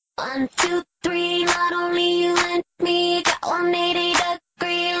1, 2, 3, not only you and me, got 180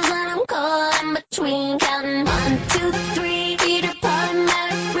 degrees and I'm caught in between, counting 1, 2, 3, Peter Pan,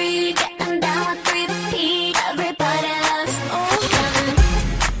 Mary, getting down with 3 to Pete, everybody loves,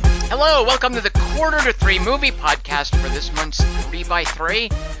 Hello, welcome to the Quarter to Three movie podcast for this month's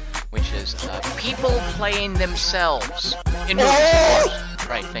 3x3, which is people playing themselves in movies, of course.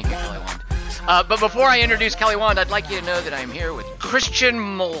 Right, thank you, Kelly Wand. But before I introduce Kelly Wand, I'd like you to know that I'm here with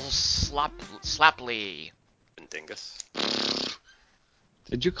Christian Slapley. Dingus.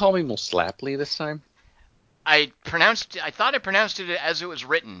 Did you call me Moslapley this time? I thought I pronounced it as it was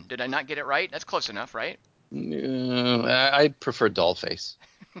written. Did I not get it right? That's close enough, right? I prefer Dollface.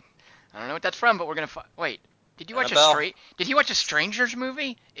 I don't know what that's from, but we're gonna wait. Did you watch Did he watch a Strangers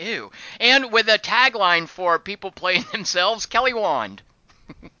movie? Ew. And with a tagline for people playing themselves, Kelly Wand.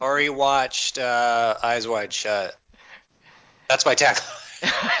 Or he watched Eyes Wide Shut. That's my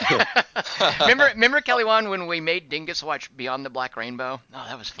tagline. remember Kelly Wand when we made Dingus watch Beyond the Black Rainbow? Oh,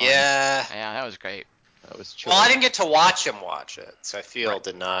 that was fun. Yeah, that was great. That was well, I didn't get to watch him watch it, so I feel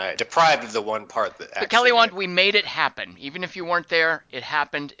deprived of the one part that. But Kelly Wand, we made it happen. Even if you weren't there, it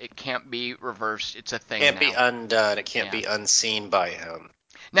happened. It can't be reversed. It's a thing. Can't be undone. It can't be unseen by him.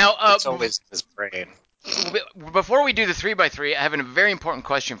 Now, it's always in his brain. Before we do the 3x3, I have a very important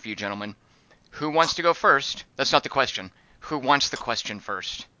question for you, gentlemen. Who wants to go first? That's not the question. Who wants the question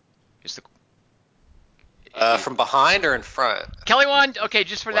first? From behind or in front? Kelly Wand, okay,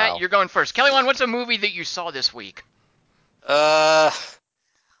 just for that, you're going first. Kelly Wand, what's a movie that you saw this week? I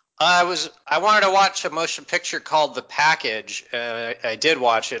wanted to watch a motion picture called The Package, and I did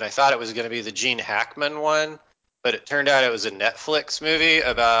watch it. I thought it was going to be the Gene Hackman one, but it turned out it was a Netflix movie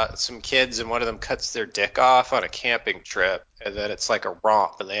about some kids, and one of them cuts their dick off on a camping trip, and then it's like a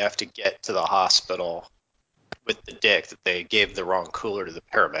romp, and they have to get to the hospital with the dick that they gave the wrong cooler to the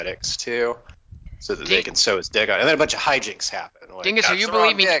paramedics to, so that they can sew his dick on. And then a bunch of hijinks happen. Like, Dingus, are you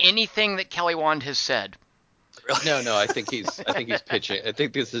believing anything that Kelly Wand has said? Really? No, I think he's pitching. I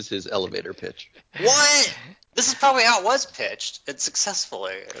think this is his elevator pitch. What? This is probably how it was pitched, and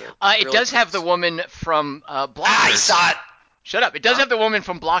successfully. It does have the woman from Blockers. I saw it. Shut up! It does have the woman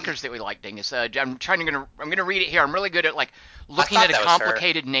from Blockers that we like, Dingus. I'm gonna read it here. I'm really good at looking at a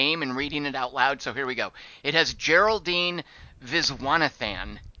complicated name and reading it out loud. So here we go. It has Geraldine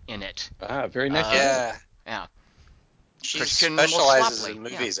Viswanathan in it. Very nice. Yeah. She Christian specializes Moslapley. in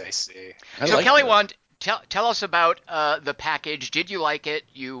movies, I see. So Kelly Wand, tell us about The Package. Did you like it?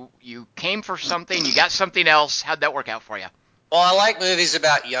 You came for something. You got something else. How'd that work out for you? Well, I like movies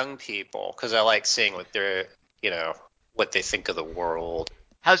about young people because I like seeing what they're, what they think of the world.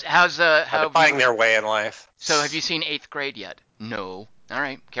 How finding their way in life. So have you seen 8th Grade yet? No. All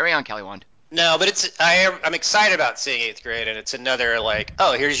right. Carry on, Kelly Wand. No, but I'm excited about seeing 8th Grade, and it's another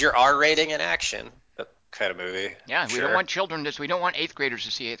here's your R rating in action kind of movie. Yeah, we don't want children we don't want 8th graders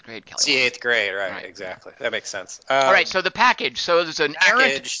to see 8th Grade, Kelly. See 8th Grade, right? Exactly. That makes sense. All right, so The Package. So there's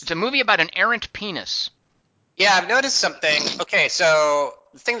it's a movie about an errant penis. Yeah, I've noticed something. Okay, so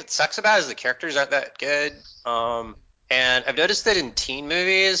the thing that sucks about it is the characters aren't that good. And I've noticed that in teen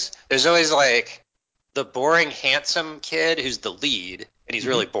movies, there's always the boring, handsome kid who's the lead, and he's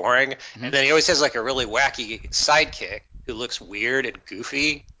really boring. Mm-hmm. And then he always has a really wacky sidekick who looks weird and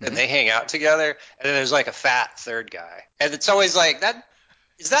goofy, and they hang out together. And then there's a fat third guy. And it's always that.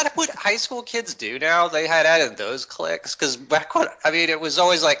 Is that what high school kids do now? They had added those cliques? Because it was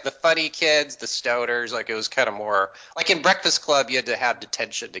always the funny kids, the stoners. It was kind of more in Breakfast Club, you had to have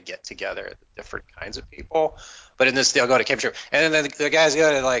detention to get together, different kinds of people. But in this, they'll go to camp trip, and then the guy's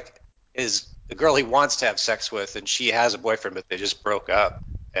going to is the girl he wants to have sex with, and she has a boyfriend, but they just broke up,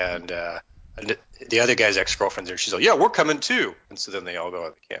 and the other guy's ex-girlfriend's there. She's like, yeah, we're coming too, and so then they all go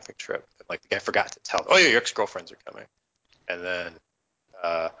on the camping trip. And, the guy forgot to tell them, oh yeah, your ex-girlfriends are coming, and then.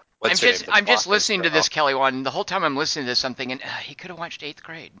 I'm just listening to this, Kelly Wand, and the whole time I'm listening to this, I'm thinking he could have watched 8th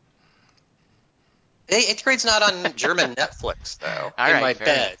Grade. 8th Grade's not on German Netflix though. My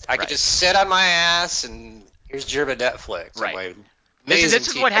bed, I could just sit on my ass and here's German Netflix. Right. This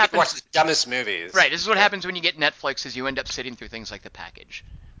is what happens. Watch the dumbest movies. Right. This is what happens when you get Netflix, is you end up sitting through things like The Package.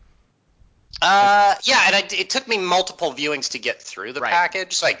 And it took me multiple viewings to get through the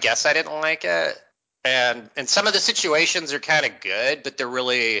package, so I guess I didn't like it. And some of the situations are kind of good, but they're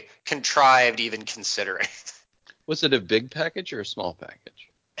really contrived, even considering. Was it a big package or a small package?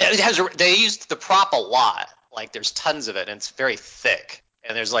 They used the prop a lot. There's tons of it, and it's very thick.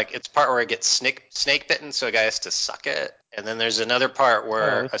 And there's it's part where it gets snake bitten, so a guy has to suck it. And then there's another part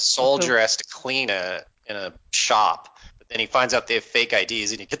where a soldier has to clean it in a shop. But then he finds out they have fake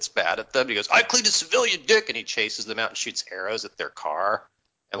IDs, and he gets mad at them. He goes, I cleaned a civilian dick, and he chases them out and shoots arrows at their car.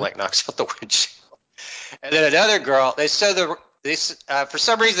 and like knocks out the windshield. And then another girl, for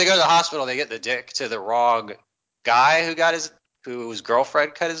some reason they go to the hospital. They get the dick to the wrong guy whose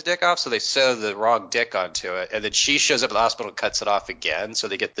girlfriend cut his dick off. So they sew the wrong dick onto it, and then she shows up at the hospital and cuts it off again. So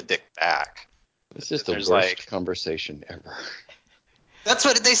they get the dick back. This is the There's worst conversation ever. That's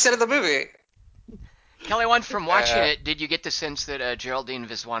what they said in the movie. Kelly, one from watching it, did you get the sense that Geraldine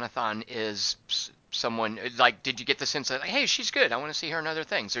Viswanathan is someone like? Did you get the sense that like, hey, she's good, I want to see her in other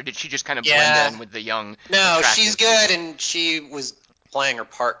things, or did she just kind of blend in with the young? No, she's good, and she was playing her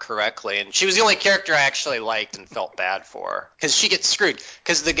part correctly, and she was the only character I actually liked and felt bad for because she gets screwed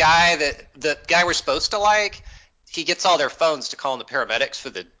because the guy we're supposed to like, he gets all their phones to call in the paramedics for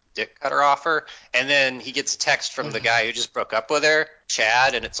the dick cutter offer, and then he gets a text from the guy who just broke up with her,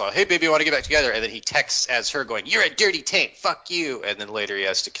 Chad, and it's like, hey baby, I want to get back together, and then he texts as her going, you're a dirty taint, fuck you, and then later he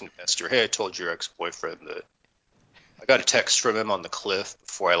has to confess to her, hey, I told your ex-boyfriend that I got a text from him on the cliff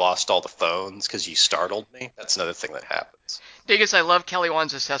before I lost all the phones because you startled me. That's another thing that happens. Dingus, I love Kelly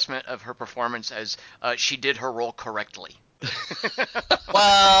Wan's assessment of her performance as she did her role correctly.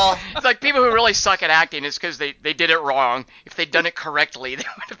 Well, it's like people who really suck at acting is because they did it wrong. If they'd done it correctly, they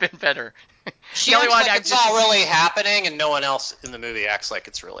would have been better. She acts like it's all really happening, and no one else in the movie acts like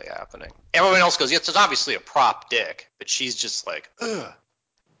it's really happening. Everyone else goes, yes, it's obviously a prop dick, but she's just like, ugh.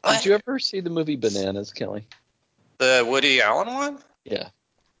 Did you ever see the movie Bananas, Kelly? The Woody Allen one? Yeah.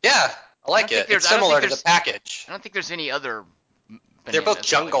 Yeah, I like it. It's similar to The Package. I don't think there's any other Bananas. They're both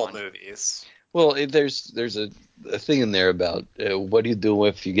jungle movies. Well, there's a thing in there about what do you do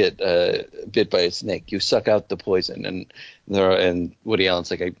if you get bit by a snake? You suck out the poison, and Woody Allen's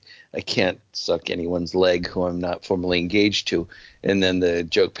like, I can't suck anyone's leg who I'm not formally engaged to, and then the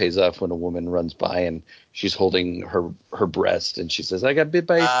joke pays off when a woman runs by and she's holding her breast and she says, I got bit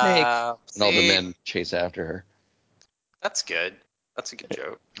by a snake, and all the men chase after her. That's good. That's a good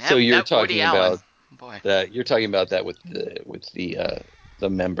joke. So you're talking about that. You're talking about that with the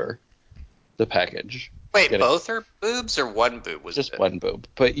member. The package. Wait, both are boobs or one boob was just one boob?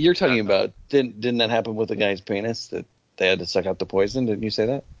 But you're talking about didn't that happen with the guy's penis that they had to suck out the poison? Didn't you say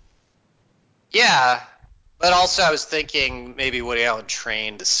that? Yeah, but also I was thinking maybe Woody Allen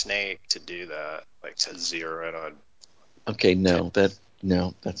trained a snake to do that, like to zero in on. Okay, that's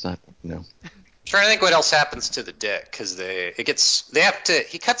not no. I'm trying to think what else happens to the dick because he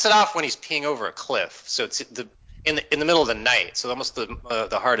cuts it off when he's peeing over a cliff, so it's in the middle of the night, so almost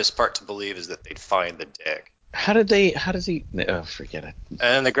the hardest part to believe is that they'd find the dick. How does he? Oh, forget it. And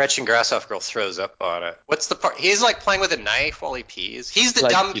then the Gretchen Grassoff girl throws up on it. What's the part? He's like playing with a knife while he pees. He's the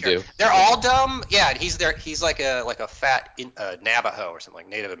dumb character. They're all dumb. Yeah, and he's there. He's like a fat Navajo or something, like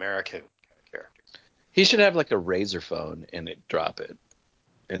Native American kind of character. He should have like a razor phone and drop it,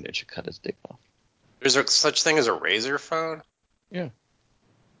 and it should cut his dick off. There's such thing as a razor phone? Yeah.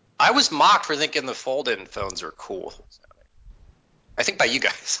 I was mocked for thinking the fold-in phones are cool. I think by you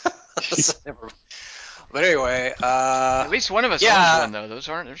guys. But anyway, at least one of us owns one though. Those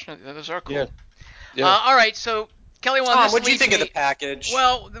are cool. Yeah. All right, so Kelly Wan, what do you think of the package?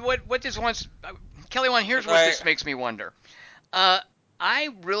 Well, what this wants, Kelly Wan, here's what this makes me wonder. I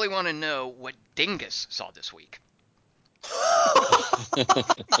really want to know what Dingus saw this week. That's what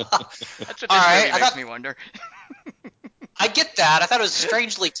this movie makes me wonder. I get that. I thought it was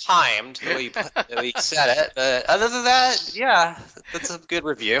strangely timed the way you said it. But other than that, yeah, that's a good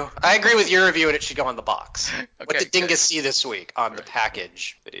review. I agree with your review, and it should go on the box. Okay, what did Dingus see this week on the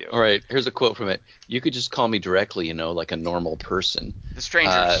package video? All right, here's a quote from it. You could just call me directly, like a normal person. The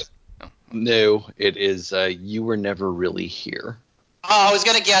Strangers. No, it is You Were Never Really Here. Oh, I was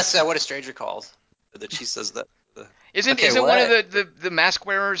going to guess What a Stranger Calls. That she says that. Isn't one of the mask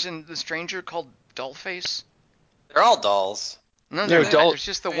wearers in The Stranger called Dollface? They're all dolls. No, there's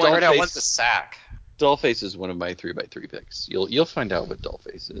just the one. One's a sack. Dollface is one of my 3x3 picks. You'll find out what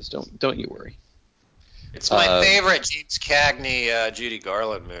Dollface is. Don't you worry. It's my favorite James Cagney, Judy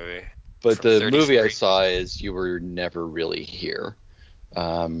Garland movie. But the movie I saw is You Were Never Really Here,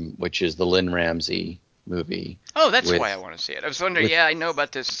 which is the Lynn Ramsey movie. Oh, that's why I want to see it. I was wondering. I know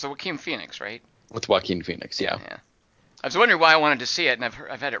about this. It's Joaquin Phoenix, right? With Joaquin Phoenix, yeah. I was wondering why I wanted to see it, and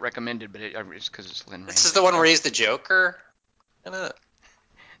I've had it recommended, but it's because it's Lynn Ramsey. This is the one where he's the Joker?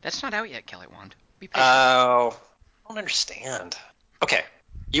 That's not out yet, Kelly Wand. Be patient. Oh, I don't understand. Okay,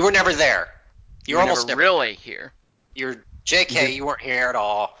 you were never there. You were almost never really here. You're JK. You weren't here at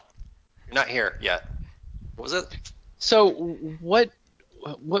all. You're not here yet. What was it? So what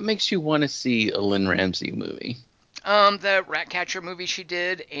makes you want to see a Lynn Ramsey movie? The Ratcatcher movie she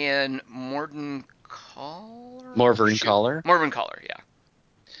did, and Morven Caller, yeah.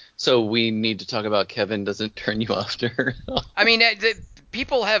 So we need to talk about Kevin doesn't turn you off to her. I mean,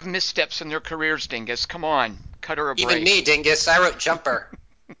 People have missteps in their careers, Dingus. Come on, cut her a break. Even me, Dingus. I wrote Jumper.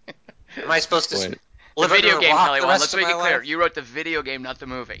 Am I supposed to Boy, The live under video a game, rock Kelly the Wand. rest Let's of make my it clear. life? You wrote the video game, not the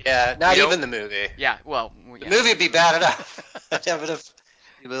movie. Yeah, not You even don't- the movie. Yeah, well, The yeah. movie would be bad enough. I'd have enough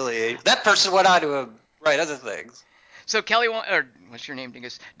humiliation. That person went on to write other things. So Kelly Wand, or what's your name,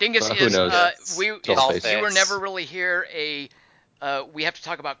 Dingus? Dingus Well, who is knows? Tall you were face. never really here. We have to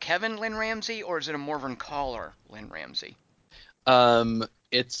talk about Kevin Lynn Ramsey, or is it a Morvan Caller Lynn Ramsey?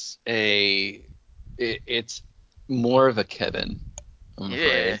 It's more of a Kevin, I'm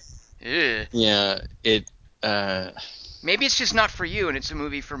afraid. Yeah. Yeah, Maybe it's just not for you, and it's a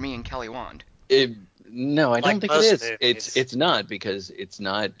movie for me and Kelly Wand. no, I Like don't think it most is. movies. It's not, because it's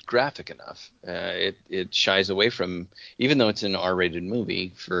not graphic enough. It shies away from, even though it's an R-rated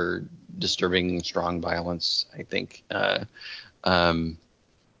movie, for disturbing, strong violence. I think.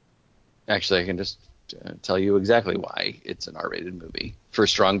 Actually, I can just tell you exactly why it's an R-rated movie: for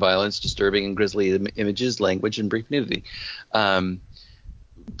strong violence, disturbing and grisly images, language, and brief nudity.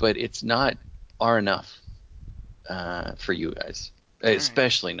 But it's not R enough for you guys,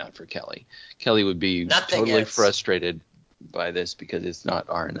 especially not for Kelly. Kelly would be Nothing totally is. frustrated by this because it's not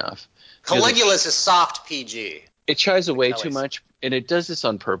R enough. Caligula's a soft PG. It shies away Kelly's. too much, and it does this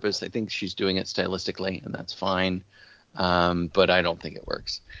on purpose. I think she's doing it stylistically, and that's fine. But I don't think it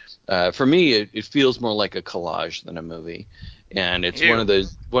works. For me, it feels more like a collage than a movie, and it's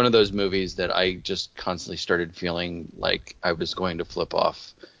one of those movies that I just constantly started feeling like I was going to flip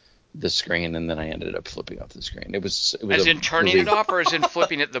off the screen, and then I ended up flipping off the screen. It was As in turning movie, it off, or as in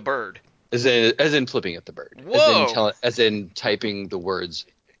flipping at the bird? as in flipping at the bird, Whoa. as in typing the words.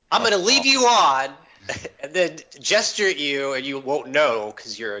 I'm going to leave you on and then gesture at you, and you won't know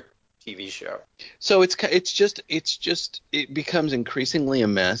because you're a TV show. So it becomes increasingly a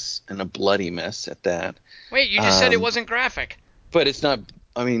mess, and a bloody mess at that. Wait, you just said it wasn't graphic. But it's not.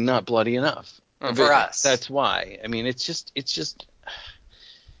 I mean, not bloody enough For us. That's why. I mean, it's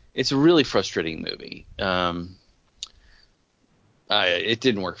a really frustrating movie. It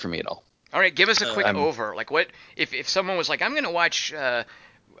didn't work for me at all. All right, give us a quick over. Like, what if someone was like, I'm going to watch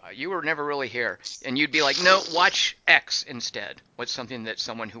You Were Never Really Here, and you'd be like, no, watch X instead. What's something that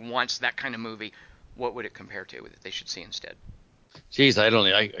someone who wants that kind of movie, what would it compare to that they should see instead? Jeez, I don't.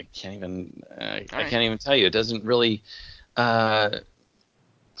 I can't even. I can't even tell you. It doesn't really.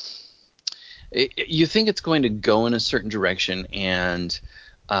 You think it's going to go in a certain direction, and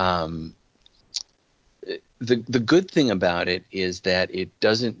the good thing about it is that it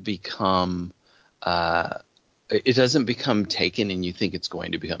doesn't become Taken, and you think it's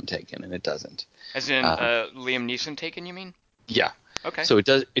going to become Taken, and it doesn't. As in Liam Neeson Taken, you mean? Yeah. Okay. So it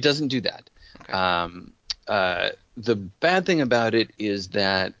doesn't do that. Okay. The bad thing about it is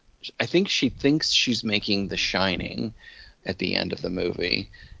that I think she thinks she's making The Shining at the end of the movie,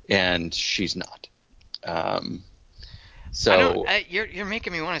 and she's not. You're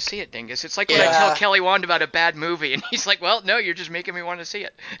making me want to see it, Dingus. It's like when I tell Kelly Wand about a bad movie, and he's like, "Well, no, you're just making me want to see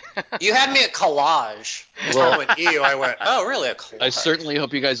it." You had me at collage. Well, with you, I went, "Oh, really? A collage?" I certainly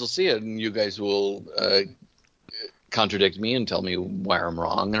hope you guys will see it, and you guys will contradict me and tell me where I'm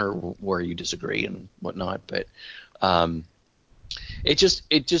wrong or where you disagree and whatnot. But it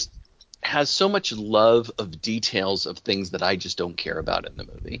just has so much love of details of things that I just don't care about in the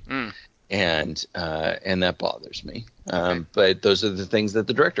movie. And that bothers me. Okay. But those are the things that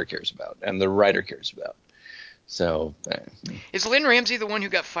the director cares about and the writer cares about. So is Lynn Ramsey the one who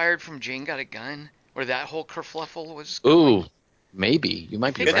got fired from Jane Got a Gun, where that whole kerfluffle was going? Ooh, maybe you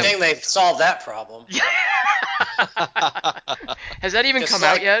might be Good right. thing they've solved that problem. Has that even Just come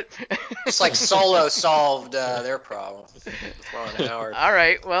like- out yet? It's like Solo solved their problem with Ron Howard. All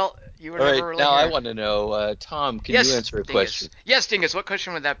right. Well, you were All never right, really now here. I want to know, Tom, can Yes, you answer a Dingus. question? Yes, Dingus. What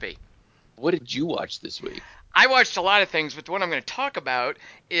question would that be? What did you watch this week? I watched a lot of things, but the one I'm going to talk about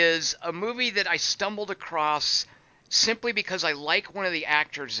is a movie that I stumbled across simply because I like one of the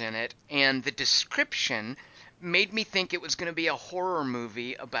actors in it, and the description made me think it was going to be a horror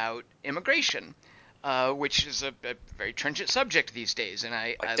movie about immigration, which is a very trenchant subject these days. And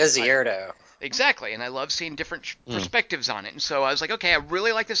I Desierto. Exactly, and I love seeing different perspectives on it. And so I was like, okay, I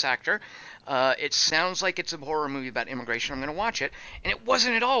really like this actor. It sounds like it's a horror movie about immigration. I'm going to watch it. And it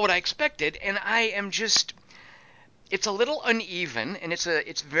wasn't at all what I expected, and I am just... It's a little uneven, and it's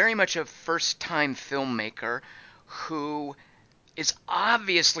very much a first-time filmmaker who is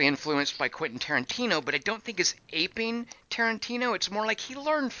obviously influenced by Quentin Tarantino, but I don't think is aping Tarantino. It's more like he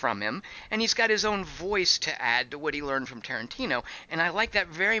learned from him, and he's got his own voice to add to what he learned from Tarantino, and I like that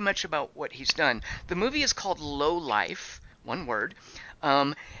very much about what he's done. The movie is called Low Life, one word,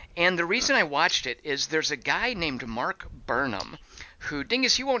 and the reason I watched it is there's a guy named Mark Burnham who,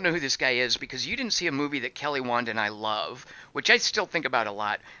 Dingus, you won't know who this guy is because you didn't see a movie that Kelly Wand and I love, which I still think about a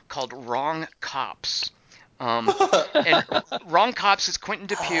lot, called Wrong Cops. And Wrong Cops is Quentin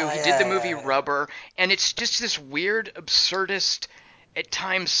Dupieux. He did the movie Rubber, and it's just this weird, absurdist, at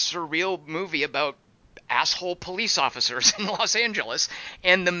times surreal movie about asshole police officers in Los Angeles.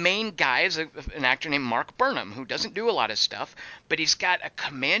 And the main guy is an actor named Mark Burnham, who doesn't do a lot of stuff, but he's got a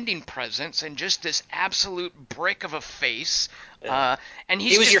commanding presence and just this absolute brick of a face. And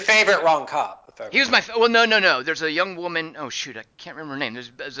he was your favorite Wrong Cop. He was my well, no. There's a young woman. Oh shoot, I can't remember her name.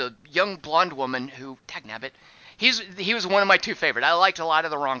 There's a young blonde woman who, dagnabbit, he was one of my two favorite. I liked a lot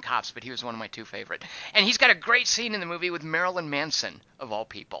of the Wrong Cops, but he was one of my two favorite. And he's got a great scene in the movie with Marilyn Manson, of all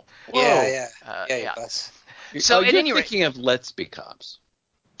people. Yeah. So you're at any rate, thinking of Let's Be Cops.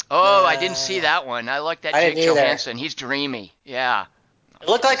 Oh, I didn't see that one. I like that Jake Johansson. He's dreamy. Yeah. It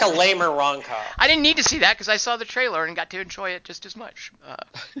looked like a lamer Wrong Cop. I didn't need to see that because I saw the trailer and got to enjoy it just as much.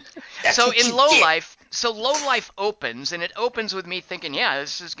 So Low Life opens, and it opens with me thinking, yeah,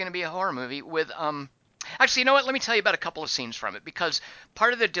 this is going to be a horror movie with Actually, you know what? Let me tell you about a couple of scenes from it, because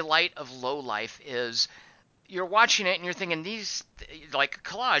part of the delight of Low Life is you're watching it and you're thinking, these, like a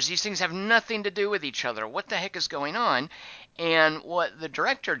collage, these things have nothing to do with each other. What the heck is going on? And what the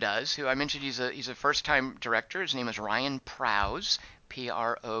director does, who I mentioned, he's a first-time director. His name is Ryan Prowse,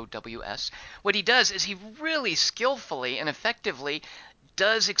 Prows. What he does is he really skillfully and effectively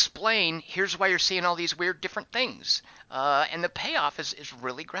does explain, here's why you're seeing all these weird different things. And the payoff is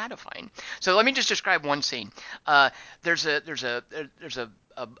really gratifying. So let me just describe one scene. There's a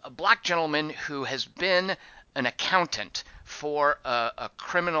black gentleman who has been an accountant for a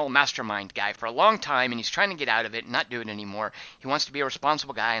criminal mastermind guy for a long time, and he's trying to get out of it and not do it anymore. He wants to be a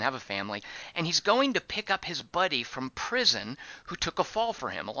responsible guy and have a family, and he's going to pick up his buddy from prison who took a fall for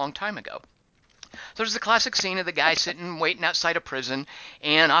him a long time ago. So there's the classic scene of the guy sitting waiting outside a prison,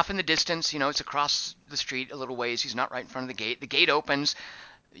 and off in the distance, it's across the street a little ways. He's not right in front of the gate. The gate opens.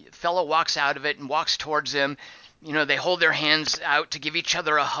 The fellow walks out of it and walks towards him. They hold their hands out to give each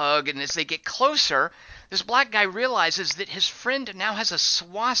other a hug, and as they get closer, this black guy realizes that his friend now has a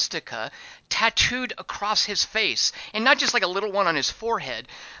swastika tattooed across his face, and not just like a little one on his forehead.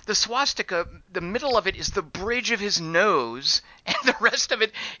 The swastika, the middle of it is the bridge of his nose, and the rest of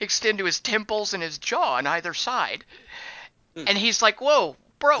it extend to his temples and his jaw on either side. And he's like, whoa,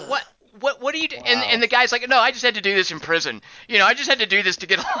 bro, what are you doing? Wow. And the guy's like, no, I just had to do this in prison. I just had to do this to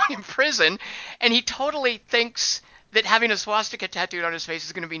get along in prison. And he totally thinks that having a swastika tattooed on his face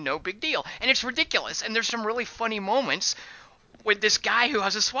is going to be no big deal. And it's ridiculous. And there's some really funny moments with this guy who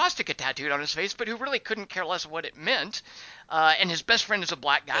has a swastika tattooed on his face, but who really couldn't care less what it meant. And his best friend is a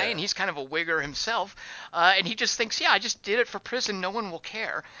black guy, and he's kind of a wigger himself. And he just thinks, yeah, I just did it for prison. No one will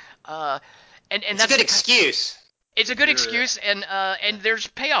care. And that's a good excuse. It's a good excuse, and there's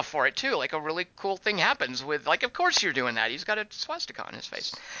payoff for it too. Like, a really cool thing happens with, like, of course you're doing that. He's got a swastika on his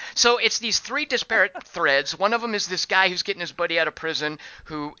face. So it's these three disparate threads. One of them is this guy who's getting his buddy out of prison,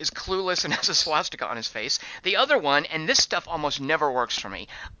 who is clueless and has a swastika on his face. The other one, and this stuff almost never works for me,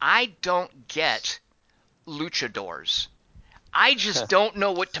 I don't get luchadors. I just don't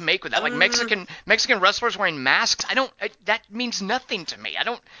know what to make with that. Like Mexican wrestlers wearing masks. That means nothing to me. I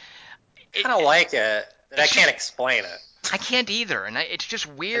kind of like it. But I can't explain it. I can't either, and it's just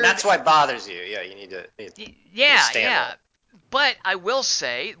weird. And that's why it bothers you. Yeah, you need to stand it. But I will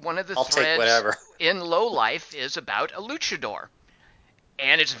say one of the threads in Low Life is about a luchador.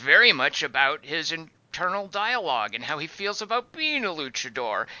 And it's very much about his internal dialogue and how he feels about being a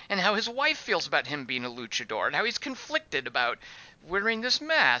luchador, and how his wife feels about him being a luchador, and how he's conflicted about wearing this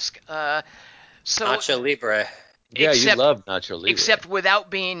mask. Nacho Libre. Yeah, you love Nacho Libre. Except without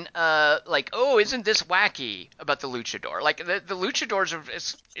being like, oh, isn't this wacky about the luchador? Like, the luchadors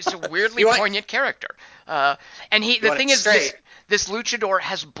it's a weirdly poignant character. And the thing is, this luchador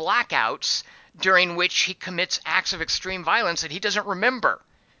has blackouts during which he commits acts of extreme violence that he doesn't remember.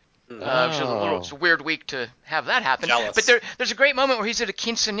 It's a weird week to have that happen. Jealous. But there's a great moment where he's at a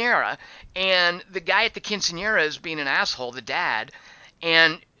quinceanera, and the guy at the quinceanera is being an asshole, the dad,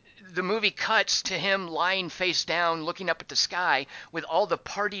 and the movie cuts to him lying face down, looking up at the sky with all the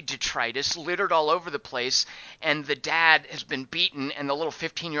party detritus littered all over the place, and the dad has been beaten, and the little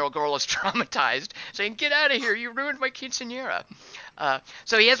 15-year-old girl is traumatized, saying, "Get out of here, you ruined my quinceanera."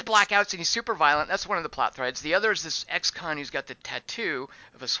 So he has blackouts, and he's super violent. That's one of the plot threads. The other is this ex-con who's got the tattoo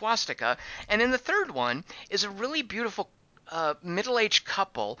of a swastika. And then the third one is a really beautiful middle-aged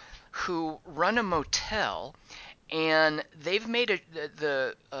couple who run a motel, and they've made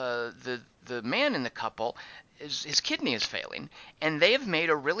the man in the couple, his kidney is failing, and they have made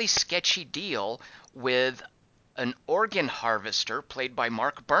a really sketchy deal with an organ harvester played by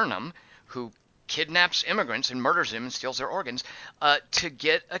Mark Burnham, who kidnaps immigrants and murders them and steals their organs to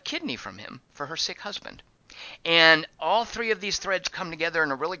get a kidney from him for her sick husband. And all three of these threads come together in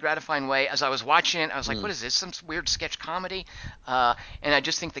a really gratifying way. As I was watching it, I was like, what is this, some weird sketch comedy? And I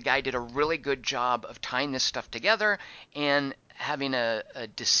just think the guy did a really good job of tying this stuff together and having a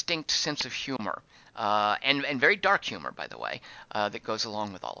distinct sense of humor, and very dark humor, by the way, that goes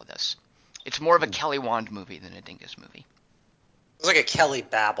along with all of this. It's more of a Kelly Wand movie than a Dingus movie. It's like a Kelly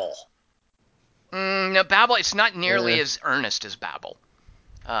Babel. No, Babel, it's not nearly as earnest as Babel.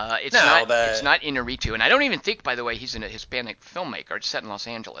 It's not Inarritu, and I don't even think, by the way, he's a Hispanic filmmaker. It's set in Los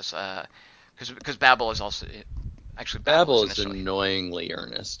Angeles, because Babel is also actually Babel is annoyingly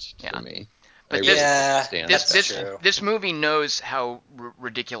earnest to me. But this movie knows how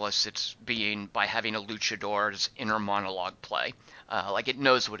ridiculous it's being by having a luchador's inner monologue play. Like it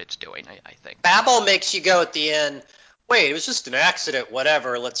knows what it's doing, I think. Babel makes you go at the end, wait, it was just an accident,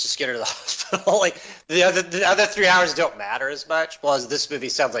 whatever, let's just get her to the hospital. Like, the other 3 hours don't matter as much, whereas this movie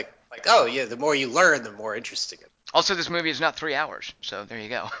sounds like, oh, yeah, the more you learn, the more interesting it is. Also, this movie is not 3 hours, so there you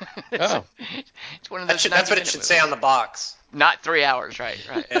go. It's one of those. That's what it should say on the box. Not 3 hours, right.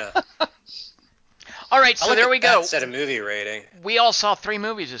 Yeah. All right, so there we go. Set a movie rating. We all saw 3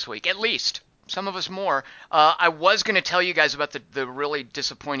 movies this week, at least. Some of us more. I was going to tell you guys about the really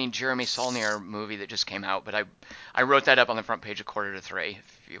disappointing Jeremy Saulnier movie that just came out, but I wrote that up on the front page of Quarter to Three.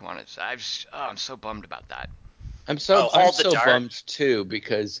 If you want to, I'm so bummed about that. I'm so bummed too,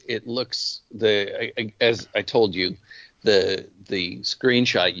 because it looks as I told you, the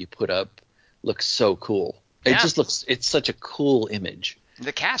screenshot you put up looks so cool. It just looks, it's such a cool image.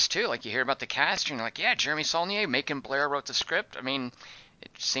 The cast too, like you hear about the cast and you're like, yeah, Jeremy Saulnier, Macon Blair wrote the script. I mean,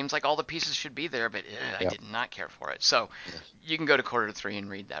 it seems like all the pieces should be there, but I did not care for it. So you can go to Quarter to Three and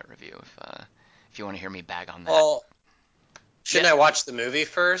read that review if you want to hear me bag on that. Well, shouldn't I watch the movie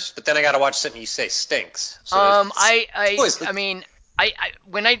first? But then I got to watch something you say stinks. So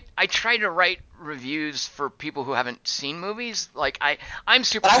when I try to write reviews for people who haven't seen movies, like I'm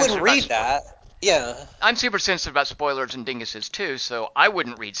super. But I wouldn't read that. Yeah. I'm super sensitive about spoilers and dinguses too, so I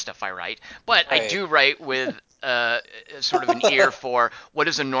wouldn't read stuff I write. But I do write with sort of an ear for what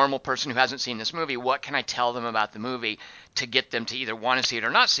is a normal person who hasn't seen this movie, what can I tell them about the movie to get them to either want to see it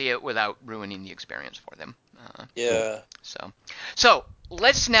or not see it without ruining the experience for them. So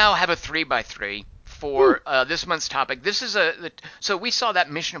let's now have a 3x3 for this month's topic. This is so we saw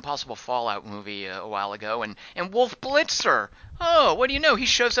that Mission Impossible Fallout movie a while ago, and Wolf Blitzer. Oh, what do you know? He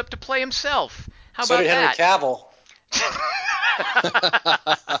shows up to play himself. How about that? So did Henry Cavill.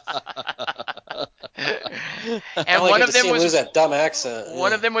 And one of them was that dumb accent.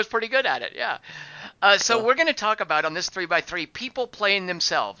 One of them was pretty good at it. Yeah. So we're going to talk about on this 3x3 people playing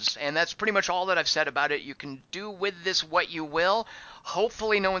themselves, and that's pretty much all that I've said about it. You can do with this what you will.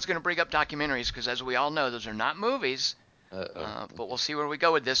 Hopefully no one's going to bring up documentaries because, as we all know, those are not movies. But we'll see where we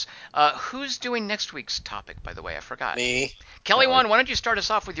go with this. Who's doing next week's topic, by the way? I forgot. Me. Kelly Wand, why don't you start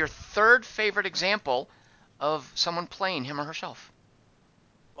us off with your third favorite example of someone playing him or herself?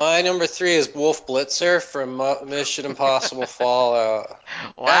 My number 3 is Wolf Blitzer from Mission Impossible Fallout.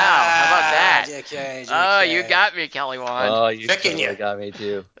 Wow, how about that? JK. Oh, you got me, Kelly Wand. Oh, you totally got me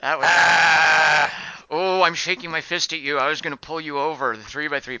too. That was. Oh, I'm shaking my fist at you. I was going to pull you over, the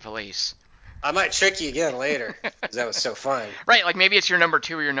 3x3 police. I might trick you again later, because that was so fun. Right, like maybe it's your number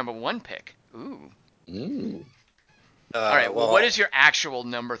 2 or your number 1 pick. Ooh. All right, well, what is your actual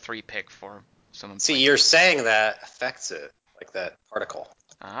number 3 pick for someone? See, you're saying that affects it, like that particle.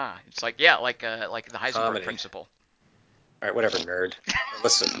 It's like the Heisenberg principle. All right, whatever, nerd.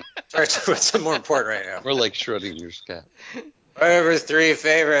 Listen, what's more important right now? We're like Schrodinger's cat. My number 3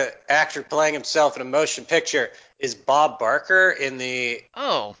 favorite actor playing himself in a motion picture is Bob Barker in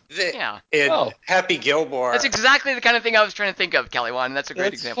Happy Gilmore. That's exactly the kind of thing I was trying to think of, Kelly Wand. That's a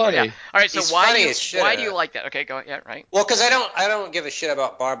great example. Funny. Yeah. All right, so He's why funny do you like that? Okay, go ahead. Yeah, right. Well, because I don't give a shit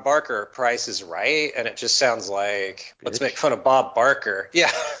about Bob Barker. Price is Right, and it just sounds like let's make fun of Bob Barker.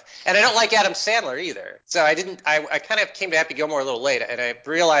 Yeah, and I don't like Adam Sandler either. So I kind of came to Happy Gilmore a little late, and I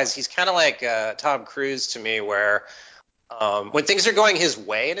realized he's kind of like Tom Cruise to me, where. When things are going his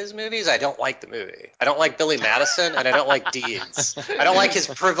way in his movies, I don't like the movie. I don't like Billy Madison, and I don't like Deeds. I don't like his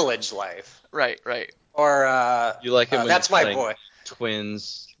privileged life. Right. Or you like him when that's my boy.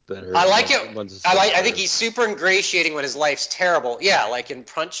 Twins that are. I like it. I think he's super ingratiating when his life's terrible. Yeah, like in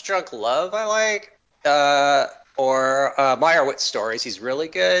Punch Drunk Love, I like. Or Meyerowitz Stories, he's really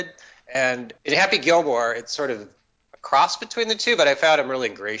good. And in Happy Gilmore, it's sort of a cross between the two, but I found him really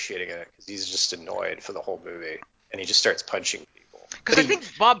ingratiating in it because he's just annoyed for the whole movie. And he just starts punching people. Because I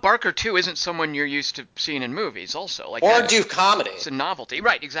think Bob Barker too isn't someone you're used to seeing in movies. Also, like or do comedy. It's a novelty,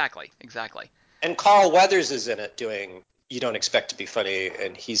 right? Exactly. And Carl Weathers is in it doing You Don't Expect to Be Funny,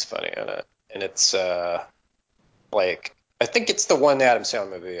 and he's funny in it. And it's like, I think it's the one Adam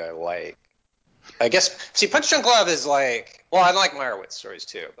Sandler movie I like. I guess, see, Punch Drunk Love is like, well, I like Meyerowitz stories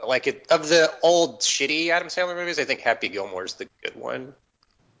too, but like of the old shitty Adam Sandler movies, I think Happy Gilmore's the good one.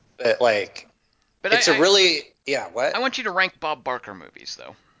 But like, But it's what? I want you to rank Bob Barker movies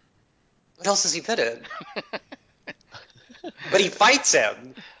though. What else has he been in? But he fights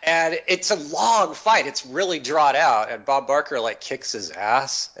him, and it's a long fight. It's really drawn out, and Bob Barker like kicks his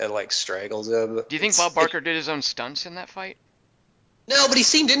ass and like strangles him. Do you think Bob Barker did his own stunts in that fight? No, but he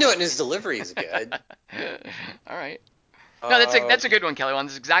seemed into it, and his delivery is good. All right. No, that's a good one, Kelly.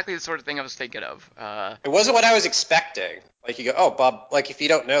 That's exactly the sort of thing I was thinking of. It wasn't what I was expecting. Like you go, oh, Bob. Like if you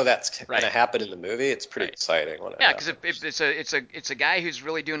don't know that's Right. going to happen in the movie, it's pretty exciting. When it Yeah, because happens. it's a guy who's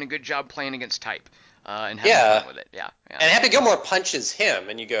really doing a good job playing against type and having fun with it. Yeah. And Happy Gilmore punches him,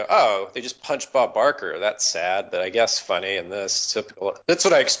 and you go, oh, they just punched Bob Barker. That's sad, but I guess funny. And this typical. That's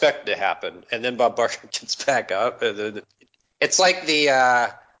what I expected to happen. And then Bob Barker gets back up, and then it's like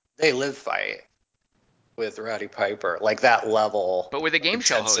the They Live fight with Rowdy Piper, like that level. But with a game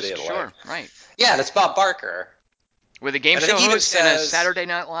show host, intensity and sure, life. right. Yeah, that's Bob Barker. With a game And I show think he even host and a says- Saturday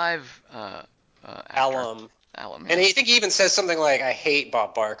Night Live actor. Alum. Alum, And yeah. I think he even says something like, I hate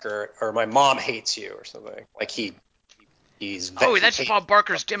Bob Barker, or my mom hates you, or something. Like he's... Oh, that's Bob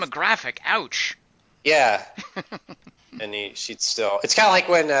Barker's demographic. Ouch. Yeah. And she'd still... It's kind of like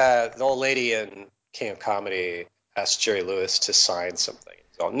when the old lady in King of Comedy asked Jerry Lewis to sign something.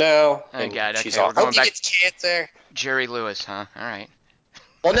 He's all, no. Oh, And God, she's okay, all, we're going hope back- he gets cancer. Jerry Lewis, huh? All right.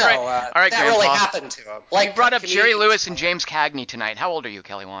 Well, no, All right, that Grandpa. really happened to him. Like, You brought up Jerry comedians- Lewis and James Cagney tonight. How old are you,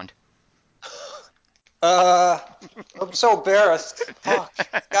 Kelly Wand? I'm so embarrassed. Fuck,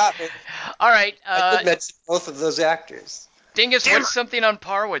 got me. All right. I did mention both of those actors. Dingus, what's something on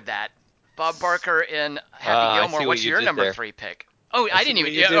par with that? Bob Barker and Happy I Gilmore. see what What's you your did number there. 3 pick? Oh, I see didn't even.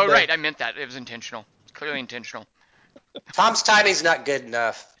 what you Yeah, did oh, there. right. I meant that. It was intentional. It's clearly intentional. Tom's timing's not good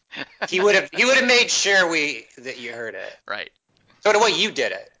enough. He would have made sure that you heard it. Right. So in a way, you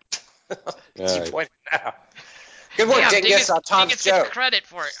did it. As you Right. pointed out. Good work, Yeah, Dingus, on Tom's Dingus gets joke. credit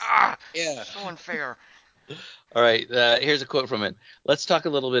for it. Ah, Yeah. so unfair. All right, here's a quote from it. Let's talk a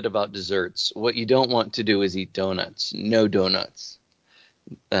little bit about desserts. What you don't want to do is eat donuts. No donuts.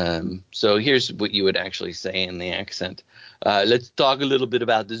 So here's what you would actually say in the accent. Let's talk a little bit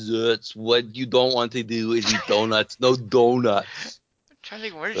about desserts. What you don't want to do is eat donuts. No donuts. I'm trying to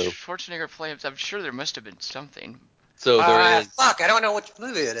think, where did Schwarzenegger play? I'm sure there must have been something. So there is. Fuck, I don't know which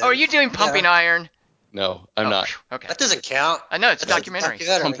movie it is. Oh, are you doing Pumping Iron? No, I'm not. Phew, okay. That doesn't count. I know, it's a That's documentary.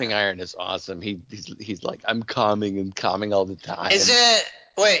 Pumping Iron is awesome. He's like, I'm calming all the time. Is it...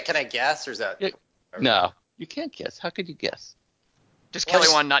 Wait, can I guess, or is that... Yeah. No, you can't guess. How could you guess? Does Well, Kelly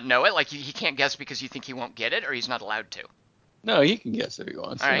just- Wand not know it? Like, he can't guess because you think he won't get it, or he's not allowed to? No, he can guess if he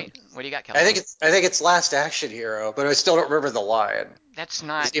wants. All right. What do you got, Kelly? I think it's Last Action Hero, but I still don't remember the line. That's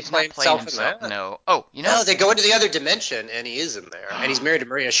not... Is he He's playing not playing himself in himself. that? No. Oh, you know... No, they go into the other dimension, and he is in there. And he's married to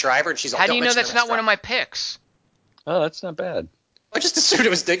Maria Shriver, and she's all, How do "Don't you know mention that's that not one of my picks? Oh, that's not bad. I just assumed it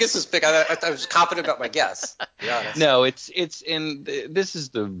was Dingus's pick. I was confident about my guess, to be honest. No, it's in. This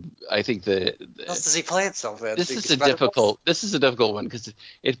is I think What else does he play himself in? this is a difficult one because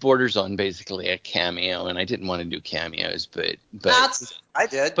it borders on basically a cameo, and I didn't want to do cameos, but I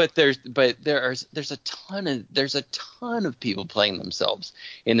did. there's a ton of people playing themselves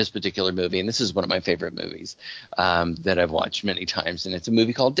in this particular movie, and this is one of my favorite movies that I've watched many times, and it's a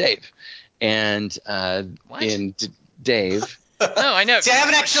movie called Dave, and What? in Dave. No, I know. See, I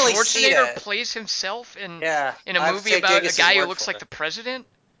haven't actually seen Schwarzenegger it. plays himself in Yeah, a I've movie taken about a Dingus's guy who word looks for like it. the president?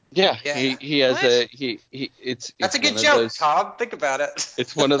 Yeah, Yeah. he has What? it's That's a good one of joke, those- Tom. Think about it.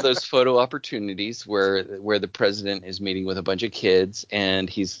 It's one of those photo opportunities where the president is meeting with a bunch of kids, and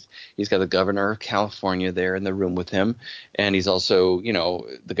he's got the governor of California there in the room with him, and he's also,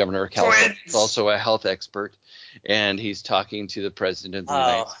 the governor of California is also a health expert, and he's talking to the president of the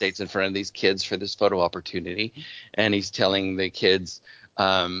United States in front of these kids for this photo opportunity, and he's telling the kids,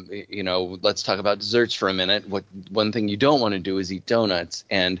 let's talk about desserts for a minute. One thing you don't want to do is eat donuts,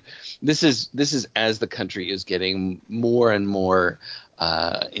 and this is as the country is getting more and more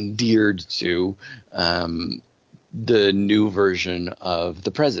endeared to the new version of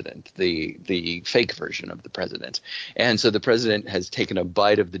the president, the fake version of the president, and so the president has taken a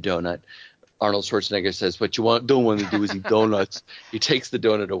bite of the donut. Arnold Schwarzenegger says, "What you don't want to do is eat donuts." He takes the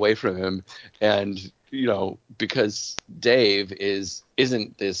donut away from him, and because Dave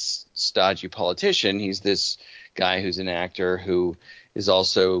isn't this stodgy politician, he's this guy who's an actor who is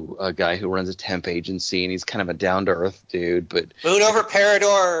also a guy who runs a temp agency, and he's kind of a down-to-earth dude, but Moon over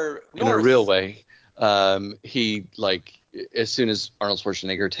Parador in a real way. He, like, as soon as Arnold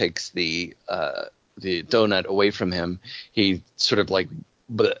Schwarzenegger takes the donut away from him, he sort of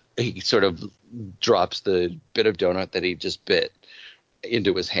drops the bit of donut that he just bit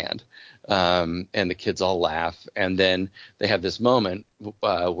into his hand. And the kids all laugh, and then they have this moment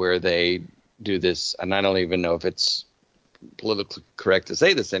where they do this, and I don't even know if it's politically correct to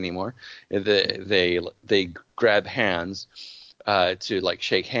say this anymore. They grab hands to like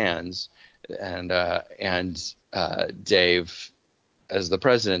shake hands, and Dave, as the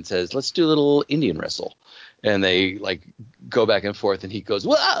president, says, "Let's do a little Indian wrestle." And they like go back and forth, and he goes,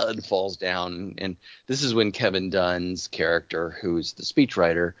 "Whoa!" and falls down. And this is when Kevin Dunn's character, who's the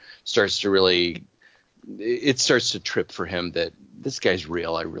speechwriter, starts to trip for him that this guy's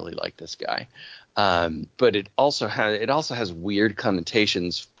real. I really like this guy. But it also has weird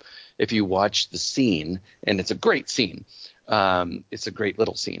connotations if you watch the scene, and it's a great scene. It's a great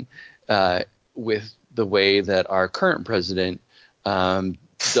little scene with the way that our current president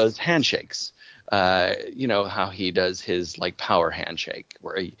does handshakes. You know how he does his like power handshake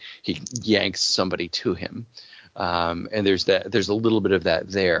where he yanks somebody to him. And there's a little bit of that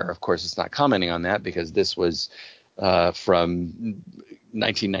there. Of course, it's not commenting on that because this was from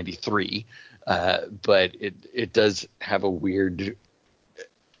 1993. But it does have a weird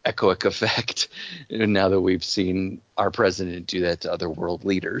echoic effect now that we've seen our president do that to other world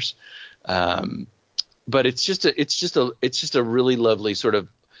leaders. But it's just a really lovely sort of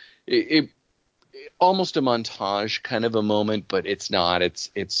almost a montage kind of a moment, but it's not.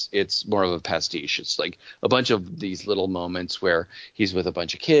 It's more of a pastiche. It's like a bunch of these little moments where he's with a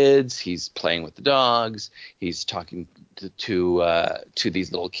bunch of kids, he's playing with the dogs, he's talking to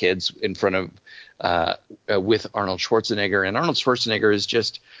these little kids in front of with Arnold Schwarzenegger, and Arnold Schwarzenegger is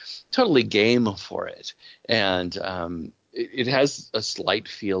just totally game for it, and it has a slight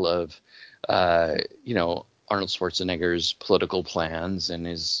feel of Arnold Schwarzenegger's political plans and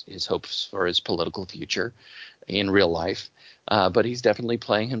his hopes for his political future in real life. But he's definitely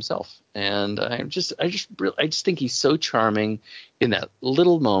playing himself. And I just think he's so charming in that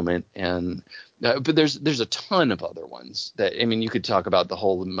little moment. And but there's a ton of other ones that, I mean, you could talk about the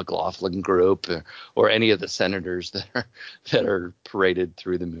whole McLaughlin group or any of the senators that are paraded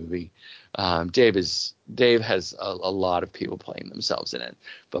through the movie. Dave has a lot of people playing themselves in it,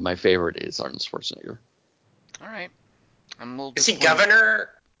 but my favorite is Arnold Schwarzenegger. All right. I'm a little Is he governor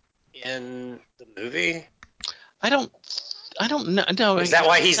in the movie? I don't know. No, is that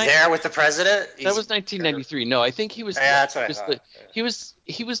why he's there with the president? That was 1993. No, I think he was. Yeah, that's what I thought.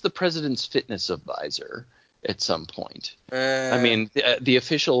 He was the president's fitness advisor at some point. I mean, the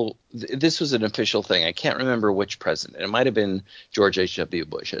official. This was an official thing. I can't remember which president. It might have been George H.W.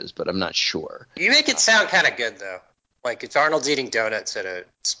 Bush's, but I'm not sure. You make it sound kind of good though. Like it's Arnold's eating donuts at a.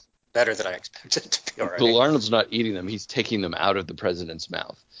 Better than I expected it to be already. Well, Arnold's not eating them; he's taking them out of the president's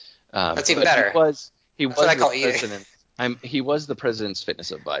mouth. That's even better. He was the president. He was the president's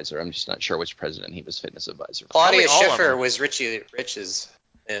fitness advisor. I'm just not sure which president he was fitness advisor for. Claudia Schiffer was Richie Rich's.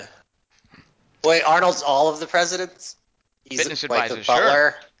 Yeah. Wait, Arnold's all of the presidents? He's fitness like advisor, the butler.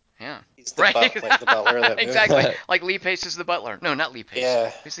 Sure. Yeah. He's the, like the butler of that movie. Exactly. Like Lee Pace is the butler. No, not Lee Pace. Yeah.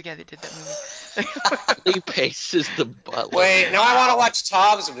 Who's the guy that did that movie? Lee Pace is the butler. Wait, now I want to watch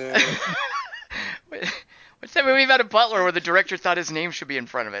Tom's movie. What's that movie about a butler where the director thought his name should be in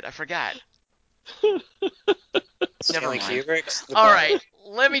front of it? I forgot. Never mind. Kubrick's All right,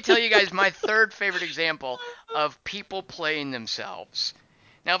 let me tell you guys my third favorite example of people playing themselves.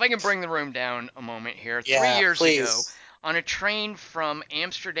 Now, if I can bring the room down a moment here. 3 years ago, on a train from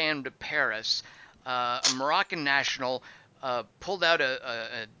Amsterdam to Paris, a Moroccan national pulled out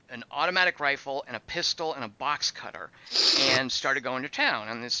an automatic rifle and a pistol and a box cutter and started going to town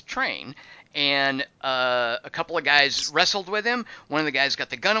on this train. And a couple of guys wrestled with him. One of the guys got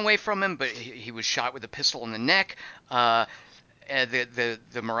the gun away from him, but he was shot with a pistol in the neck. The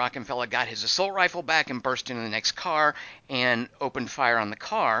Moroccan fella got his assault rifle back and burst into the next car and opened fire on the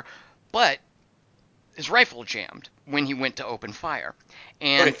car. But his rifle jammed when he went to open fire.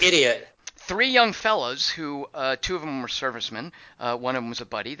 And what an idiot. 3 young fellows who, 2 of them were servicemen, one of them was a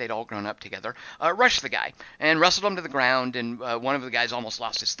buddy, they'd all grown up together, rushed the guy and wrestled him to the ground, and one of the guys almost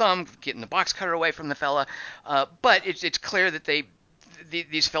lost his thumb getting the box cutter away from the fella. But it's clear that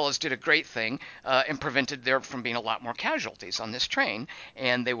these fellows did a great thing and prevented there from being a lot more casualties on this train,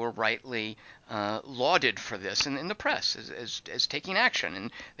 and they were rightly lauded for this in the press as taking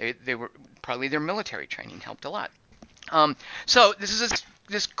action, and they were probably their military training helped a lot. So this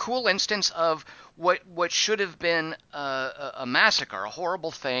this cool instance of what should have been a massacre, a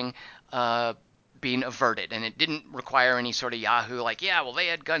horrible thing, being averted, and it didn't require any sort of Yahoo like, yeah, well, they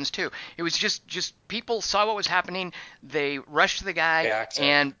had guns too. It was just people saw what was happening, they rushed the guy,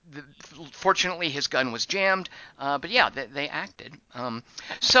 and fortunately his gun was jammed. But yeah, they acted.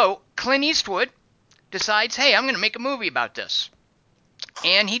 So Clint Eastwood decides, hey, I'm going to make a movie about this,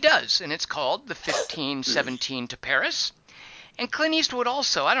 and he does, and it's called The 1517 to Paris. And Clint Eastwood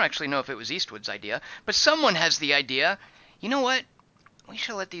also, I don't actually know if it was Eastwood's idea, but someone has the idea, you know what? We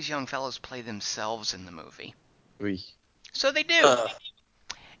should let these young fellows play themselves in the movie. Oui. So they do.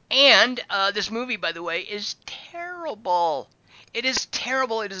 And this movie, by the way, is terrible. It is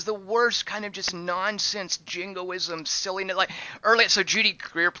terrible. It is the worst kind of just nonsense jingoism, silliness. Like early, so Judy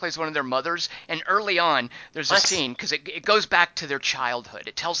Greer plays one of their mothers, and early on there's a scene because it goes back to their childhood.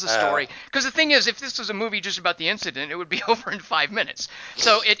 It tells the story. Because the thing is, if this was a movie just about the incident, it would be over in 5 minutes.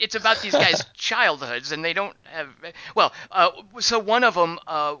 So it's about these guys' childhoods, and they don't have. Well, so one of them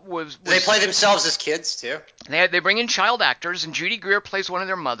was. They play themselves as kids too. They bring in child actors, and Judy Greer plays one of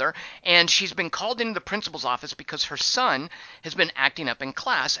their mother, and she's been called into the principal's office because her son has been acting up in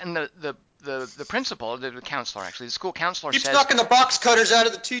class, and the principal, the counselor actually, the school counselor says, "Keep knocking the box cutters out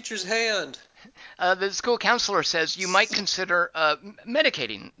of the teacher's hand." The school counselor says you might consider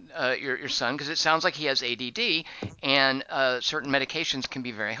medicating your son because it sounds like he has ADD, and certain medications can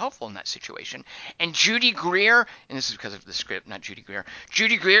be very helpful in that situation. And Judy Greer, and this is because of the script, not Judy Greer.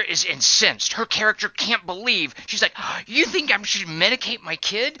 Judy Greer is incensed. Her character can't believe. She's like, "You think I should medicate my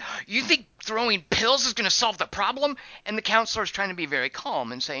kid? You think throwing pills is going to solve the problem?" And the counselor is trying to be very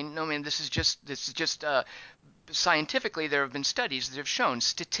calm and saying, "No, man, this is just scientifically, there have been studies that have shown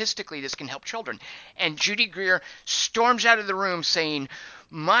statistically this can help children." And Judy Greer storms out of the room saying,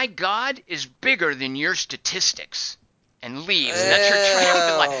 "My God is bigger than your statistics," and leaves. And that's her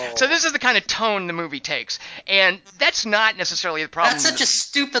triumphant line. So this is the kind of tone the movie takes. And that's not necessarily the problem. That's such a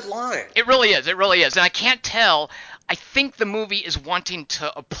stupid line. It really is. It really is. And I can't tell. I think the movie is wanting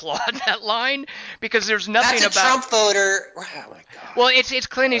to applaud that line because there's nothing That's a about Trump voter. Oh my God. Well, it's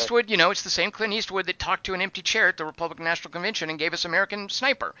Clint Eastwood. You know, it's the same Clint Eastwood that talked to an empty chair at the Republican National Convention and gave us American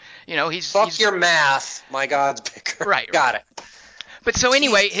Sniper. You know, he's your math. My God's bigger. Right. Got it. But so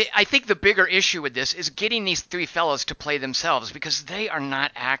anyway, I think the bigger issue with this is getting these three fellows to play themselves because they are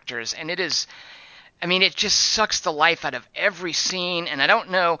not actors, and it is. I mean, it just sucks the life out of every scene, and I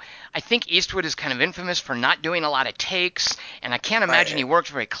don't know. I think Eastwood is kind of infamous for not doing a lot of takes, and I can't imagine he worked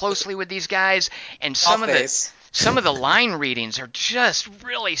very closely with these guys. And some of the line readings are just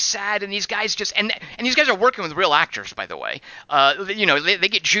really sad, and these guys just and these guys are working with real actors, by the way. You know, they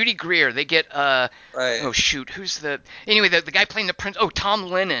get Judy Greer, they get oh shoot, who's the guy playing the prince? Oh, Tom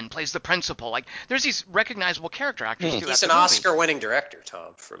Lennon plays the principal. Like, there's these recognizable character actors. He's an Oscar-winning director,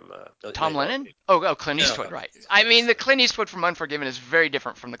 Tom from Tom Lennon. Oh, Clint Eastwood, right? I mean, the Clint Eastwood from Unforgiven is very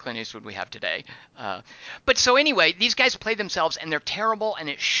different from the Clint Eastwood we have today. But so anyway, these guys play themselves, and they're terrible, and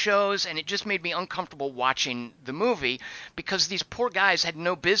it shows, and it just made me uncomfortable watching the movie because these poor guys had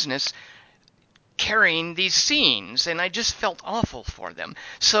no business carrying these scenes, and I just felt awful for them.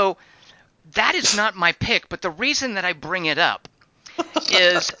 So that is not my pick, but the reason that I bring it up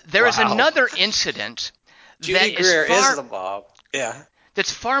is there is another incident Judy Greer is the Bob. Yeah.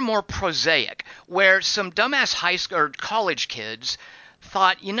 That's far more prosaic, where some dumbass high school or college kids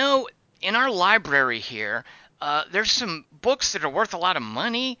thought, you know, in our library here, there's some books that are worth a lot of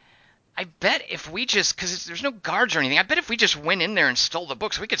money. I bet if we just, because there's no guards or anything, I bet if we just went in there and stole the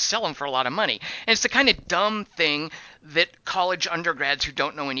books, we could sell them for a lot of money. And it's the kind of dumb thing that college undergrads who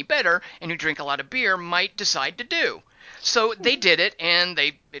don't know any better and who drink a lot of beer might decide to do. So they did it, and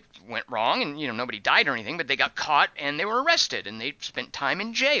it went wrong, and, you know, nobody died or anything, but they got caught, and they were arrested, and they spent time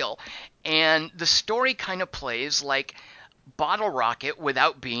in jail. And the story kind of plays like Bottle Rocket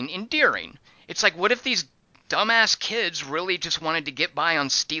without being endearing. It's like, what if these dumbass kids really just wanted to get by on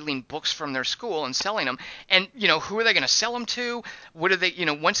stealing books from their school and selling them? And, you know, who are they going to sell them to? What are they, you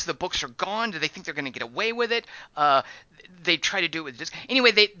know, once the books are gone, do they think they're going to get away with it? They try to do it with this.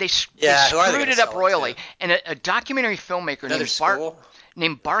 Anyway, they screwed it up royally. And a documentary filmmaker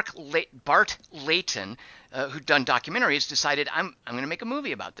named Bart Layton, who'd done documentaries, decided, I'm going to make a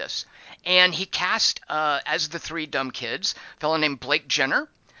movie about this. And he cast as the three dumb kids a fellow named Blake Jenner,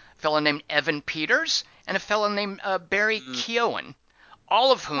 a fellow named Evan Peters, and a fellow named Barry Keoghan,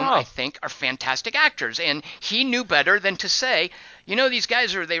 all of whom I think are fantastic actors. And he knew better than to say, you know, these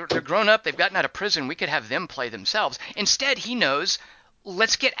guys they're grown up, they've gotten out of prison, we could have them play themselves. Instead, he knows,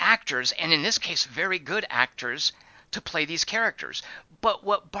 let's get actors, and in this case, very good actors, to play these characters. But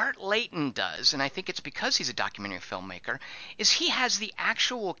what Bart Layton does, and I think it's because he's a documentary filmmaker, is he has the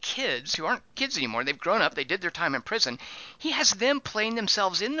actual kids who aren't kids anymore. They've grown up. They did their time in prison. He has them playing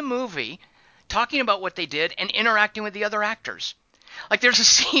themselves in the movie, talking about what they did and interacting with the other actors. Like there's a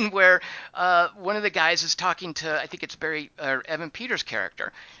scene where one of the guys is talking to, I think it's Evan Peters'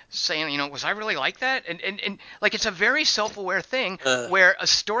 character, saying, was I really like that? And like it's a very self-aware thing where a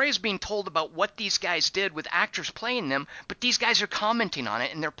story is being told about what these guys did with actors playing them, but these guys are commenting on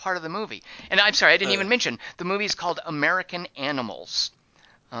it and they're part of the movie. And I'm sorry, I didn't even mention, the movie is called American Animals.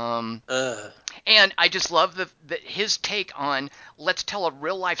 And I just love his take on let's tell a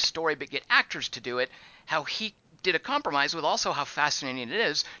real life story but get actors to do it, how he did a compromise with also how fascinating it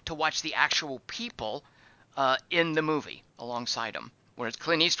is to watch the actual people in the movie alongside them. Whereas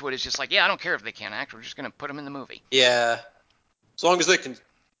Clint Eastwood is just like, yeah, I don't care if they can't act, we're just going to put them in the movie. Yeah. As long as they can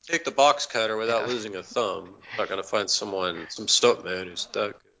take the box cutter without losing a thumb. I'm not going to find some stuntman who's that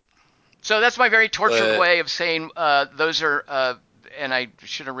good. So that's my very tortured way of saying those are, and I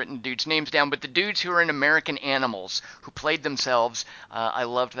should have written dudes' names down, but the dudes who are in American Animals, who played themselves, I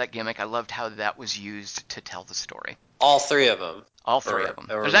loved that gimmick. I loved how that was used to tell the story. All three of them. All three of them.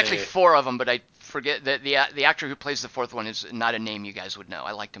 There's actually 4 of them, but I forget that the actor who plays the 4th one is not a name you guys would know.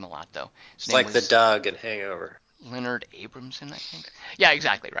 I liked him a lot, though. It's like the Doug in Hangover. Leonard Abramson, I think. Yeah,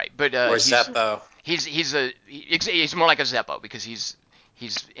 exactly right. But or Zeppo. He's more like a Zeppo because he's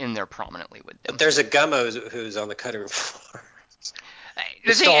in there prominently with them. But there's a Gummo who's on the cutting floor.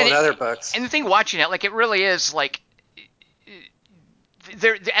 The thing, in other books. And the thing watching it, like it really is like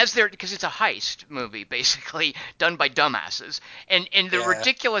because it's a heist movie basically done by dumbasses, and the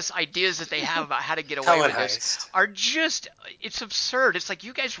ridiculous ideas that they have about how to get away with this are just, it's absurd. It's like,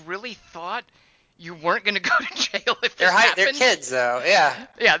 you guys really thought you weren't going to go to jail if this happened? They're kids though. Yeah.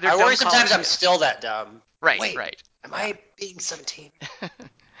 They're I worry sometimes I'm still that dumb. Right. Wait, right. Am I being 17?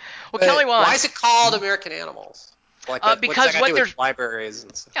 Well, Kelly Wand. Why is it called American Animals? Like because what they're libraries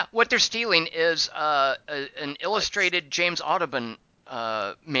and stuff? Yeah, what they're stealing is an illustrated James Audubon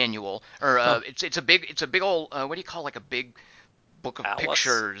manual, or it's a big old what do you call, like a big book of atlas?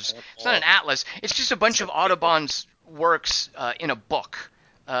 Pictures? It's not an atlas. It's just a bunch of Audubon's works in a book,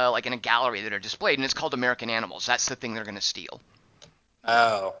 like in a gallery that are displayed, and it's called American Animals. That's the thing they're going to steal.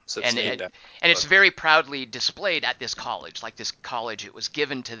 Oh, so it's and it's very proudly displayed at this college. Like this college, it was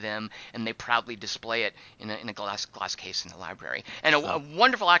given to them, and they proudly display it in a glass case in the library. And a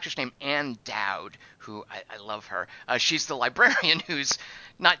wonderful actress named Ann Dowd, who I love her. She's the librarian who's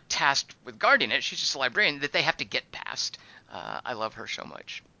not tasked with guarding it. She's just a librarian that they have to get past. I love her so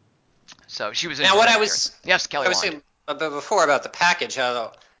much. So she was in. Now, what I was Kelly. I was saying before about the package,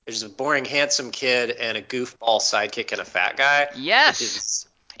 how there's a boring, handsome kid and a goofball sidekick and a fat guy. Yes.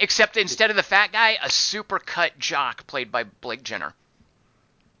 Except instead of the fat guy, a super cut jock played by Blake Jenner.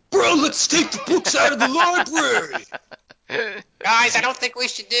 Bro, let's take the books out of the library. Guys, I don't think we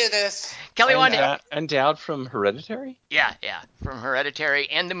should do this. Kelly Wand. And Dowd from Hereditary? Yeah, from Hereditary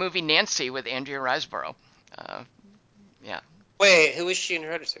and the movie Nancy with Andrea Riseborough. Wait, who was she in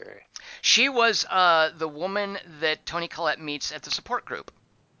Hereditary? She was the woman that Toni Collette meets at the support group.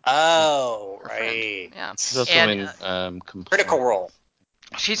 Oh, right. Yeah. She's also in Critical Role.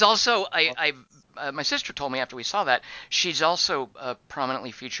 She's also, my sister told me after we saw that, she's also prominently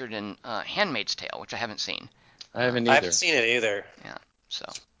featured in Handmaid's Tale, which I haven't seen. I haven't either. I haven't seen it either. Yeah, so.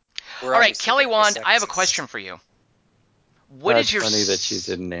 All right, Kelly Wand, I have a question for you. That's funny that she's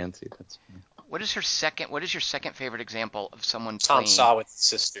in Nancy. That's funny. What is your second favorite example of someone Tom playing saw with his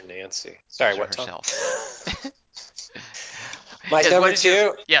sister Nancy. Sorry, what herself? My number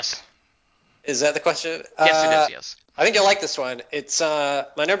 2? Yes. Is that the question? Yes, it is, yes. I think you'll like this one. It's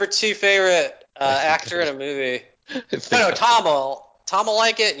my number 2 favorite actor in a movie. No, Tom will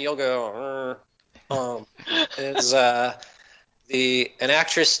like it, and you'll go, Is an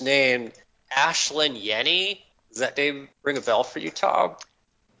actress named Ashlyn Yenny. Does that name ring a bell for you, Tom?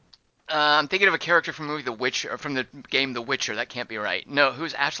 I'm thinking of a character from the movie The Witcher, or from the game The Witcher. That can't be right. No,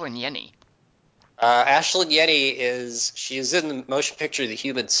 who's Ashlyn Yenny? Ashlyn Yenny she's in the motion picture The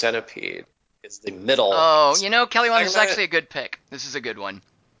Human Centipede. Is the middle. Oh, Kelly Wand, this is actually a good pick. This is a good one.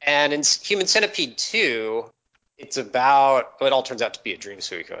 And in Human Centipede 2, it's about, it all turns out to be a dream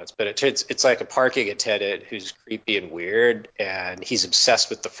sequence, but it's like a parking attendant who's creepy and weird, and he's obsessed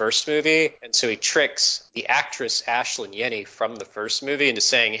with the first movie, and so he tricks the actress Ashlyn Yenny from the first movie into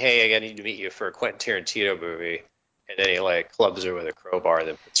saying, hey, I need to meet you for a Quentin Tarantino movie. And then he clubs her with a crowbar and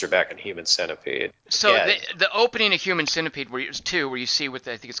then puts her back in Human Centipede. So the opening of Human Centipede, where you see what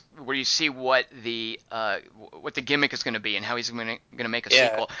the gimmick is going to be and how he's going to make a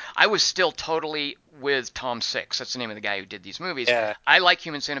sequel. I was still totally with Tom Six. That's the name of the guy who did these movies. Yeah. I like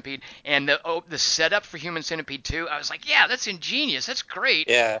Human Centipede, and the setup for Human Centipede 2, I was like, yeah, that's ingenious, that's great.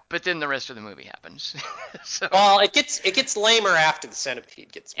 Yeah. But then the rest of the movie happens. So, Well, it gets lamer after the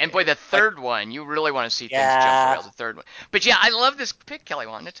Centipede gets made. and boy, the third one, you really want to see things jump Yeah. the rails. The third one, but yeah, I love this pick, Kelly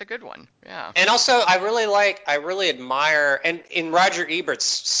Wand. It's a good one. Yeah. And also, I really admire, and in Roger Ebert's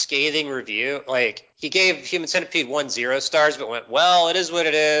scathing review, like, he gave Human Centipede 1 0 stars, but went, well, it is what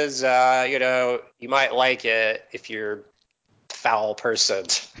it is. You might like it if you're a foul person,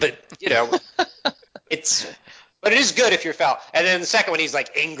 but but it is good if you're foul. And then the second one, he's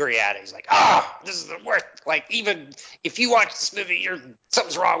like angry at it. He's like, this is the worst. Like, even if you watch this movie,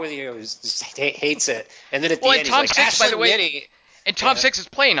 something's wrong with you. He just hates it. And then at the Well, end, and he's Tom like, Six, by the Ashley way, Yeti. and Tom Six is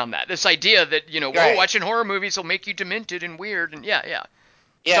playing on that. This idea that, Right. watching horror movies will make you demented and weird, and yeah.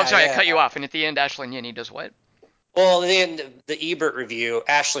 Yeah, So I'm sorry, I yeah. cut you off. And at the end, Ashlyn Yenny does what? Well, then the Ebert review,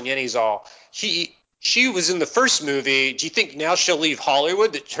 Ashley Yenny's all, she was in the first movie. Do you think now she'll leave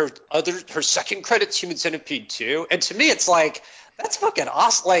Hollywood? That her second credit's Human Centipede 2? And to me, it's like, that's fucking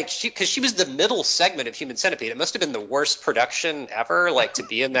awesome. Like, because she was the middle segment of Human Centipede. It must have been the worst production ever, like, to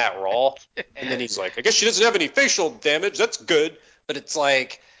be in that role. And then he's like, I guess she doesn't have any facial damage. That's good. But it's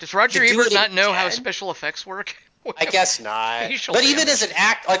like, Does Roger to do Ebert it not know how again? special effects work? I guess not. Facial But even damage. as an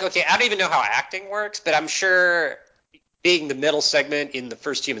act, like, okay, I don't even know how acting works, but I'm sure being the middle segment in the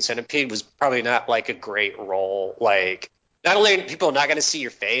first Human Centipede was probably not like a great role. Like, not only are people not going to see your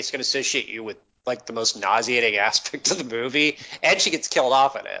face, going to associate you with like the most nauseating aspect of the movie, and she gets killed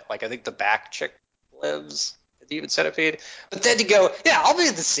off in it. Like, I think the back chick lives in the Human Centipede. But then to go, yeah, I'll be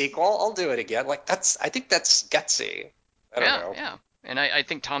in the sequel. I'll do it again. Like, I think that's gutsy. I don't know. Yeah. And I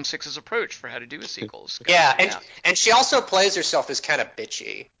think Tom Six's approach for how to do a sequel is Yeah, and she also plays herself as kind of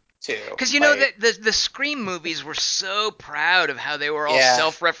bitchy too. Because the Scream movies were so proud of how they were all Yeah.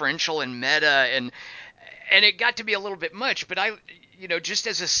 self-referential and meta, and it got to be a little bit much. But just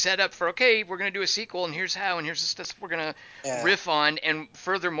as a setup for, okay, we're going to do a sequel, and here's how, and here's the stuff we're going to riff on, and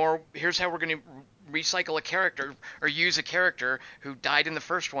furthermore, here's how we're going to recycle a character or use a character who died in the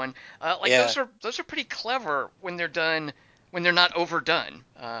first one. Those are pretty clever when they're done. When they're not overdone.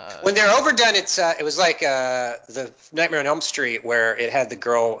 When they're overdone, it was like the Nightmare on Elm Street, where it had the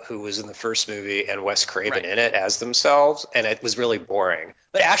girl who was in the first movie and Wes Craven in it as themselves, and it was really boring.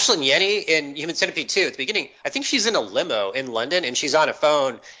 But Ashlyn Yenny in Human Centipede 2, at the beginning, I think she's in a limo in London, and she's on a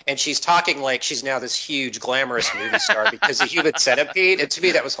phone, and she's talking like she's now this huge, glamorous movie star because of Human Centipede, and to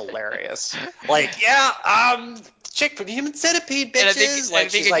me that was hilarious. Like, chick from Human Centipede,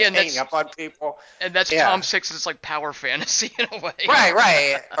 bitches! She's hanging up on people. And that's Tom Six's like power fantasy in a way.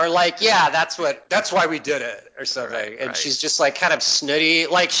 Right. Or like, that's why we did it, or something. And she's just like kind of snooty,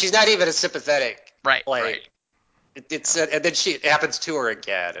 like she's not even a sympathetic. Right. It's and then it happens to her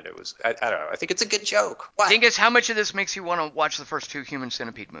again, and it was I don't know. I think it's a good joke. Dingus, how much of this makes you want to watch the first two Human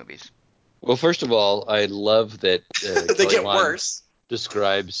Centipede movies? Well, first of all, I love that they get worse.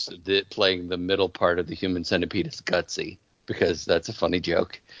 Describes that playing the middle part of the Human Centipede as gutsy, because that's a funny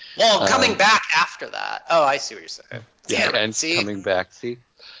joke. Well, coming back after that. Oh, I see what you're saying. Coming back. See,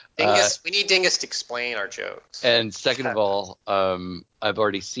 Dingus, we need Dingus to explain our jokes. And second of all, I've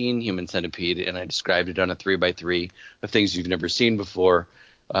already seen Human Centipede, and I described it on a 3x3 of things you've never seen before,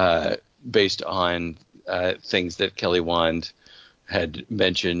 based on things that Kelly Wand had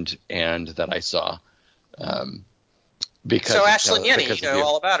mentioned and that I saw. So Ashlyn Yenny, you know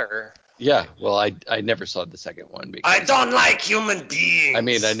all about her. Yeah, well, I never saw the second one. Because, I don't like human beings. I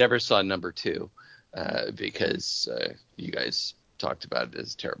mean, I never saw number 2 because you guys talked about it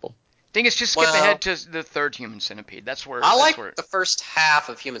as terrible. Dingus, just skip ahead to the third Human Centipede. That's where the first half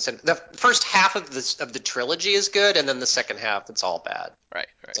of Human Centipede. The first half of the trilogy is good, and then the second half, it's all bad. Right.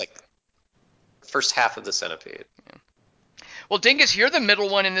 It's like the first half of the Centipede. Yeah. Well, Dingus, you're the middle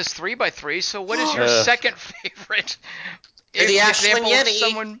one in this 3x3, so what is your second favorite example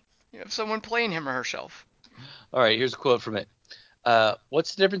of someone playing him or herself? All right, here's a quote from it.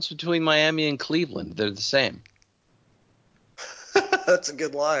 What's the difference between Miami and Cleveland? They're the same. That's a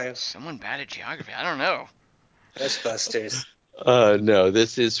good line. Someone bad at geography. I don't know. Ghostbusters. No,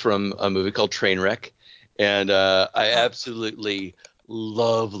 this is from a movie called Trainwreck, and I absolutely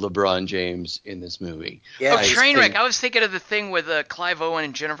love LeBron James in this movie. Yeah. Trainwreck. I was thinking of the thing with Clive Owen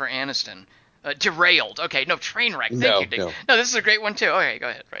and Jennifer Aniston. Derailed. Okay, no, Trainwreck. Thank you. No, this is a great one too. Okay, go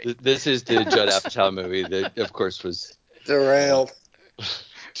ahead. Right. This is the Judd Apatow movie that, of course, was Derailed.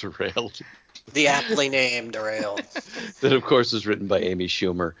 The aptly named Derailed. That, of course, was written by Amy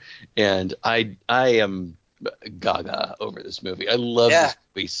Schumer, and I am gaga over this movie. I love this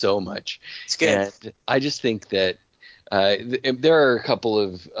movie so much. It's good. And I just think that There are a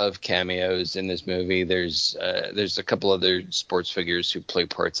couple of cameos in this movie. There's a couple other sports figures who play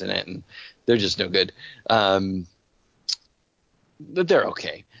parts in it, and they're just no good. But they're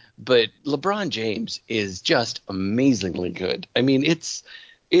okay. But LeBron James is just amazingly good. I mean, it's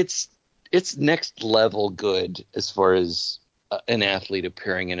next level good as far as an athlete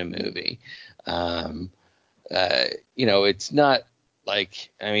appearing in a movie. It's not like,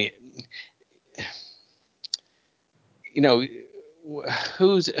 I mean,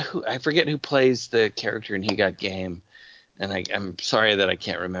 who I forget who plays the character in He Got Game, and I'm sorry that I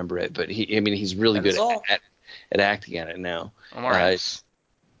can't remember it, but he's really good at acting at it now.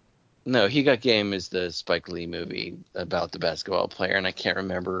 No, He Got Game is the Spike Lee movie about the basketball player, and I can't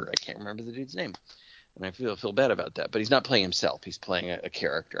remember the dude's name, and I feel bad about that. But he's not playing himself; he's playing a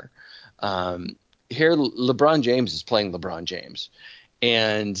character. Here, LeBron James is playing LeBron James,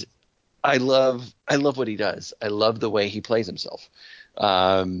 and I love what he does. I love the way he plays himself,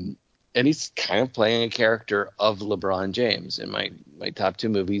 and he's kind of playing a character of LeBron James. And my top two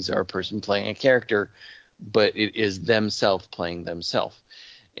movies are a person playing a character, but it is themselves playing themselves.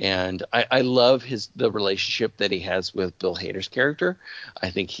 And I love the relationship that he has with Bill Hader's character. I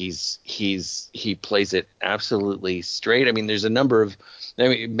think he plays it absolutely straight. I mean, there's a number of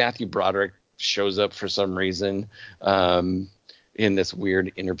Matthew Broderick shows up for some reason in this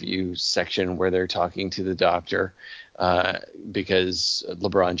weird interview section where they're talking to the doctor because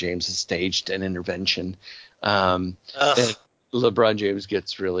LeBron James has staged an intervention. And LeBron James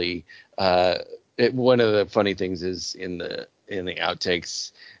gets really one of the funny things is in the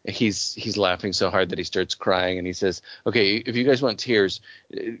outtakes, he's laughing so hard that he starts crying, and he says, "Okay, if you guys want tears,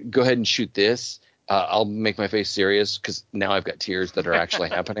 go ahead and shoot this. I'll make my face serious because now I've got tears that are actually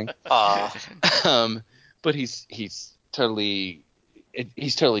happening." But he's totally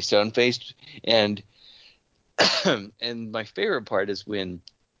stone faced, and and my favorite part is when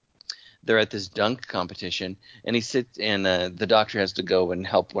they're at this dunk competition, and he sits, and the doctor has to go and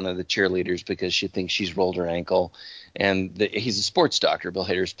help one of the cheerleaders because she thinks she's rolled her ankle. And he's a sports doctor. Bill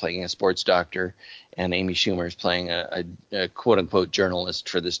Hader's playing a sports doctor, and Amy Schumer is playing a quote unquote journalist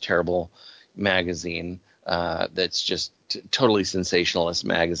for this terrible magazine that's just totally sensationalist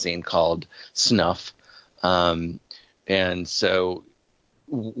magazine called Snuff. And so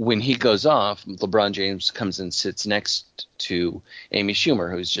when he goes off, LeBron James comes and sits next to Amy Schumer,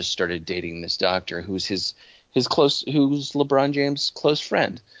 who's just started dating this doctor, who's who's LeBron James' close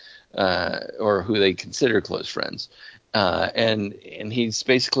friend, or who they consider close friends. And he's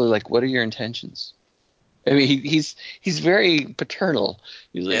basically like, "What are your intentions?" I mean, he's very paternal.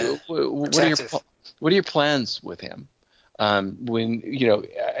 He's like, what are your plans with him? When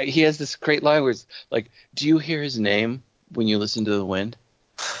he has this great line where it's like, "Do you hear his name when you listen to the wind?"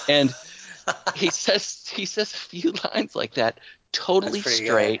 And he says a few lines like that, totally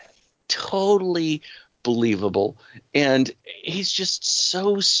straight, totally believable, and he's just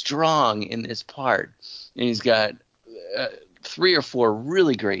so strong in this part. And he's got 3 or 4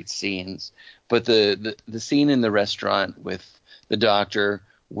 really great scenes, but the scene in the restaurant with the doctor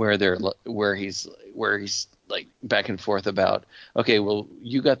where he's like back and forth about, okay, well,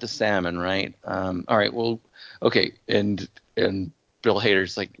 you got the salmon, right? All right, well, okay, and Bill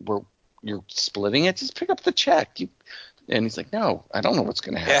Hader's like, you're splitting it? Just pick up the check. And he's like, no, I don't know what's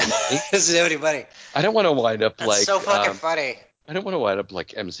going to happen. Yeah, this is everybody. I don't want to wind up That's so fucking funny. I don't want to wind up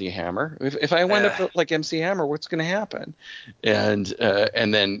like MC Hammer. If I wind up like MC Hammer, what's going to happen? And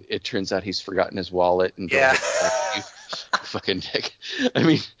then it turns out he's forgotten his wallet. And Bill Hader's like, you fucking dick. I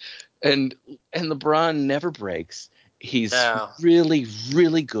mean, and LeBron never breaks. He's really,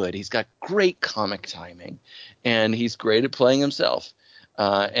 really good. He's got great comic timing, and he's great at playing himself.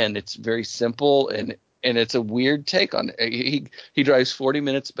 And it's very simple, and it's a weird take on it. He drives 40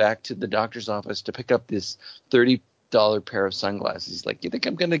 minutes back to the doctor's office to pick up this $30 pair of sunglasses. He's like, "You think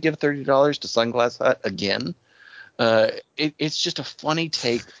I'm going to give $30 to Sunglass Hut again?" It's just a funny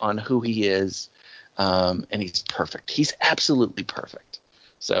take on who he is, and he's perfect. He's absolutely perfect.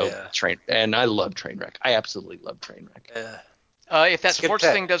 So and I love Trainwreck. I absolutely love Trainwreck. Yeah. If that sports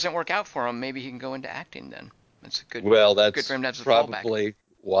thing doesn't work out for him, maybe he can go into acting then. That's good. Well, that's good for him to have as a probably fallback.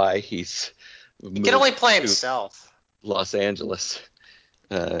 why he can only play himself. Los Angeles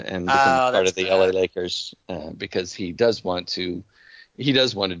and become part of the LA Lakers because he does want to do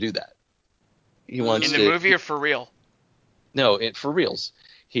that. He wants in the movie or for real? No, for reals.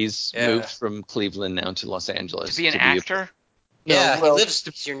 He's moved from Cleveland now to Los Angeles to be an actor. He lives.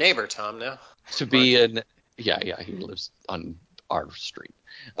 He's your neighbor, Tom. Now to be an he lives on our street.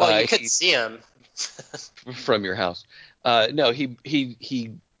 Well, you could see him from your house. No, he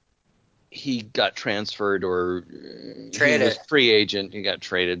he got transferred or he Traded. was free agent. He got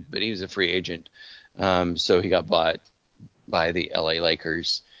traded, but he was a free agent. So he got bought by the LA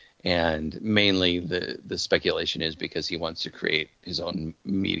Lakers. And mainly the speculation is because he wants to create his own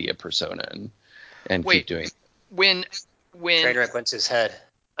media persona and Wait. keep doing it. When Trainwreck went to his head.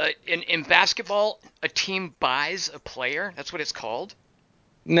 in basketball, a team buys a player. That's what it's called.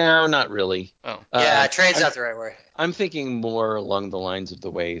 No, not really. Oh. Yeah, trade's not the right word. I'm thinking more along the lines of the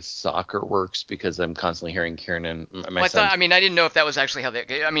way soccer works because I'm constantly hearing Kieran and my son. I didn't know if that was actually how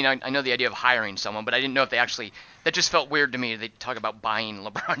they. I know the idea of hiring someone, but I didn't know if they actually. That just felt weird to me. They talk about buying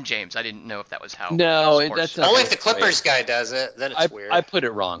LeBron James. I didn't know if that was how. No, sports- that's not Only how if the it's played. Clippers guy does it, then it's weird. I put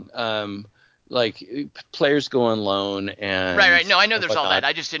it wrong. Like players go on loan and Right. No, I know there's all whatnot. that.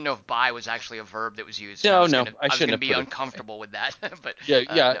 I just didn't know if buy was actually a verb that was used. No, I was no, gonna, I I was shouldn't gonna have be put it- uncomfortable with that. But Yeah,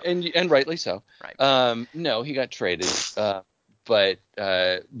 no. and rightly so. Right. No, he got traded, but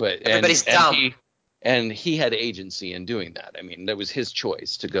Everybody's dumb. And he had agency in doing that. I mean, that was his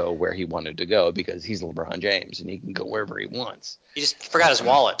choice to go where he wanted to go because he's LeBron James and he can go wherever he wants. He just forgot his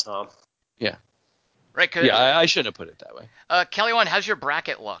wallet, Tom. Yeah. Right. Yeah, I shouldn't have put it that way. Kelly, how's your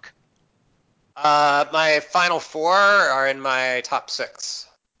bracket look? My final four are in my top six.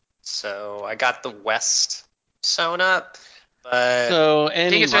 So I got the West sewn up, but So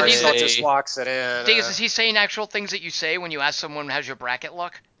Dingus, are these- Marcel just walks it in. Dingus, is he saying actual things that you say when you ask someone how's your bracket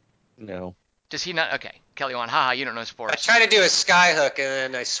look? No. Does he not? Okay, Kelly, haha, you don't know I sports. tried to do a sky hook and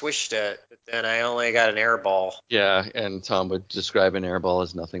then I swished it, but then I only got an air ball. Yeah, and Tom would describe an airball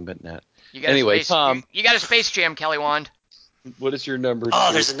as nothing but net. You got Anyway, a space, Tom. you got a Space Jam, Kelly Wand. What is your number Oh,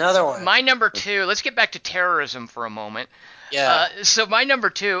 two? there's another one. My number two. Let's get back to terrorism for a moment. Yeah. So my number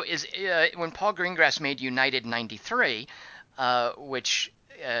two is when Paul Greengrass made United '93, which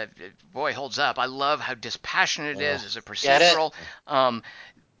boy holds up. I love how dispassionate it is as a Get it? procedural.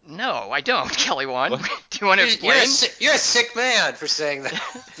 No, I don't, Kelly Wand. Do you want to explain? You're a sick man for saying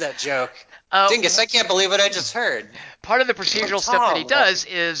that joke. Uh, Dingus, I can't believe what I just heard. Part of the procedural stuff that he Tom, does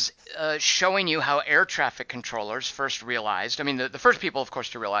is showing you how air traffic controllers first realized. I mean, the first people, of course,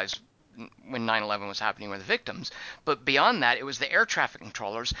 to realize when 9/11 was happening were the victims. But beyond that, it was the air traffic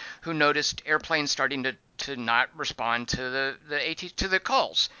controllers who noticed airplanes starting to not respond to the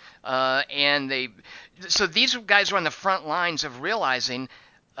calls. So these guys were on the front lines of realizing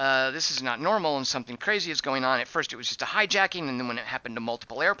this is not normal and something crazy is going on. At first it was just a hijacking, and then when it happened to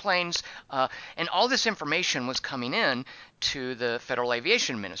multiple airplanes, and all this information was coming in to the Federal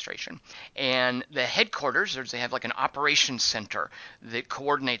Aviation Administration. And the headquarters, they have like an operations center that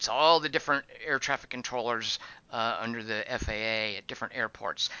coordinates all the different air traffic controllers under the FAA at different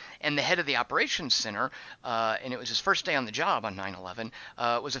airports. And the head of the operations center, and it was his first day on the job on 9/11,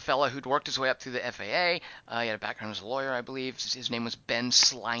 was a fellow who'd worked his way up through the FAA. He had a background as a lawyer, I believe. His name was Ben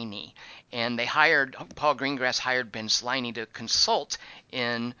Sliney. And Paul Greengrass hired Ben Sliney to consult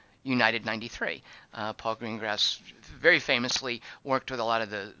in United 93. Paul Greengrass very famously worked with a lot of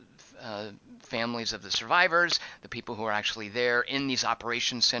the families of the survivors, the people who were actually there in these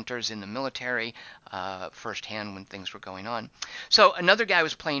operations centers in the military firsthand when things were going on. So another guy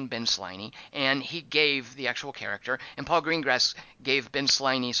was playing Ben Sliney, and he gave the actual character, and Paul Greengrass gave Ben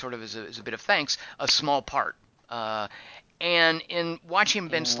Sliney, sort of as a bit of thanks, a small part. And in watching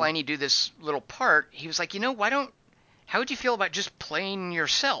Ben Sliney do this little part, he was like, how would you feel about just playing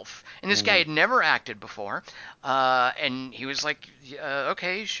yourself? And this guy had never acted before, and he was like,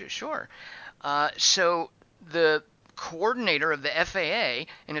 okay, sure. So the coordinator of the FAA,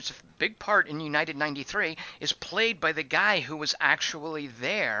 and it's a big part in United 93, is played by the guy who was actually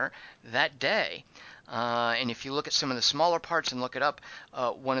there that day. And if you look at some of the smaller parts and look it up,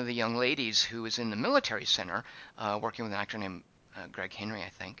 one of the young ladies who was in the military center, working with an actor named Greg Henry, I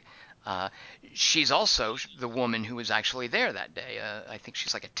think, she's also the woman who was actually there that day. I think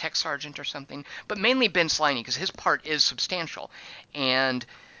she's like a tech sergeant or something. But mainly Ben Sliney, because his part is substantial. And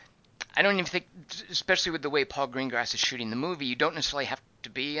I don't even think, especially with the way Paul Greengrass is shooting the movie, you don't necessarily have to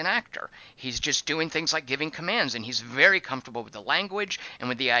be an actor. He's just doing things like giving commands, and he's very comfortable with the language and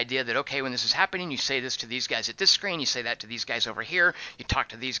with the idea that, okay, when this is happening, you say this to these guys at this screen, you say that to these guys over here, you talk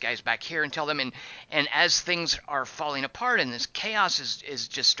to these guys back here and tell them, and as things are falling apart and this chaos is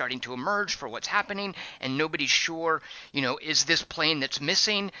just starting to emerge for what's happening, and nobody's sure, is this plane that's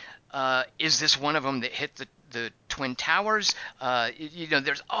missing, is this one of them that hit the Twin Towers?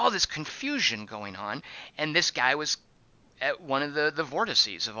 There's all this confusion going on, and this guy was at one of the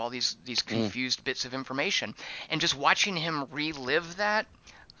vortices of all these confused bits of information, and just watching him relive that,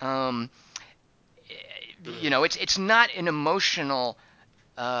 it's not an emotional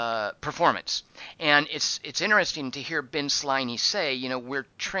performance. And it's interesting to hear Ben Sliney say, we're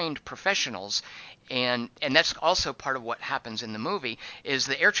trained professionals, and that's also part of what happens in the movie is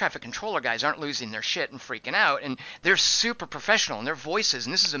the air traffic controller guys aren't losing their shit and freaking out, and they're super professional in their voices.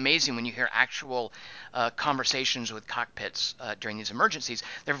 And this is amazing when you hear actual conversations with cockpits during these emergencies.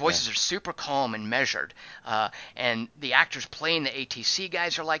 Their voices are super calm and measured, and the actors playing the ATC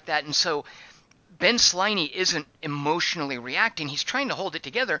guys are like that. And so Ben Sliney isn't emotionally reacting. He's trying to hold it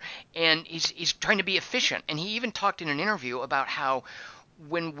together, and he's trying to be efficient. And he even talked in an interview about how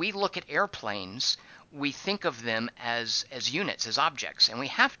when we look at airplanes, we think of them as units, as objects, and we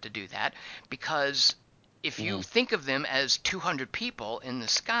have to do that because if you think of them as 200 people in the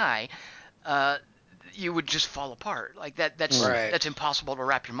sky, you would just fall apart. Like that's impossible to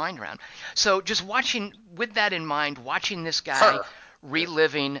wrap your mind around. So just with that in mind, watching this guy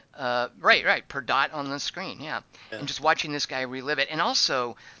reliving per dot on the screen, and just watching this guy relive it. And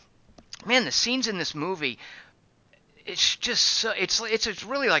also, man, the scenes in this movie, it's just so it's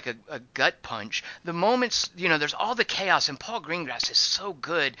really like a gut punch. The moments, there's all the chaos, and Paul Greengrass is so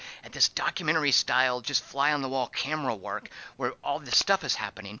good at this documentary style, just fly on the wall camera work where all this stuff is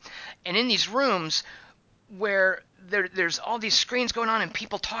happening. And in these rooms where there's all these screens going on and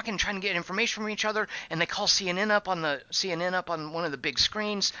people talking, trying to get information from each other, and they call CNN up on one of the big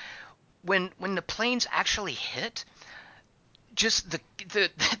screens. When the planes actually hit, just the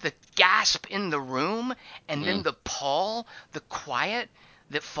gasp in the room, and then the pall, the quiet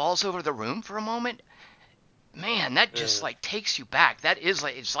that falls over the room for a moment, man, that just like takes you back. That is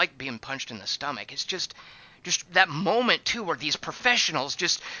like, it's like being punched in the stomach. It's just that moment too where these professionals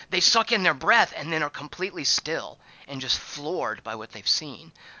they suck in their breath and then are completely still and just floored by what they've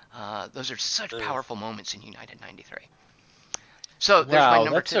seen. Those are such powerful moments in United 93. So there's my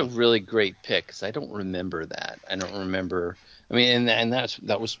number that's 2. a really great pick because I don't remember that. I don't remember. I mean, and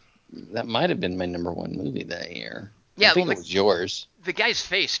that might have been my number 1 movie that year. Yeah, I think it was yours. The guy's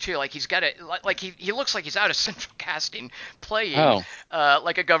face too, like he's got he looks like he's out of central casting playing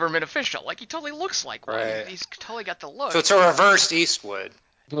like a government official. Like he totally looks like one. Right. He's totally got the look. So it's a reversed Eastwood.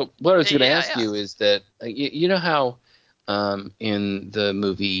 Well, what I was going to ask you is that you know how in the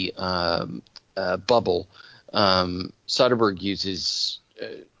movie Bubble, Soderbergh uses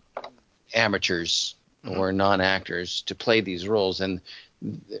amateurs or non-actors to play these roles,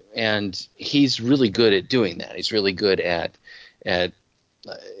 and he's really good at doing that. He's really good at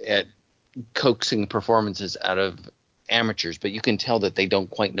coaxing performances out of amateurs, but you can tell that they don't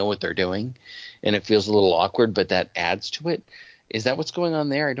quite know what they're doing, and it feels a little awkward, but that adds to it. Is that what's going on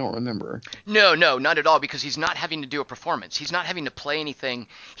there? I don't remember. No, not at all, because he's not having to do a performance. He's not having to play anything.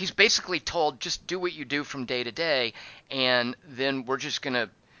 He's basically told, just do what you do from day to day, and then we're just going to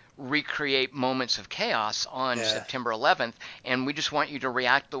recreate moments of chaos on September 11th, and we just want you to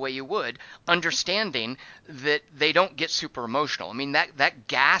react the way you would, understanding that they don't get super emotional. I mean, that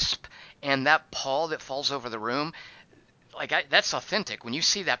gasp and that pall that falls over the room, that's authentic. When you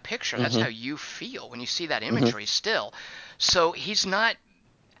see that picture, that's how you feel when you see that imagery still. So he's not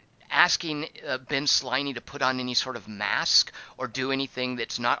asking Ben Sliney to put on any sort of mask or do anything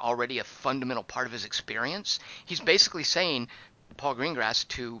that's not already a fundamental part of his experience. He's basically saying, Paul Greengrass,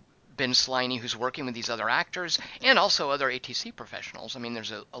 to Ben Sliney, who's working with these other actors and also other ATC professionals. I mean,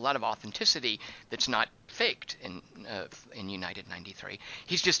 there's a lot of authenticity that's not faked in United 93.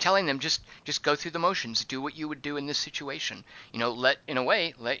 He's just telling them, just go through the motions, do what you would do in this situation. Let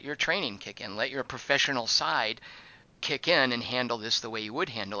your training kick in, let your professional side kick in and handle this the way you would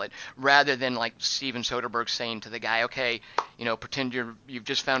handle it, rather than like Steven Soderbergh saying to the guy, okay, pretend you've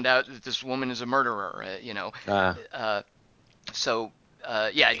just found out that this woman is a murderer, So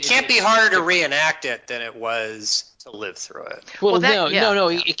it can't be harder to reenact it than it was to live through it. Well,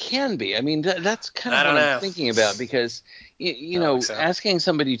 it can be. I mean, that's kind of what I'm thinking about, because asking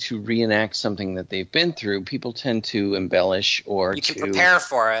somebody to reenact something that they've been through, people tend to embellish or you can prepare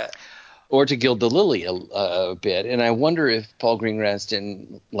for it. Or to gild the lily a bit. And I wonder if Paul Greengrass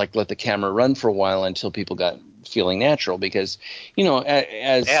didn't let the camera run for a while until people got feeling natural, because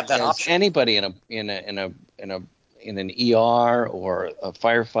as anybody in an ER or a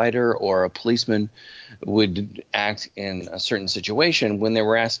firefighter or a policeman would act in a certain situation, when they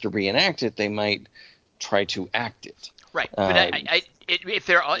were asked to reenact it, they might try to act it. Right, but if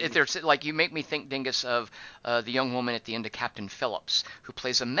they're like, you make me think, Dingus, of the young woman at the end of Captain Phillips, who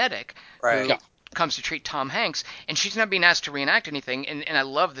plays a medic who comes to treat Tom Hanks, and she's not being asked to reenact anything, and I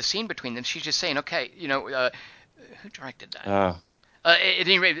love the scene between them. She's just saying, okay, who directed that? At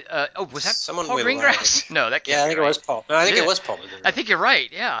any rate, was that Someone Paul we Greengrass? like. No, that can't Yeah, I be think it right. was Paul. No, I think Yeah. it was Paul Greengrass. I think you're right.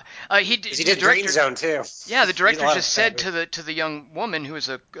 Yeah, Because he did Green Zone too. Yeah, the He did a director lot just of said movies. to the young woman who is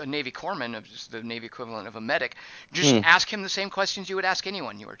a Navy corpsman, just the Navy equivalent of a medic, just Hmm. ask him the same questions you would ask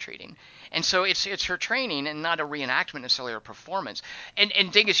anyone you were treating. And so it's her training and not a reenactment necessarily or a performance.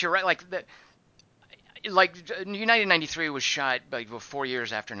 And Dingus, you're right. Like United 93 was shot like 4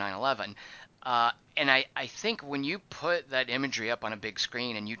 years after 9/11. And I think when you put that imagery up on a big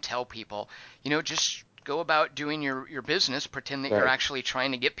screen and you tell people, just go about doing your business, pretend that you're Right. actually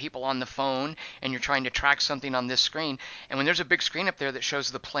trying to get people on the phone and you're trying to track something on this screen. And when there's a big screen up there that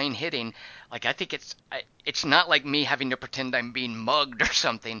shows the plane hitting, like I think it's not like me having to pretend I'm being mugged or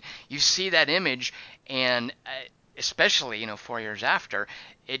something. You see that image and especially 4 years after,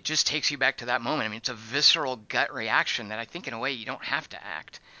 it just takes you back to that moment. I mean, it's a visceral gut reaction that I think in a way you don't have to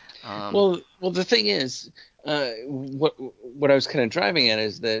act. Well, the thing is, what I was kind of driving at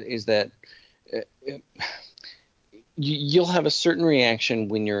is that uh, you'll have a certain reaction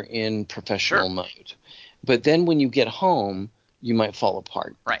when you're in professional Sure. mode, but then when you get home, you might fall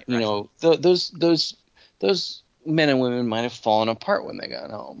apart. Right. Those men and women might have fallen apart when they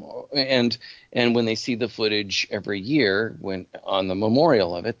got home, and when they see the footage every year when on the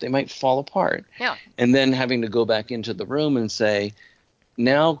memorial of it, they might fall apart. Yeah. And then having to go back into the room and say,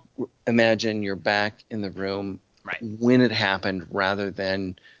 now imagine you're back in the room Right. when it happened rather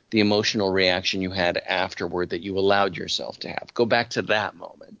than the emotional reaction you had afterward that you allowed yourself to have. Go back to that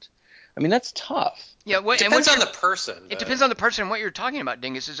moment. I mean, that's tough. Yeah. Depends on the person. It depends on the person. What you're talking about,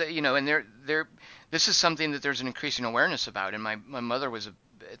 Dingus, is that, and this is something that there's an increasing awareness about. And my mother was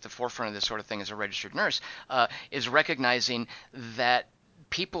at the forefront of this sort of thing as a registered nurse, is recognizing that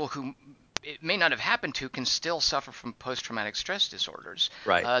people who it may not have happened to can still suffer from post-traumatic stress disorders.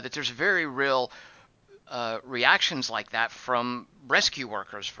 Right. That there's very real reactions like that from rescue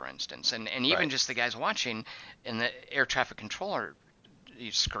workers, for instance, and even Right. just the guys watching in the air traffic controller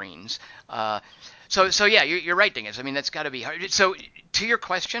screens. So yeah, you're right, Dingus. I mean, that's got to be hard. So to your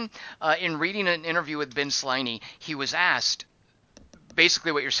question, in reading an interview with Ben Sliney, he was asked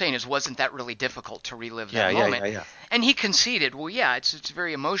basically what you're saying is, wasn't that really difficult to relive that moment? Yeah. And he conceded, well, yeah, it's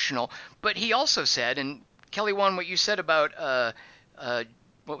very emotional. But he also said, and Kelly Wand, what you said about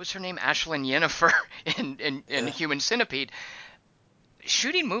what was her name, Ashlyn Yennefer in Human Centipede,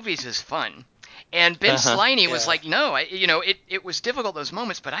 shooting movies is fun. And Ben Sliney was like, no, it was difficult those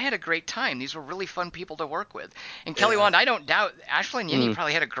moments, but I had a great time. These were really fun people to work with. And Kelly Wand, I don't doubt, Ashley and Yenny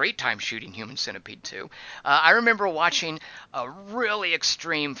probably had a great time shooting Human Centipede too. I remember watching a really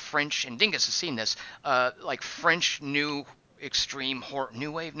extreme French, and Dingus has seen this, like French new extreme horror,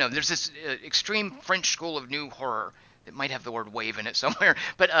 new wave? No, there's this extreme French school of new horror that might have the word wave in it somewhere.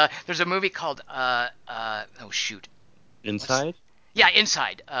 But there's a movie called, oh shoot. Inside? Yeah,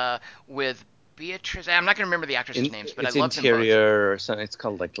 Inside, with Beatrice. I'm not going to remember the actresses' names, but I It's love them both. Interior or something. It's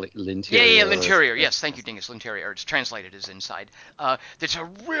called like L'interior. Yeah, L'Interior. Yes, thank you, Dingus. L'Interior. It's translated as Inside. That's a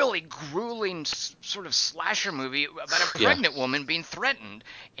really grueling sort of slasher movie about a pregnant woman being threatened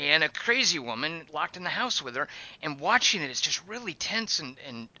and a crazy woman locked in the house with her. And watching it is just really tense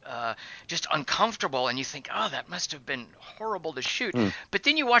and just uncomfortable. And you think, oh, that must have been horrible to shoot. But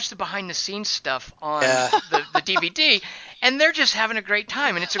then you watch the behind-the-scenes stuff on the DVD, and they're just having a great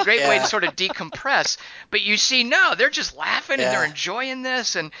time. And it's a great way to sort of decompress. But you see, no, they're just laughing and they're enjoying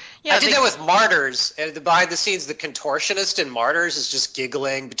this. And yeah, I did that with Martyrs. And behind the scenes, the contortionist in Martyrs is just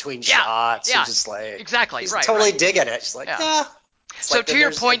giggling between shots. And just like, exactly, he's right, totally right. digging it. She's like, yeah. So like, to then your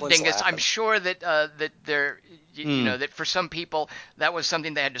there's point, everyone's Dingus, I'm laughing. sure that that there, that for some people that was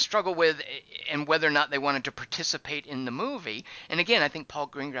something they had to struggle with, and whether or not they wanted to participate in the movie. And again, I think Paul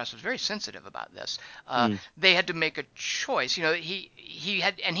Greengrass was very sensitive about this. They had to make a choice. He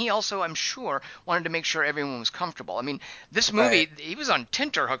had, and he also, I'm sure, wanted to make sure everyone was comfortable. I mean, this movie, he was on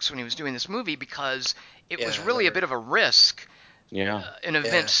tenterhooks when he was doing this movie because it was really a bit of a risk. Yeah. An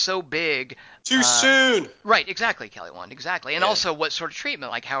event so big. Too soon. Right, exactly, Kelly Wand, exactly. And also what sort of treatment,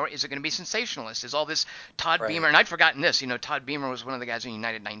 like how is it going to be sensationalist? Is all this Todd Beamer, and I'd forgotten this, Todd Beamer was one of the guys in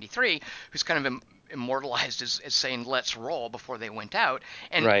United 93 who's kind of immortalized as saying, let's roll before they went out.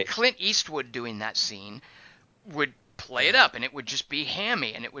 And Clint Eastwood doing that scene would play it up, and it would just be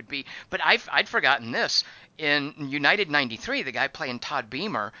hammy, and it would be, but I'd forgotten this. In United 93, the guy playing Todd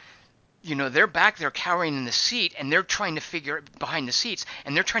Beamer, they're back there cowering in the seat, and they're trying to figure behind the seats,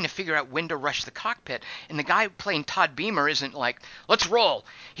 and they're trying to figure out when to rush the cockpit. And the guy playing Todd Beamer isn't like, let's roll.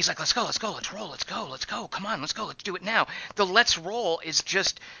 He's like, let's go, let's roll, let's go, come on, let's go, let's do it now. The let's roll is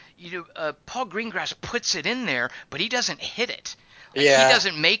just, Paul Greengrass puts it in there, but he doesn't hit it. Like, Yeah. he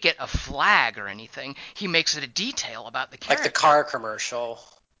doesn't make it a flag or anything. He makes it a detail about the character. Like the car commercial.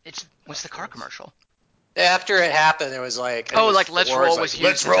 What's the car commercial? After it happened, there was like Let's roll was used.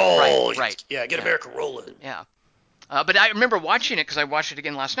 Let's as a- roll. Right. Yeah, get Yeah. America rolling. Yeah. But I remember watching it because I watched it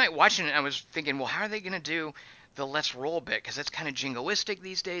again last night. Watching it, I was thinking, well, how are they going to do the let's roll bit? Because it's kind of jingoistic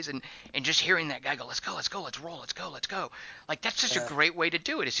these days, and just hearing that guy go, let's go, let's go, let's roll, let's go, let's go. Like, that's such a great way to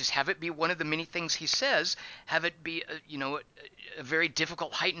do it. Is just have it be one of the many things he says, have it be, a very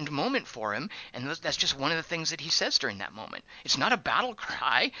difficult, heightened moment for him, and that's just one of the things that he says during that moment. It's not a battle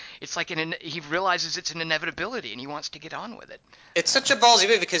cry. It's like he realizes it's an inevitability, and he wants to get on with it. It's such a ballsy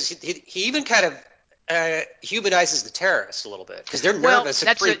move because he even kind of humanizes the terrorists a little bit because they're nervous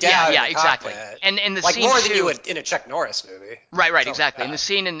and freaked out. Yeah, in the exactly. cockpit. And the like scene more too, than you would in a Chuck Norris movie. Right, exactly. And the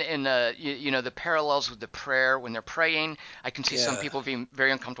scene in the parallels with the prayer when they're praying, I can see some Yeah. people being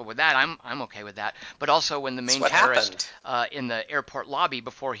very uncomfortable with that. I'm okay with that. But also when the main what terrorist in the airport lobby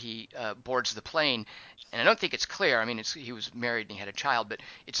before he boards the plane, and I don't think it's clear. I mean, he was married and he had a child, but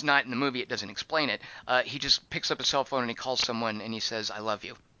it's not in the movie. It doesn't explain it. He just picks up a cell phone and he calls someone and he says, "I love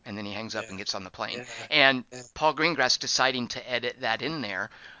you." And then he hangs up and gets on the plane. And Paul Greengrass deciding to edit that in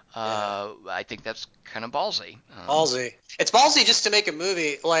there, I think that's kind of ballsy. Ballsy. It's ballsy just to make a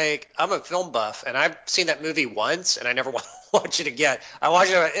movie. Like, I'm a film buff, and I've seen that movie once, and I never want to watch it again. I watch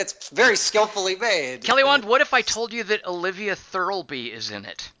it. It's very skillfully made. Kelly Wand, what if I told you that Olivia Thirlby is in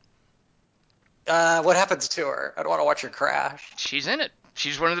it? What happens to her? I don't want to watch her crash. She's in it.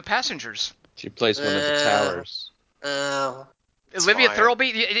 She's one of the passengers. She plays one of the towers. Olivia Thirlby,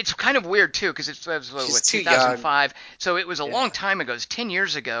 it's kind of weird too because it's what, too 2005, so it was a long time ago. It's 10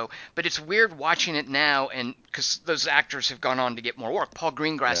 years ago, but it's weird watching it now, and because those actors have gone on to get more work. Paul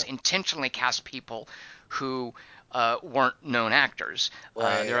Greengrass intentionally cast people who weren't known actors.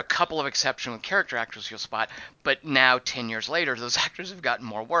 There are a couple of exceptional character actors you'll spot, but now 10 years later, those actors have gotten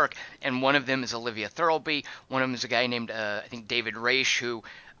more work, and one of them is Olivia Thirlby. One of them is a guy named I think David Raish, who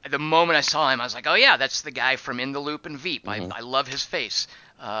the moment I saw him, I was like, oh yeah, that's the guy from In the Loop and Veep. I love his face.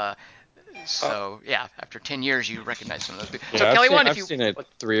 After 10 years, you recognize some of those people. Yeah, so Kelly Wand, I've seen it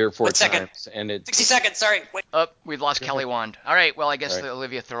 3 or 4 times, and it's 60 seconds. Sorry. Wait. We've lost Kelly Wand. All right, well, I guess the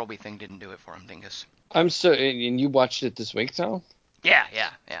Olivia Thirlby thing didn't do it for him, Dingus. And you watched it this week, Tom? Yeah.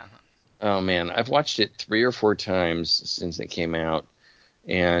 Oh man, I've watched it 3 or 4 times since it came out,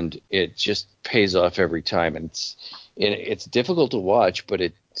 and it just pays off every time. And it's difficult to watch, but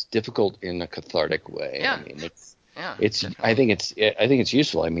it's difficult in a cathartic way. Yeah. I mean, I think it's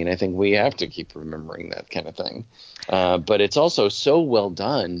useful. I mean, I think we have to keep remembering that kind of thing. But it's also so well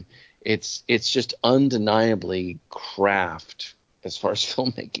done. It's just undeniably craft as far as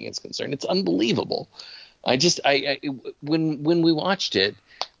filmmaking is concerned. It's unbelievable. When we watched it,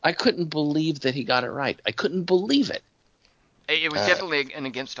 I couldn't believe that he got it right. I couldn't believe it. It was definitely an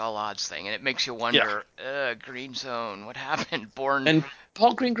against all odds thing, and it makes you wonder, Green Zone, what happened? And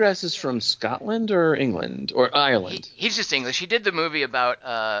Paul Greengrass is from Scotland or England or Ireland? He's just English. He did the movie about,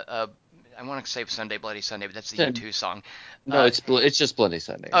 I want to say Sunday, Bloody Sunday, but that's the U2 song. No, it's just Bloody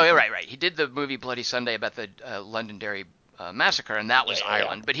Sunday. Oh, yeah, right. He did the movie Bloody Sunday about the Londonderry massacre, and that was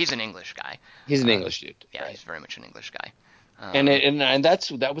Ireland, but he's an English guy. He's an English dude. Yeah, he's very much an English guy. And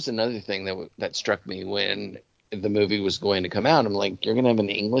that was another thing that struck me when the movie was going to come out. I'm like, you're going to have an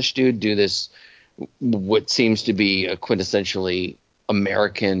English dude do this, what seems to be a quintessentially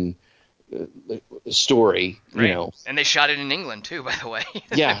American story, right. You know. And they shot it in England too, by the way.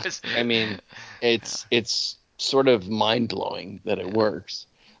 Yeah, I mean, it's sort of mind blowing that it works.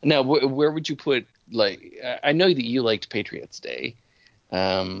 Now, where would you put? Like, I know that you liked Patriots Day.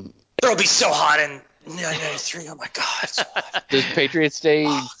 It'll be so hot in 1993. Oh my God. So does Patriots Day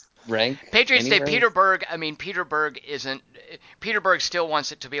rank? Patriots anywhere? Day, Peter Berg. I mean, Peter Berg still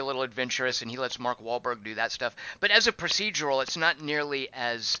wants it to be a little adventurous, and he lets Mark Wahlberg do that stuff. But as a procedural, it's not nearly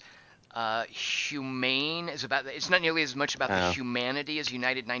as humane. It's not nearly as much about the humanity as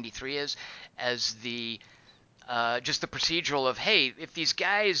United 93 is, as the just the procedural of, hey, if these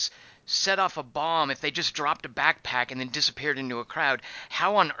guys set off a bomb, if they just dropped a backpack and then disappeared into a crowd,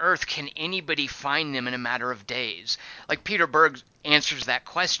 how on earth can anybody find them in a matter of days? Like, Peter Berg answers that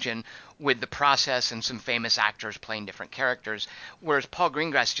question with the process and some famous actors playing different characters, whereas Paul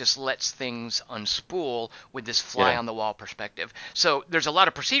Greengrass just lets things unspool with this fly-on-the-wall perspective. So there's a lot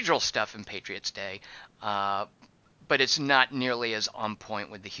of procedural stuff in Patriots Day, but it's not nearly as on point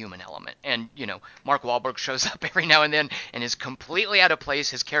with the human element. And, Mark Wahlberg shows up every now and then and is completely out of place.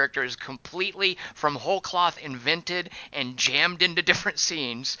 His character is completely from whole cloth invented and jammed into different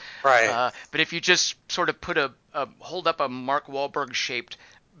scenes. Right. But if you just sort of hold up a Mark Wahlberg-shaped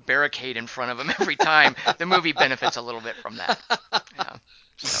barricade in front of him every time, the movie benefits a little bit from that. Yeah.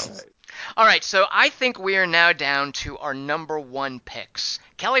 So. All right, so I think we are now down to our number one picks.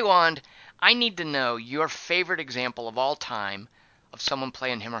 Kelly Wand, I need to know your favorite example of all time of someone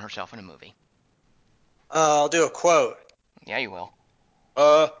playing him or herself in a movie. I'll do a quote. Yeah, you will.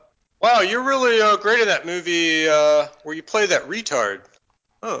 Wow, you're really great in that movie where you play that retard.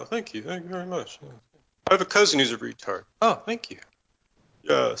 Oh, thank you. Thank you very much. I have a cousin who's a retard. Oh, thank you.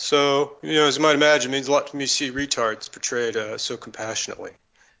 Yeah, so, as you might imagine, it means a lot to me to see retards portrayed so compassionately.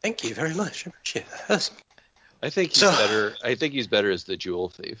 Thank you very much. I appreciate that. I think he's better. I think he's better as the jewel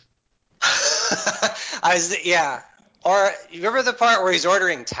thief. Yeah. Or you remember the part where he's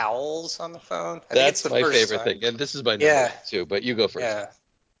ordering towels on the phone? I think it's That's the my first favorite time. thing, and this is my number one too. But you go first. Yeah.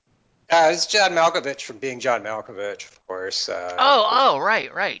 It's John Malkovich from Being John Malkovich, of course.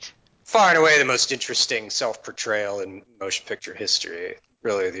 Right. Far and away the most interesting self-portrayal in motion picture history.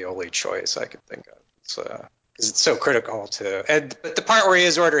 Really the only choice I could think of. Because it's so critical to. But the part where he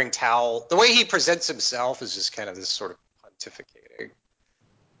is ordering towel, the way he presents himself is just kind of this sort of pontificating.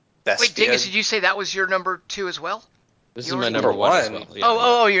 Wait, Dingus, did you say that was your number two as well? This is my number one as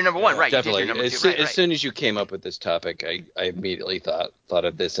well. Yeah, you're number one, right? Definitely. You did your number two. Right. As soon as you came up with this topic, I immediately thought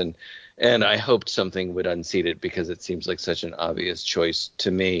of this, and I hoped something would unseat it because it seems like such an obvious choice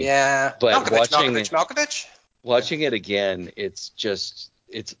to me. Yeah, but Malkovich. Watching it again, it's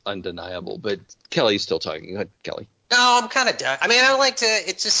undeniable. But Kelly's still talking. Go ahead, Kelly. No, I'm kind of done. I mean, I like to.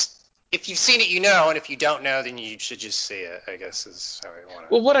 It's just. If you've seen it, you know, and if you don't know, then you should just see it, I guess is how I want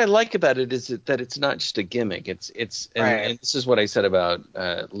to. Well, what I like about it is that it's not just a gimmick. And this is what I said about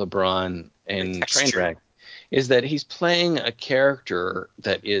LeBron and Trainwreck, is that he's playing a character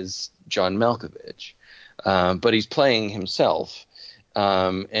that is John Malkovich, but he's playing himself,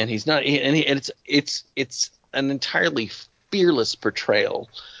 and he's not. And it's an entirely fearless portrayal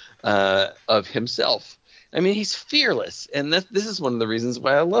of himself. I mean, he's fearless, and this is one of the reasons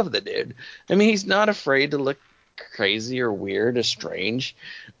why I love the dude. I mean, he's not afraid to look crazy or weird or strange,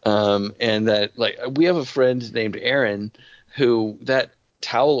 and that, like, we have a friend named Aaron who that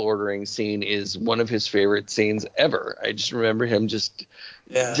towel ordering scene is one of his favorite scenes ever. I just remember him just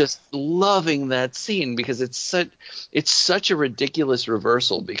loving that scene because it's such a ridiculous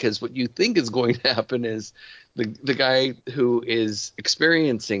reversal, because what you think is going to happen is the guy who is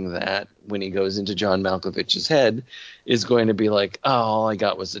experiencing that when he goes into John Malkovich's head is going to be like, oh, all I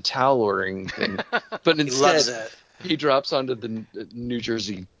got was a towel ordering thing. But instead, he drops onto the New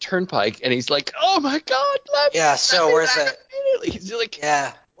Jersey Turnpike and he's like, oh my God. Where's that? He's like,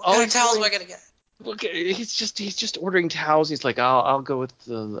 what kind of towels am I going to get? Look, he's just ordering towels. He's like, I'll go with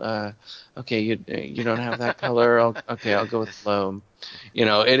the okay, you don't have that color. I'll go with loam.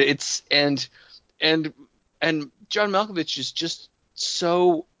 And John Malkovich is just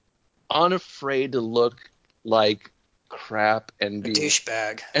so unafraid to look like crap and be a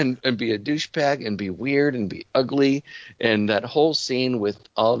douchebag and be a douchebag and be weird and be ugly. And that whole scene with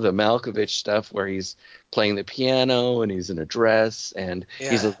all the Malkovich stuff where he's playing the piano and he's in a dress and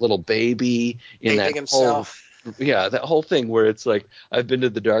he's a little baby in that himself. That whole thing where it's like, I've been to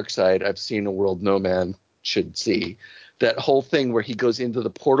the dark side. I've seen a world no man should see. That whole thing where he goes into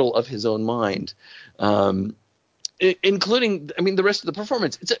the portal of his own mind, including, I mean, the rest of the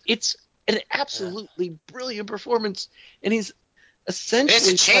performance. It's an absolutely brilliant performance, and he's essentially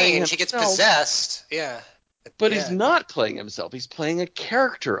it's a change. He gets possessed, but he's not playing himself. He's playing a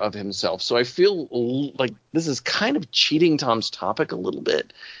character of himself. So I feel like this is kind of cheating Tom's topic a little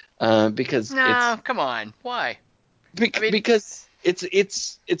bit, because come on, why? Because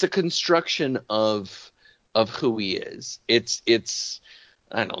it's a construction of who he is. It's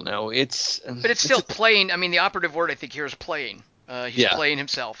I don't know. But it's still playing. I mean, the operative word I think here is playing. He's playing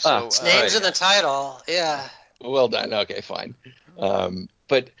himself. So his name's in the title. Yeah. Well done. Okay, fine.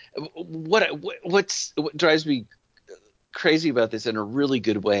 But what drives me crazy about this in a really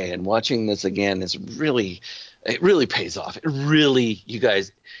good way, and watching this again is it really pays off. It really, you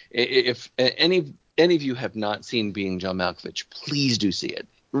guys, if any of you have not seen Being John Malkovich, please do see it.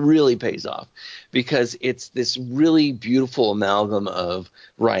 Really pays off because it's this really beautiful amalgam of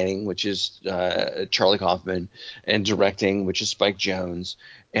writing, which is Charlie Kaufman, and directing, which is Spike Jonze,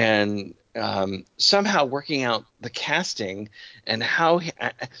 and somehow working out the casting and how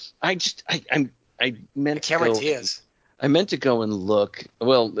I meant Cameron Diaz. I meant to go and look.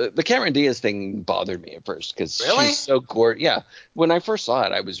 Well, the Cameron Diaz thing bothered me at first because Really? she's so gorgeous. Yeah, when I first saw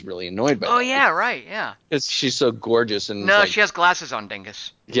it, I was really annoyed by Oh that. yeah, right, yeah. Because she's so gorgeous and No, like, she has glasses on,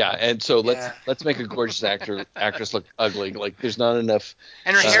 dingus. yeah, and so Yeah. let's make a gorgeous actress look ugly. Like there's not enough.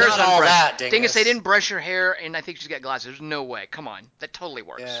 And her She's hair is not all unbrushed. that, dingus. Dingus, they didn't brush her hair, and I think she's got glasses. There's no way. Come on, that totally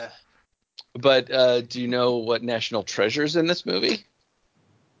works. Yeah. But do you know what national treasure's in this movie?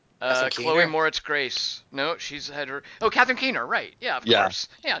 Catherine Chloe Keener? Moritz Grace. No, she's had her. Oh, Catherine Keener, right? Yeah, of Yeah. course.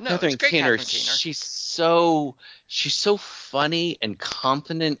 Yeah, no, Catherine it's great. Keener. Catherine Keener. She's so funny and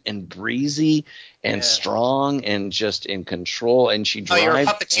confident and breezy and Yeah. strong and just in control. And she Oh, drives. you're a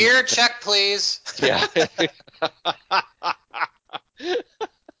puppeteer? Check, please. Yeah.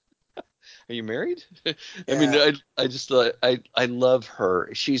 Are you married? I mean, I just I love her.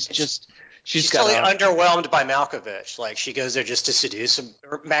 She's She's got totally a, underwhelmed by Malkovich. Like, she goes there just to seduce him.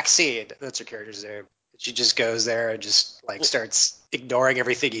 Or Maxine, that's her character's name. She just goes there and just, like, starts ignoring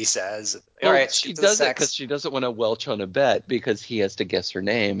everything he says. well, All right, she get to does the it sex. because she doesn't want to welch on a bet because he has to guess her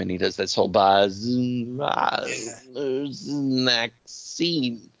name and he does this whole Maxine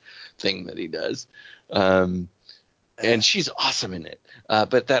thing that he does. And she's awesome in it.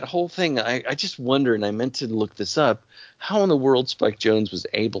 But that whole thing, I just wonder, and I meant to look this up, how in the world Spike Jonze was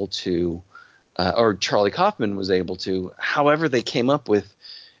able to, or Charlie Kaufman was able to, however they came up with,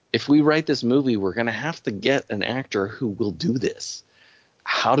 if we write this movie, we're going to have to get an actor who will do this.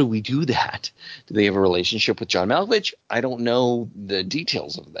 How do we do that? Do they have a relationship with John Malkovich? I don't know the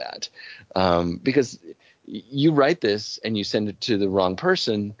details of that. Because you write this and you send it to the wrong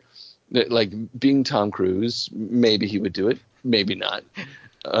person, like being Tom Cruise, maybe he would do it, maybe not.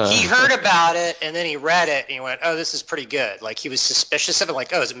 He heard about it, and then he read it, and he went, oh, this is pretty good. Like, he was suspicious of it, like,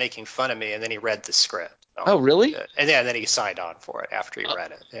 oh, is it making fun of me? And then he read the script. Oh, really? And then he signed on for it after he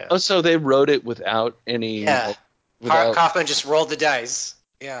read it. Yeah. Oh, so they wrote it without any... Yeah. without... Kaufman just rolled the dice.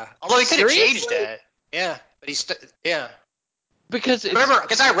 Yeah. Although he could have changed it. Yeah. But yeah. Because it's... Remember,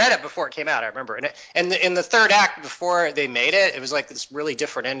 because I read it before it came out, I remember. And in the third act, before they made it, it was like this really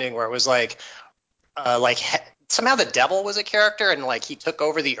different ending where it was like somehow the devil was a character and like he took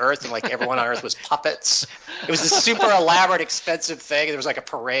over the earth and like everyone on earth was puppets. It was this super elaborate, expensive thing. There was like a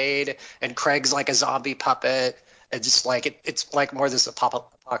parade and Craig's like a zombie puppet. And just like it's like more this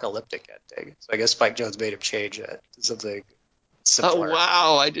apocalyptic ending. So I guess Spike Jonze made him change it to something simpler. Oh,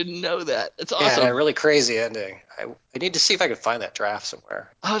 wow. I didn't know that. That's awesome. Yeah, a really crazy ending. I need to see if I can find that draft somewhere.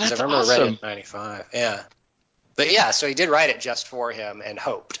 Oh, that's I remember awesome. reading it in 95. Yeah. But yeah, so he did write it just for him and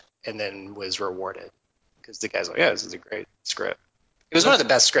hoped and then was rewarded. Because the guy's like, yeah, this is a great script. It was one of the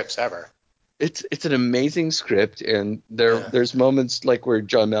best scripts ever. It's an amazing script, and there's moments like where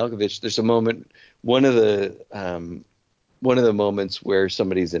John Malkovich. There's a moment, one of the moments where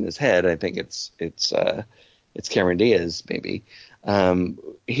somebody's in his head. I think it's Cameron Diaz maybe.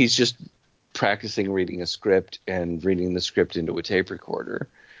 He's just practicing reading a script and reading the script into a tape recorder,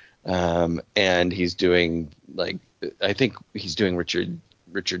 and he's doing like I think he's doing Richard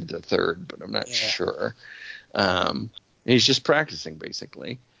III, but I'm not sure. He's just practicing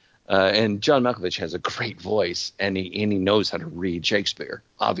basically. And John Malkovich has a great voice, and he knows how to read Shakespeare,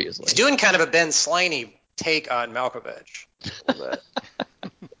 obviously. He's doing kind of a Ben Slaney take on Malkovich.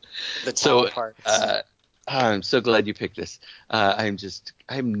 The tone parts. I'm so glad you picked this. I'm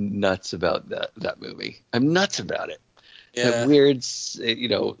nuts about that movie. I'm nuts about it. Yeah. That weird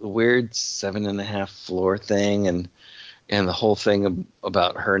 7.5 floor thing, and the whole thing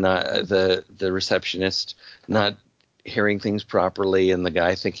about her not the receptionist not hearing things properly, and the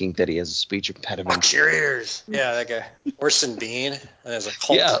guy thinking that he has a speech impediment. Box your ears. Yeah, that guy. Orson Bean. There's a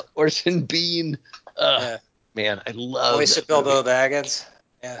cult. Yeah, Orson Bean. Man, I love Voice of Bilbo Baggins.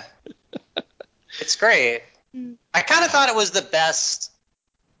 Yeah. It's great. I kind of thought it was the best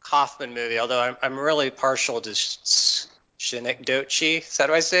Kaufman movie, although I'm really partial to Synecdoche. Is that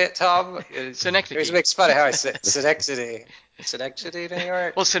how I say it, Tom? Synecdoche. It makes fun of how I say it. Synecdoche. Synecdoche, New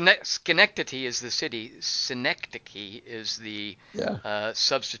York? Well, Schenectady is the city. Synecdoche is the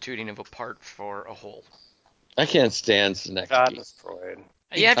substituting of a part for a whole. I can't stand Synecdoche. Freud.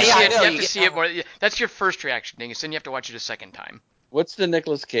 You have to see it. You have to see it more. That's your first reaction, Dingus. Then you have to watch it a second time. What's the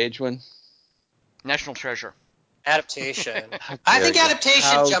Nicolas Cage one? National Treasure. Adaptation. I think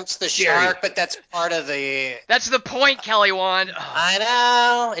adaptation jumps the shark, but that's part of the... That's the point, Kelly Wand. Oh. I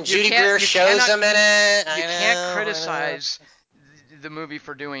know. And Judy Greer shows him in it. You can't criticize the movie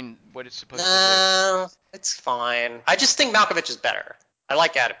for doing what it's supposed to do. No, it's fine. I just think Malkovich is better. I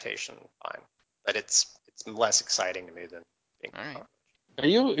like adaptation, fine. But it's less exciting to me than being All right.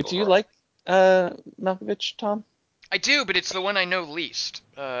 Malkovich. Do you like Malkovich, Tom? I do, but it's the one I know least.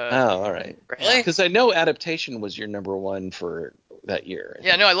 Oh, all right. Really? Because I know adaptation was your number one for that year.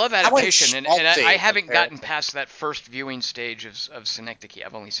 Yeah, no, I love adaptation, and I schmaltzy haven't compared gotten past that first viewing stage of Synecdoche.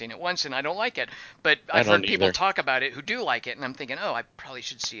 I've only seen it once, and I don't like it. But I I've heard don't people either. talk about it who do like it, and I'm thinking, oh, I probably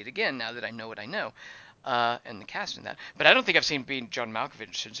should see it again now that I know what I know, and the cast in that. But I don't think I've seen Being John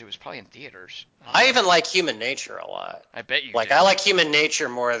Malkovich since it was probably in theaters. I even like Human Nature a lot. I bet you Like, do. I like Human Nature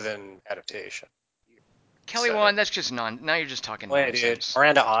more than adaptation. Kelly So- Wand, that's just now you're just talking Wait, dude. nonsense.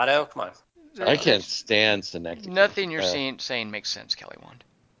 Miranda Otto? Come on. I can't That's- stand Synecdoche. Nothing you're saying makes sense, Kelly Wand.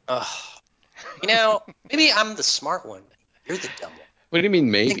 Ugh. You know, maybe I'm the smart one. You're the dumb one. What do you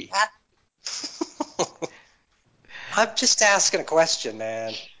mean, Think maybe? that? I'm just asking a question,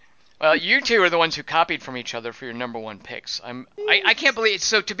 man. Well, you two are the ones who copied from each other for your number one picks. I can't believe.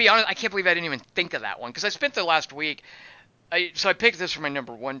 So to be honest, I can't believe I didn't even think of that one because I spent the last week. So I picked this for my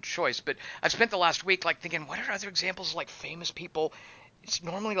number one choice, but I've spent the last week like thinking, what are other examples of like famous people? It's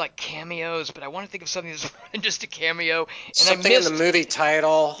normally like cameos, but I want to think of something that's more than just a cameo. And Something I missed, in the movie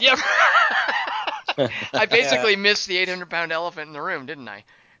title. Yeah. I basically missed the 800-pound elephant in the room, didn't I?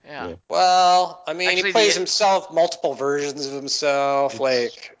 Yeah. Well, I mean, Actually, he plays the- himself, multiple versions of himself.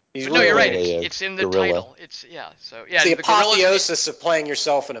 Like, he's No, you're right. Really a It's in the gorilla. title. It's so yeah. It's the gorillas- apotheosis of playing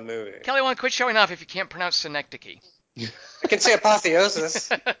yourself in a movie. Kelly, want to quit showing off if you can't pronounce Synecdoche. I can say apotheosis.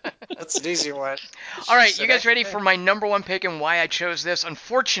 That's an easy one. All right, you guys ready for my number one pick and why I chose this?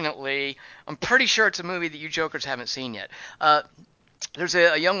 Unfortunately, I'm pretty sure it's a movie that you jokers haven't seen yet. There's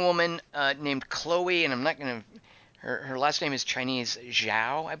a young woman named Chloe, and I'm not going to... Her last name is Chinese,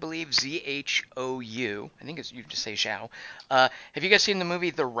 Zhao, I believe, Zhou. I think you just say Zhao. Have you guys seen the movie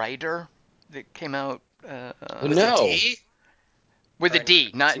The Rider that came out? No. D? With a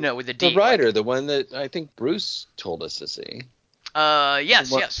D, with a D. The Rider, the one that I think Bruce told us to see.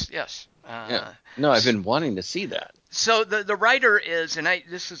 Yes. Yeah. No, I've been wanting to see that. So the Rider is, and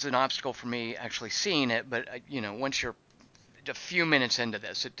this is an obstacle for me actually seeing it, but once you're a few minutes into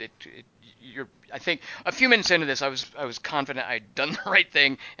this, I think a few minutes into this, I was confident I'd done the right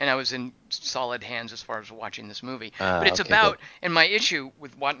thing and I was in solid hands as far as watching this movie. But it's about, and my issue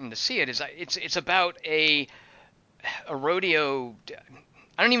with wanting to see it is it's about a rodeo.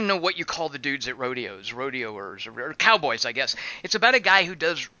 I don't even know what you call the dudes at rodeos, rodeoers or cowboys, I guess. It's about a guy who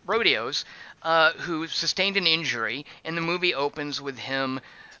does rodeos, who sustained an injury, and the movie opens with him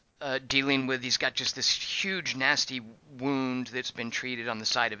dealing with, he's got just this huge nasty wound that's been treated on the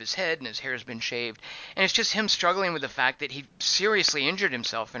side of his head and his hair has been shaved, and it's just him struggling with the fact that he seriously injured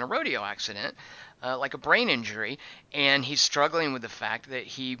himself in a rodeo accident, like a brain injury, and he's struggling with the fact that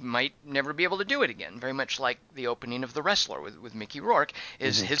he might never be able to do it again, very much like the opening of The Wrestler with Mickey Rourke,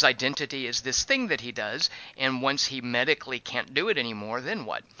 is his identity is this thing that he does, and once he medically can't do it anymore, then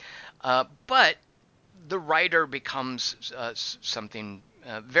what? But the writer becomes something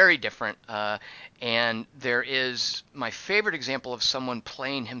very different, and there is my favorite example of someone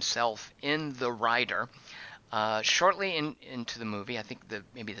playing himself in The Rider. Shortly into the movie, I think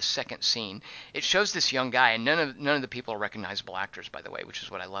maybe the second scene, it shows this young guy, and none of the people are recognizable actors, by the way, which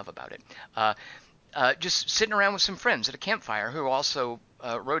is what I love about it. Just sitting around with some friends at a campfire who are also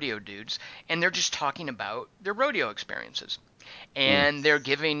rodeo dudes, and they're just talking about their rodeo experiences. And they're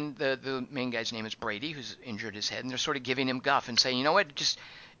giving the main guy's name is Brady, who's injured his head, and they're sort of giving him guff and saying, you know what, just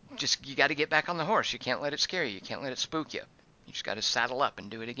you got to get back on the horse. You can't let it scare you. You can't let it spook you. You just got to saddle up and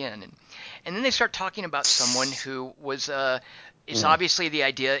do it again. And then they start talking about someone who was it's obviously the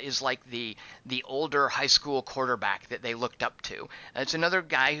idea is like the older high school quarterback that they looked up to. It's another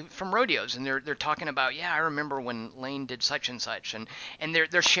guy from rodeos, and they're talking about, yeah, I remember when Lane did such and such, and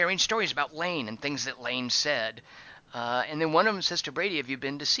they're sharing stories about Lane and things that Lane said. And then one of them says to Brady, have you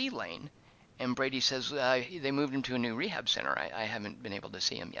been to see Lane? And Brady says, they moved him to a new rehab center. I haven't been able to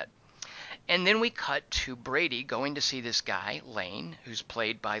see him yet. And then we cut to Brady going to see this guy, Lane, who's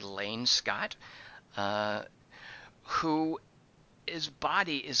played by Lane Scott, who his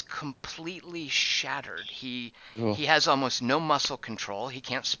body is completely shattered. He has almost no muscle control. He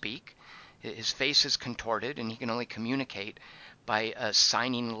can't speak. His face is contorted, and he can only communicate by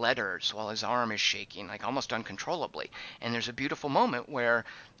signing letters while his arm is shaking, like almost uncontrollably. And there's a beautiful moment where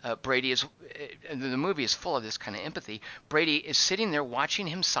Brady is, the movie is full of this kind of empathy. Brady is sitting there watching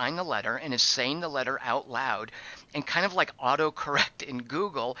him sign the letter and is saying the letter out loud, and kind of like autocorrect in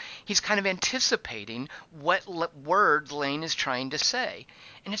Google, he's kind of anticipating what word Lane is trying to say.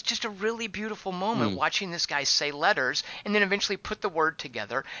 And it's just a really beautiful moment watching this guy say letters and then eventually put the word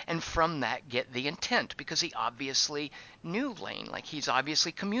together, and from that get the intent, because he obviously knew Lane. Like, he's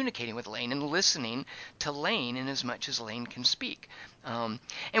obviously communicating with Lane and listening to Lane in as much as Lane can speak.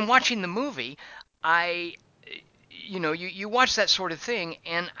 And watching the movie, you watch that sort of thing,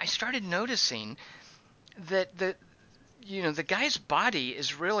 and I started noticing that the guy's body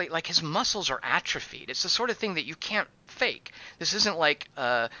is really like his muscles are atrophied. It's the sort of thing that you can't fake. This isn't like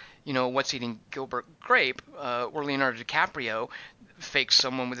What's Eating Gilbert Grape, where Leonardo DiCaprio fakes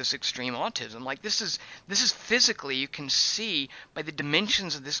someone with this extreme autism. Like this is physically, you can see by the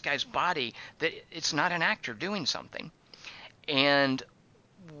dimensions of this guy's body that it's not an actor doing something. And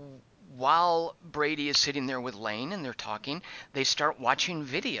while Brady is sitting there with Lane and they're talking, they start watching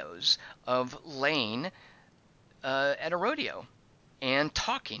videos of Lane at a rodeo and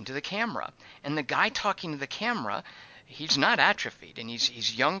talking to the camera. And the guy talking to the camera, he's not atrophied, and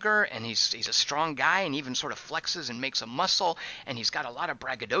he's younger, and he's a strong guy, and even sort of flexes and makes a muscle, and he's got a lot of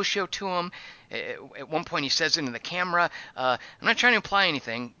braggadocio to him. At one point he says into the camera, I'm not trying to imply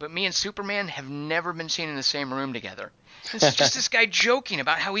anything, but me and Superman have never been seen in the same room together. This is just this guy joking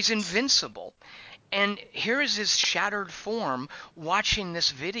about how he's invincible. And here is his shattered form watching this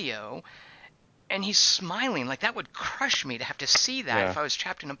video, and he's smiling. Like, that would crush me to have to see that if I was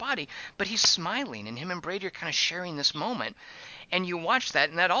trapped in a body. But he's smiling, and him and Brady are kind of sharing this moment. And you watch that,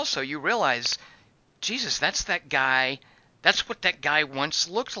 and that also, you realize, Jesus, that's that guy. That's what that guy once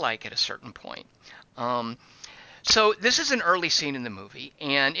looked like at a certain point. So this is an early scene in the movie,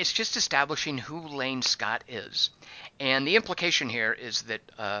 and it's just establishing who Lane Scott is. And the implication here is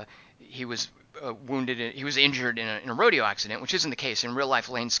that he was wounded, he was injured in a rodeo accident, which isn't the case. In real life,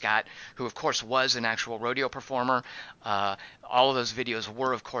 Lane Scott, who of course was an actual rodeo performer, all of those videos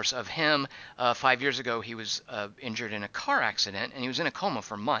were of course of him. 5 years ago, he was injured in a car accident, and he was in a coma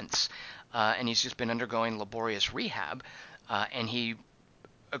for months, and he's just been undergoing laborious rehab, and he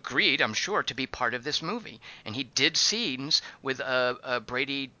agreed, I'm sure, to be part of this movie. And he did scenes with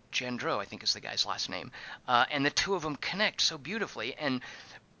Brady Gendreau, I think is the guy's last name, and the two of them connect so beautifully.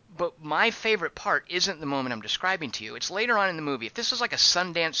 But my favorite part isn't the moment I'm describing to you. It's later on in the movie. If this was like a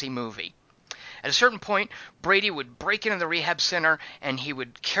Sundance-y movie, at a certain point, Brady would break into the rehab center, and he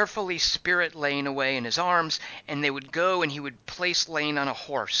would carefully spirit Lane away in his arms, and they would go, and he would place Lane on a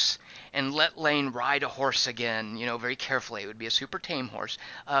horse and let Lane ride a horse again, very carefully. It would be a super tame horse.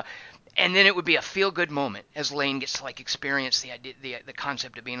 And then it would be a feel-good moment as Lane gets to experience the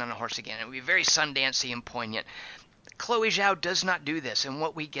concept of being on a horse again. It would be very Sundance-y and poignant. Chloe Zhao does not do this, and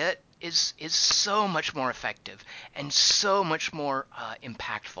what we get is so much more effective and so much more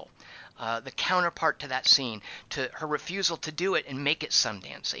impactful. The counterpart to that scene, to her refusal to do it and make it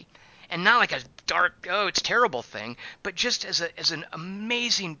Sundance-y. And not like a dark, it's terrible thing, but just as an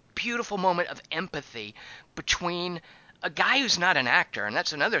amazing, beautiful moment of empathy between a guy who's not an actor. And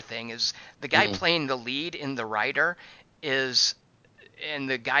that's another thing, is the guy playing the lead in The Rider and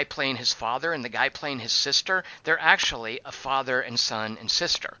the guy playing his father and the guy playing his sister, they're actually a father and son and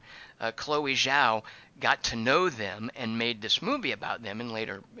sister. Chloe Zhao got to know them and made this movie about them, and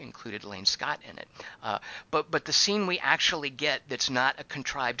later included Lane Scott in it. But the scene we actually get that's not a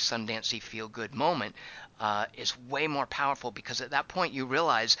contrived Sundance-y feel-good moment is way more powerful, because at that point you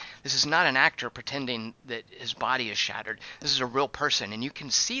realize this is not an actor pretending that his body is shattered. This is a real person, and you can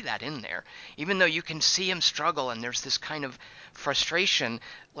see that in there. Even though you can see him struggle, and there's this kind of frustration,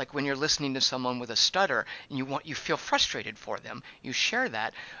 like when you're listening to someone with a stutter and you feel frustrated for them. You share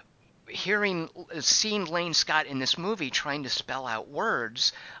that. Seeing Lane Scott in this movie trying to spell out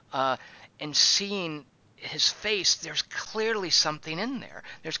words, and seeing his face, there's clearly something in there.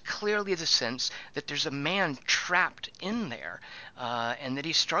 There's clearly the sense that there's a man trapped in there, and that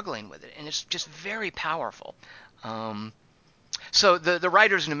he's struggling with it, and it's just very powerful. So the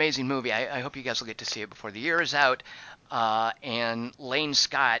Rider's an amazing movie. I hope you guys will get to see it before the year is out. And Lane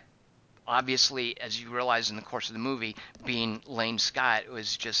Scott, obviously, as you realize in the course of the movie, being Lane Scott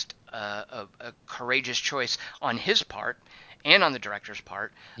was just a courageous choice on his part and on the director's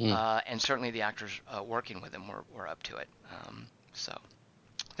part, and certainly the actors working with him were up to it. So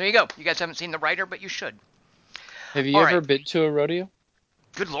there you go. You guys haven't seen The Rider, but you should. Have you ever been to a rodeo?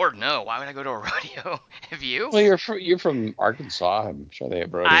 Good Lord, no. Why would I go to a rodeo? Have you? Well, you're from Arkansas. I'm sure they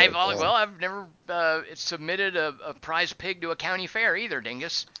have rodeos. I've never submitted a prize pig to a county fair either,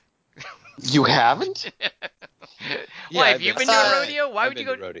 dingus. You haven't? Why, have you been to a rodeo? Why would you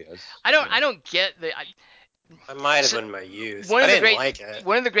go? Rodeos. I don't get the. I might have been my youth. I didn't like it.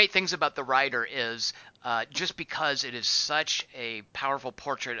 One of the great things about The Rider is just because it is such a powerful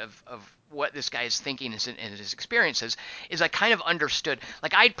portrait of what this guy is thinking and his experiences, is I kind of understood.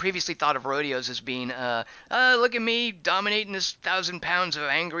 Like, I'd previously thought of rodeos as being, look at me dominating this 1,000 pounds of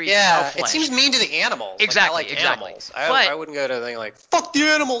angry cow flesh. It seems mean to the animals. Exactly, like, I like exactly. Animals. But I wouldn't go to a thing like, fuck the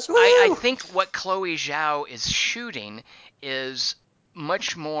animals. Woo! I think what Chloe Zhao is shooting is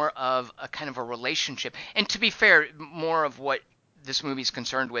much more of a kind of a relationship. And to be fair, more of what this movie's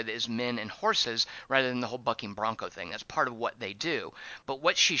concerned with is men and horses rather than the whole bucking bronco thing. That's part of what they do. But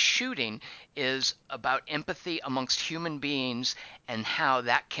what she's shooting is about empathy amongst human beings and how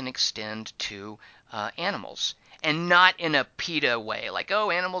that can extend to animals. And not in a PETA way, like, oh,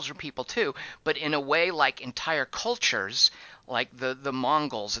 animals are people too, but in a way like entire cultures, like the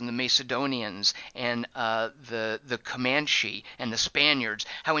Mongols and the Macedonians and the Comanche and the Spaniards,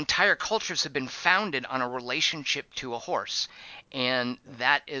 how entire cultures have been founded on a relationship to a horse. And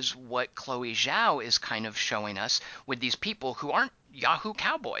that is what Chloe Zhao is kind of showing us with these people who aren't Yahoo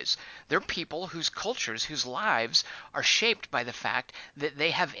cowboys. They're people whose cultures, whose lives are shaped by the fact that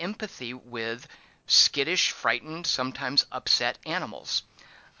they have empathy with skittish, frightened, sometimes upset animals.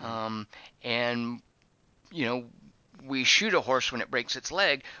 And, you know, we shoot a horse when it breaks its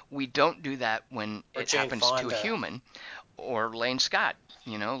leg. We don't do that when it Jane happens Fonda. to a human. Or Lane Scott.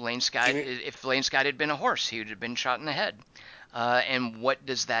 You know, Lane Scott, if Lane Scott had been a horse, he would have been shot in the head. And what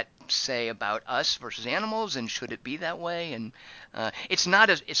does that say about us versus animals, and should it be that way? And it's not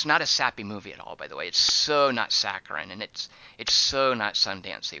a sappy movie at all, by the way. It's so not saccharine, and it's so not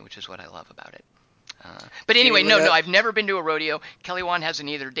Sundancey, which is what I love about it. But anyway, no, I've never been to a rodeo. Kelly Wand hasn't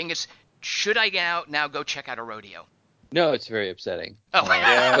either. Dingus, should I now go check out a rodeo? No, it's very upsetting. Oh,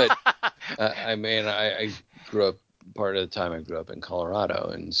 but I mean, I grew up. Part of the time I grew up in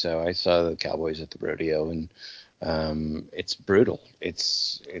Colorado, and so I saw the cowboys at the rodeo, and it's brutal.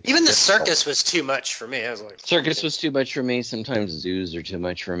 It's even the circus was too much for me. I was like, circus was too much for me. Sometimes zoos are too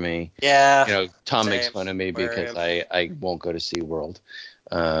much for me. Yeah, you know, Tom same. makes fun of me because I won't go to SeaWorld.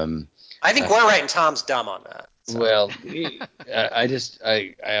 I think we're right, and Tom's dumb on that. So. Well, I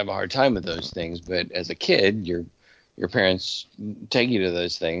have a hard time with those things, but as a kid, your parents take you to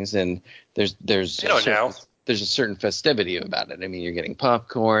those things, and there's I don't know. There's a certain festivity about it. I mean, you're getting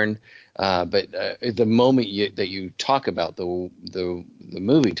popcorn, but the moment that you talk about the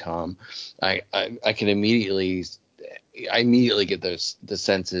movie, Tom, I can immediately get the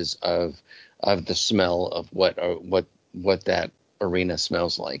senses of the smell of what that arena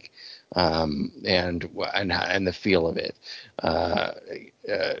smells like, and the feel of it.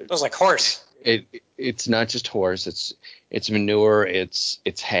 It was like horse. It's not just horse. It's manure. It's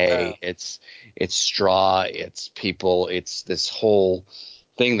hay. It's straw. It's people. It's this whole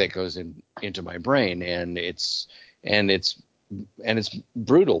thing that goes into my brain, and it's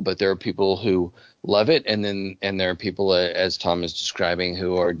brutal. But there are people who love it, and there are people, as Tom is describing,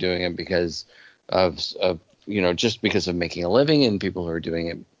 who are doing it because of just because of making a living, and people who are doing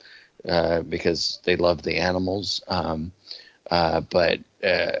it because they love the animals.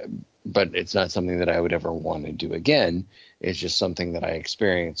 But it's not something that I would ever want to do again. It's just something that I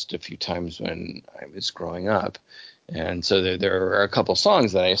experienced a few times when I was growing up. And so there are a couple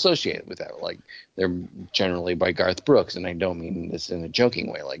songs that I associate with that. Like, they're generally by Garth Brooks, and I don't mean this in a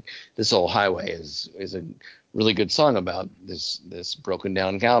joking way. Like, This Old Highway is a really good song about this broken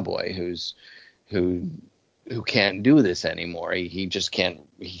down cowboy who can't do this anymore. He just can't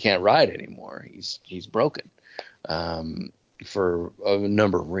ride anymore. He's broken. For a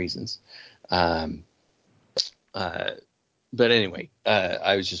number of reasons. But anyway,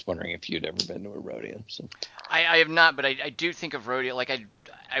 I was just wondering if you'd ever been to a rodeo. So I have not, but I do think of rodeo, like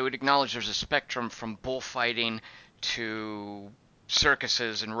I would acknowledge there's a spectrum from bullfighting to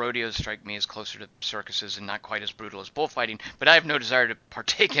circuses, and rodeos strike me as closer to circuses and not quite as brutal as bullfighting, but I have no desire to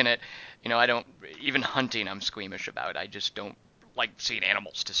partake in it. You know, I don't, even hunting I'm squeamish about. I just don't like seeing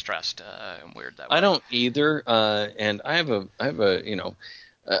animals distressed and weird that way. I don't either, and I have a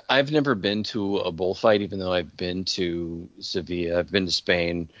I've never been to a bullfight, even though I've been to Sevilla, I've been to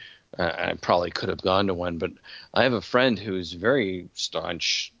Spain. I probably could have gone to one, but I have a friend who's very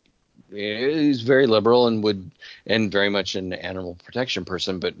staunch. He's very liberal and very much an animal protection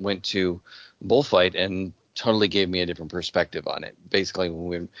person, but went to bullfight and totally gave me a different perspective on it. Basically,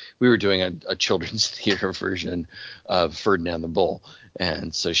 when we were doing a children's theater version of Ferdinand the Bull,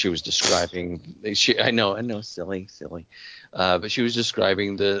 and so she was describing. I know, silly, but she was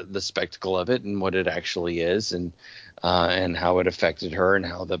describing the spectacle of it and what it actually is, and how it affected her and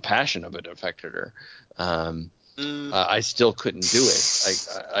how the passion of it affected her. I still couldn't do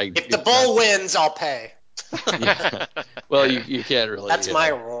it. If the bull wins, I'll pay. Yeah. Well, you can't really. That's my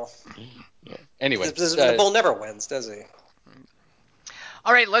rule. Yeah. Anyway, the bull never wins, does he?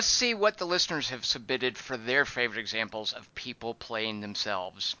 All right, let's see what the listeners have submitted for their favorite examples of people playing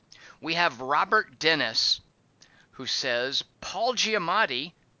themselves. We have Robert Dennis, who says Paul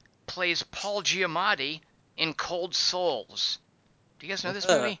Giamatti plays Paul Giamatti in Cold Souls. Do you guys know this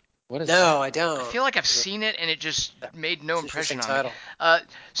movie? What is No, that? I don't. I feel like I've seen it and it just made no impression on title.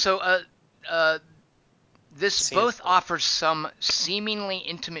 me. This both offers some seemingly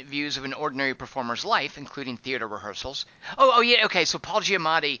intimate views of an ordinary performer's life, including theater rehearsals. Oh yeah, okay. So Paul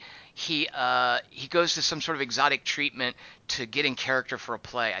Giamatti, he goes to some sort of exotic treatment to get in character for a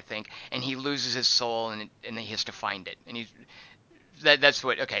play, I think, and he loses his soul, and he has to find it, and that's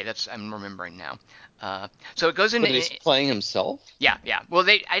what. Okay, I'm remembering now. So it goes into. But he's playing himself. Yeah. Well,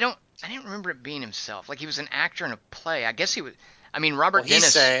 I didn't remember it being himself. Like he was an actor in a play. I guess he was. I mean, Robert Dennis.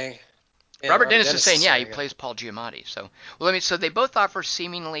 He's saying. Yeah, Robert Dennis is saying, he it. plays Paul Giamatti. So they both offer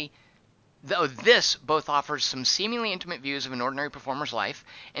this both offers some seemingly intimate views of an ordinary performer's life,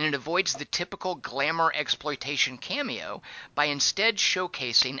 and it avoids the typical glamour exploitation cameo by instead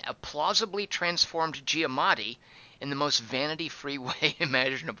showcasing a plausibly transformed Giamatti in the most vanity-free way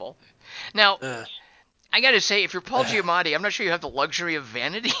imaginable. Now, I gotta say, if you're Paul Giamatti, I'm not sure you have the luxury of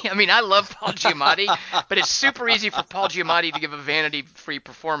vanity. I mean, I love Paul Giamatti, but it's super easy for Paul Giamatti to give a vanity-free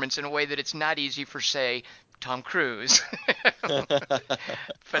performance in a way that it's not easy for, say, Tom Cruise. But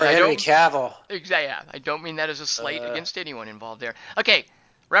Henry Cavill. Exactly. Yeah, I don't mean that as a slight against anyone involved there. Okay,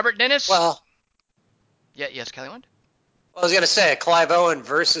 Robert Dennis. Well. Yeah. Yes, Kelly Wand? Well, I was gonna say Clive Owen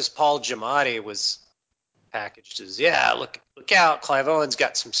versus Paul Giamatti was packaged as look out, Clive Owen's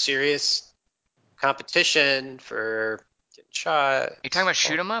got some serious competition for getting shot. Are you talking about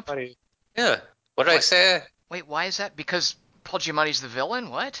Shoot 'Em Up? Yeah. What did I say? Wait, why is that? Because Paul Giamatti's the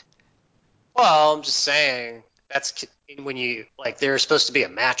villain? What? Well, I'm just saying that's when you they're supposed to be a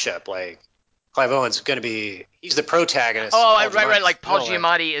matchup. Like Clive Owen's going to be he's the protagonist. Oh, right. Like Paul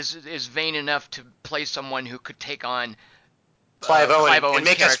Giamatti is vain enough to play someone who could take on Clive Owen's and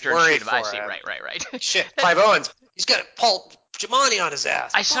make character us worried for him. I see. Right. Shit, Clive Owen's he's got Paul Giamatti on his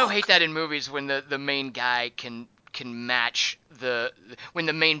ass. I so hate that in movies when the main guy can match when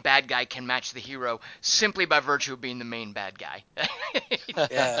the main bad guy can match the hero simply by virtue of being the main bad guy.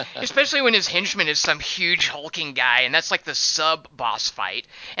 Yeah. Especially when his henchman is some huge hulking guy, and that's like the sub boss fight.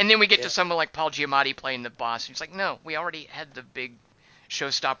 And then we get to someone like Paul Giamatti playing the boss. And he's like, no, we already had the big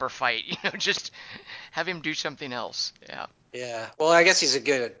showstopper fight. Just have him do something else. Yeah. Yeah. Well, I guess he's a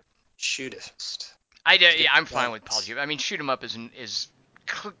good shootist. I'm fine with Paul Giamatti. I mean, Shoot 'Em Up is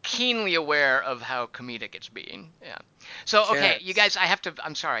keenly aware of how comedic it's being. Yeah. So, okay, you guys,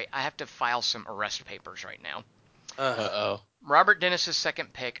 I'm sorry, I have to file some arrest papers right now. Uh-oh. Robert Dennis's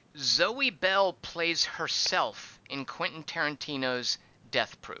second pick, Zoe Bell plays herself in Quentin Tarantino's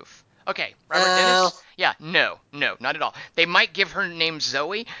Death Proof. Okay, Robert Dennis? Yeah, no, not at all. They might give her name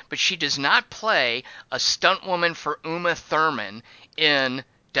Zoe, but she does not play a stunt woman for Uma Thurman in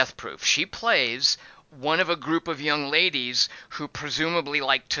Death Proof. She plays one of a group of young ladies who presumably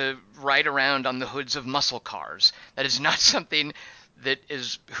like to ride around on the hoods of muscle cars. That is not something that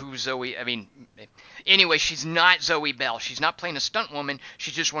is who Zoe... I mean, anyway, she's not Zoe Bell. She's not playing a stunt woman.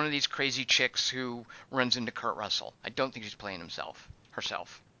 She's just one of these crazy chicks who runs into Kurt Russell. I don't think she's playing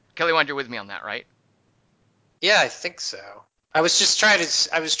herself. Kelly Wand, you're with me on that, right? Yeah, I think so. I was trying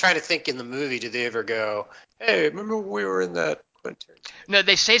to think in the movie, did they ever go, hey, remember when we were in that Quentin? No,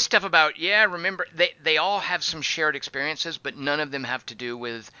 they say stuff about, remember, they all have some shared experiences, but none of them have to do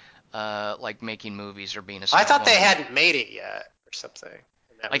with, making movies or being a stunt I thought woman. they hadn't made it yet, or something.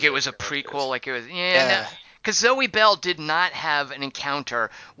 Like it was a prequel, like it was, because Zoe Bell did not have an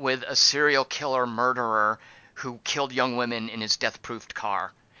encounter with a serial killer murderer who killed young women in his death-proofed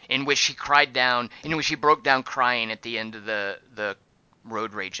car, in which she broke down crying at the end of the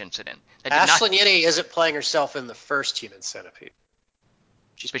road rage incident. Ashlyn Yenny isn't playing herself in the first Human Centipede.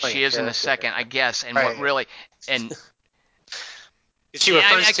 But she is in the second, I guess. And what really, and she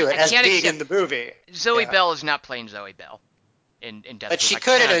refers to it as being in the movie. Zoe Bell is not playing Zoe Bell in Death Proof. But she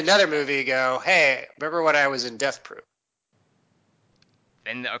could in another movie go, hey, remember when I was in Death Proof?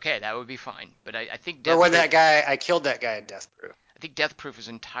 And okay, that would be fine. But I think or when I killed that guy in Death Proof. I think Death Proof is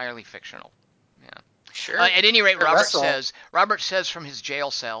entirely fictional. Yeah. Sure. At any rate, Robert says from his jail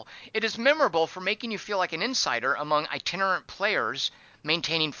cell, it is memorable for making you feel like an insider among itinerant players,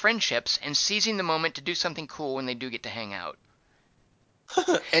 maintaining friendships, and seizing the moment to do something cool when they do get to hang out.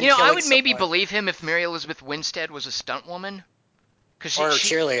 I would maybe believe him if Mary Elizabeth Winstead was a stunt woman. Or a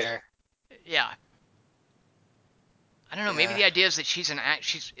cheerleader. Yeah. I don't know. Yeah. Maybe the idea is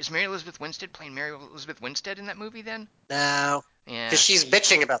that is Mary Elizabeth Winstead playing Mary Elizabeth Winstead in that movie then? No. Yeah. Because she's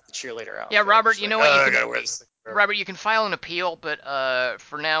bitching about the cheerleader outfit. Yeah, Robert, you know what? Robert, you can file an appeal, but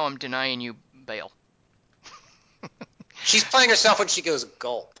for now I'm denying you bail. She's playing herself when she goes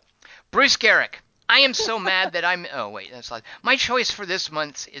gulp. Bruce Garrick. I am so mad that I'm. Oh wait, that's like my choice for this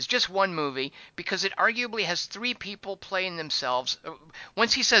month is just one movie because it arguably has 3 people playing themselves.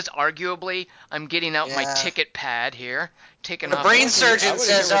 Once he says arguably, I'm getting out my ticket pad here, taking The off. brain surgeon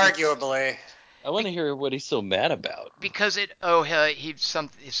says arguably. I want to hear what he's so mad about. Because he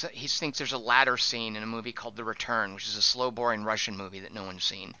thinks there's a ladder scene in a movie called The Return, which is a slow, boring Russian movie that no one's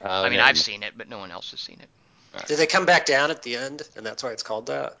seen. I mean, I've seen it, but no one else has seen it. Right. Did they come back down at the end, and that's why it's called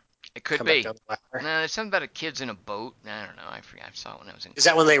that? It could be. No, there's something about a kid's in a boat. I don't know. I forget. I saw it when I was in. Is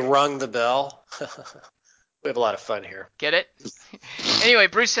that when they rung the bell? We have a lot of fun here. Get it? Anyway,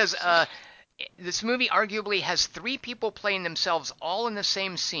 Bruce says this movie arguably has 3 people playing themselves all in the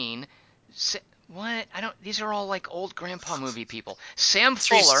same scene. What? These are all like old grandpa movie people. Sam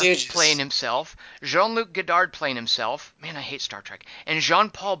Fuller playing himself, Jean-Luc Godard playing himself. Man, I hate Star Trek. And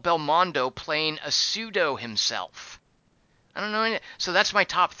Jean-Paul Belmondo playing a pseudo himself. I don't know. So that's my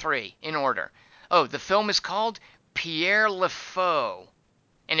top 3 in order. Oh, the film is called Pierre Le Faux,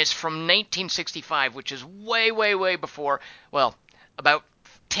 and it's from 1965, which is way, way, way before. Well, about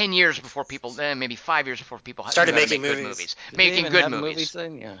 10 years before people, maybe 5 years before people started making good movies. Making good movies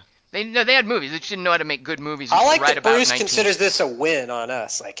then? Yeah. They had movies. They just didn't know how to make good movies. I like that Bruce considers this a win on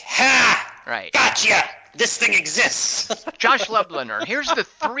us. Like, ha! Right. Gotcha! This thing exists! Josh Lubliner, here's the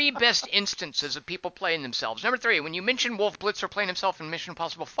 3 best instances of people playing themselves. Number 3, when you mentioned Wolf Blitzer playing himself in Mission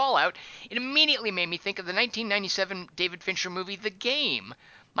Impossible Fallout, it immediately made me think of the 1997 David Fincher movie The Game.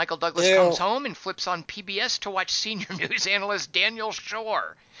 Michael Douglas comes home and flips on PBS to watch senior news analyst Daniel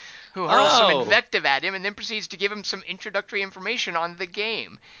Shore, who hurls some invective at him and then proceeds to give him some introductory information on The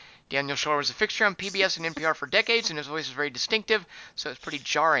Game. Daniel Shore was a fixture on PBS and NPR for decades, and his voice is very distinctive, so it's pretty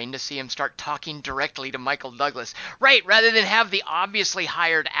jarring to see him start talking directly to Michael Douglas. Right, rather than have the obviously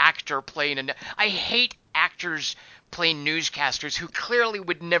hired actor playing I hate actors playing newscasters who clearly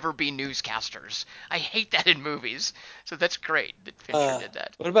would never be newscasters. I hate that in movies. So that's great that Fincher did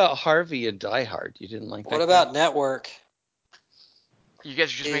that. What about Harvey and Die Hard? You didn't like that? What about Network? You guys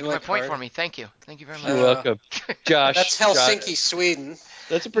are just making my point for me. Thank you. Thank you very much. You're welcome. Josh. That's Helsinki, Sweden.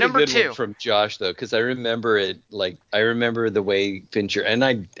 That's a pretty good one from Josh, though, because I remember it. Like, I remember the way Fincher, and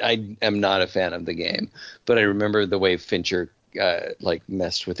I am not a fan of The Game, but I remember the way Fincher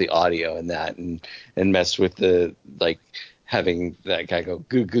messed with the audio and that, and messed with the having that guy go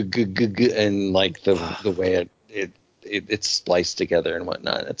goo goo goo goo goo, and like the way it's spliced together and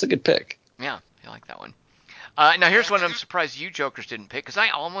whatnot. That's a good pick. Yeah, I like that one. Now here's one I'm surprised you jokers didn't pick, because I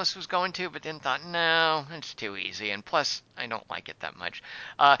almost was going to, but then thought, no, it's too easy, and plus I don't like it that much.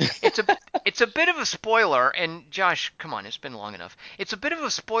 It's a bit of a spoiler, and Josh, come on, it's been long enough. It's a bit of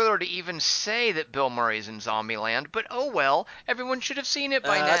a spoiler to even say that Bill Murray's in Zombieland, but oh well, everyone should have seen it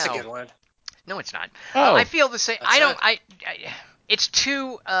by now. That's a good one. No, it's not. Oh. I feel the same. It's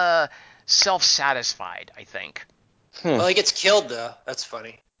too self-satisfied, I think. Well, he gets killed though. That's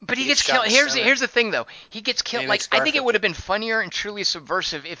funny. But he gets killed. Here's the thing, though. He gets killed. Like, I think it would have been funnier and truly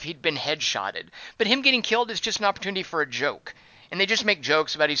subversive if he'd been headshotted. But him getting killed is just an opportunity for a joke. And they just make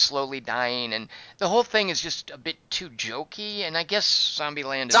jokes about he's slowly dying, and the whole thing is just a bit too jokey. And I guess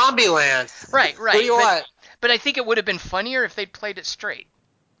Zombieland is Zombieland. Right. Who do you want? But I think it would have been funnier if they'd played it straight.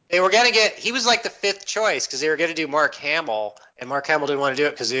 They were gonna he was like the 5th choice because they were gonna do Mark Hamill, and Mark Hamill didn't want to do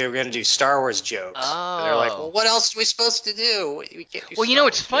it because they were gonna do Star Wars jokes. Oh. And they're like, well, what else are we supposed to do? We can't do. Well, you know,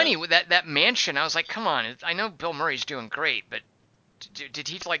 it's funny with that mansion. I was like, come on, I know Bill Murray's doing great, but did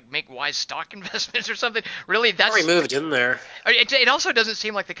he make wise stock investments or something? Really, that's he moved in there. It also doesn't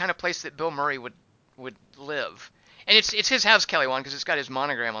seem like the kind of place that Bill Murray would live. And it's his house, Kelly Wand, because it's got his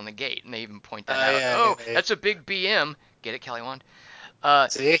monogram on the gate, and they even point that out. Yeah. That's a big BM. Get it, Kelly Wand?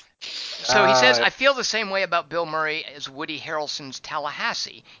 See? So he says, I feel the same way about Bill Murray as Woody Harrelson's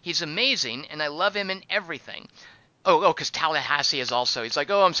Tallahassee. He's amazing, and I love him in everything. Because Tallahassee is also, he's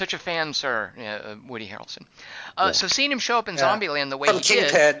like, I'm such a fan, sir, Woody Harrelson. So seeing him show up in Zombieland the way he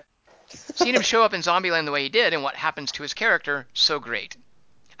did, seeing him show up in Zombieland the way he did, and what happens to his character, so great.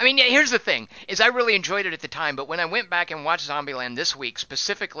 I mean, here's the thing, is I really enjoyed it at the time, but when I went back and watched Zombieland this week,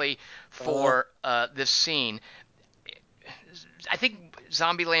 specifically for this scene, I think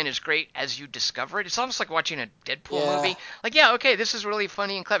Zombieland is great as you discover it. It's almost like watching a Deadpool movie. Like, this is really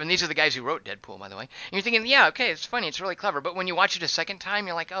funny and clever. And these are the guys who wrote Deadpool, by the way. And you're thinking, it's funny, it's really clever. But when you watch it a second time,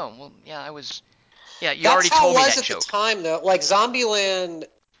 you're like, you already told me that joke. That's how it was at the time, though. Like, Zombieland,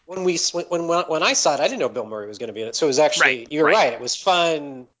 when I saw it, I didn't know Bill Murray was going to be in it. So it was actually, you're right. It was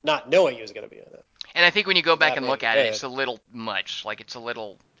fun not knowing he was going to be in it. And I think when you go back and look at it, it's a little much. Like, it's a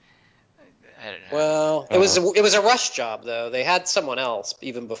little... I don't know. Well, it was a rush job though. They had someone else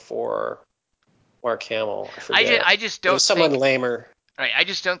even before Mark Hamill. I just don't. It was someone lamer. Right. I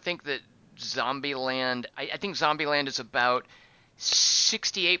just don't think that Zombieland. I think Zombieland is about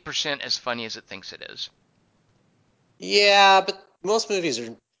 68% as funny as it thinks it is. Yeah, but most movies are,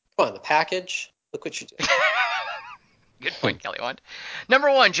 come on, the package. Look what you did. Good point, Kelly Wand.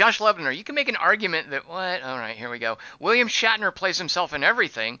 Number 1, Josh Lubner. You can make an argument that, what? All right, here we go. William Shatner plays himself in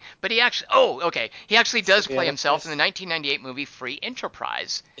everything, but he actually, he actually does play himself in the 1998 movie Free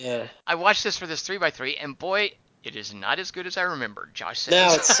Enterprise. Yeah. I watched this for this 3x3, and boy, it is not as good as I remembered, Josh says.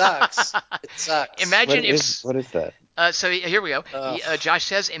 No, it sucks. It sucks. Imagine what is that? So here we go. Josh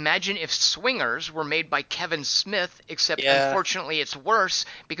says, imagine if Swingers were made by Kevin Smith, except unfortunately it's worse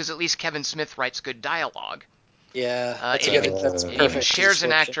because at least Kevin Smith writes good dialogue. Yeah, that's perfect. It even shares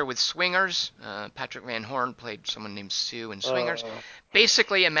an actor with Swingers. Patrick Van Horn played someone named Sue in Swingers.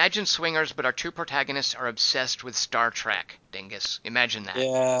 Basically, imagine Swingers, but our two protagonists are obsessed with Star Trek, Dingus. Imagine that.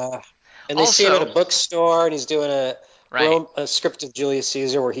 Yeah. And they see him at a bookstore, and he's doing a script of Julius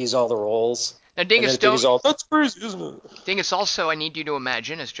Caesar where he's all the roles. Now, Dingus, that's crazy, isn't it? Dingus, also, I need you to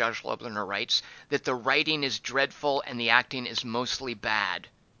imagine, as Josh Lubner writes, that the writing is dreadful and the acting is mostly bad.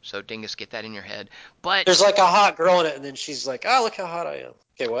 So, Dingus, get that in your head. But there's like a hot girl in it, and then she's like, oh, look how hot I am.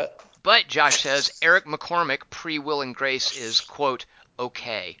 Okay, what? But, Josh says, Eric McCormick, pre-Will and Grace, is, quote,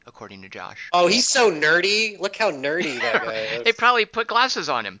 okay, according to Josh. Oh, he's so nerdy. Look how nerdy that guy is. They probably put glasses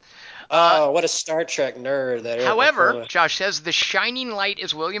on him. What a Star Trek nerd. However, Josh says, the shining light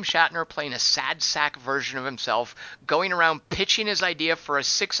is William Shatner playing a sad sack version of himself, going around pitching his idea for a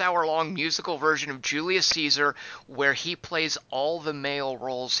 6-hour-long musical version of Julius Caesar where he plays all the male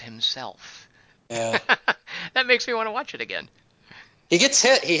roles himself. Yeah. That makes me want to watch it again. He gets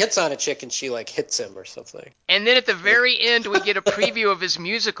hit. He hits on a chick and she like hits him or something. And then at the very end, we get a preview of his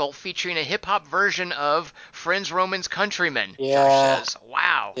musical featuring a hip hop version of Friends Romans Countrymen. Yeah. Josh says,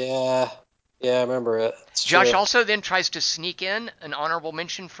 wow. Yeah. Yeah, I remember it. It's Josh true. also then tries to sneak in an honorable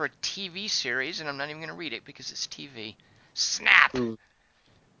mention for a TV series, and I'm not even going to read it because it's TV. Snap.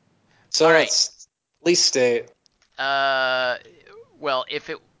 So all right. It's least state. Well,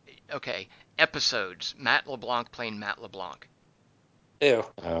 episodes. Matt LeBlanc playing Matt LeBlanc. Ew.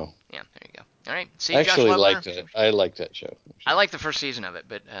 Oh. Yeah, there you go. All right. See, I actually Josh liked it. I liked that show. I liked the first season of it,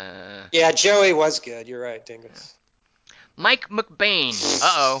 but yeah, Joey was good. You're right, Dingus. Mike McBain.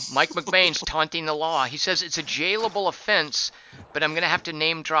 Mike McBain's taunting the law. He says it's a jailable offense, but I'm going to have to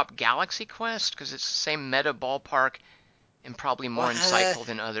name drop Galaxy Quest because it's the same meta ballpark and probably more insightful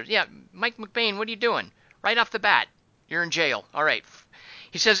than others. Yeah, Mike McBain, what are you doing? Right off the bat, you're in jail. All right.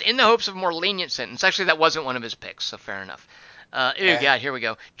 He says, in the hopes of a more lenient sentence. Actually, that wasn't one of his picks, so fair enough. Here we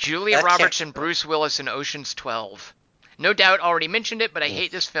go. Julia Roberts and Bruce Willis in Ocean's 12. No doubt already mentioned it, but I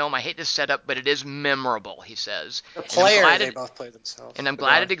hate this film. I hate this setup, but it is memorable, he says. The player, they both play themselves. And I'm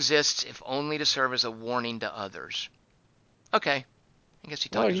glad it exists, if only to serve as a warning to others. Okay. I guess he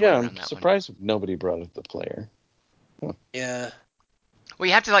talked his way around that one. I'm surprised nobody brought up the player. Huh. Yeah. Well,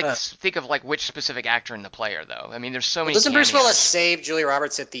 you have to think of which specific actor in the player, though. I mean, there's so many. Doesn't Bruce Willis save Julia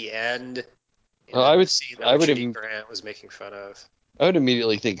Roberts at the end? Well, I would Grant was making fun of. I would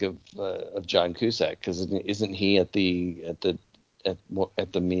immediately think of John Cusack because isn't he at the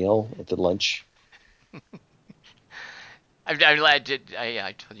meal at the lunch?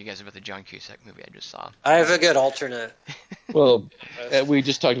 I told you guys about the John Cusack movie I just saw. I have a good alternate. Well, we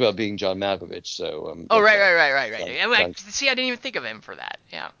just talked about being John Malkovich, so. Right. See, I didn't even think of him for that.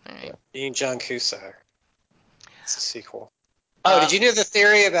 Yeah. All right. Yeah. Being John Cusack. It's a sequel. Did you know the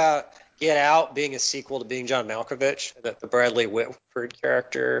theory about Get Out being a sequel to Being John Malkovich? That the Bradley Whitford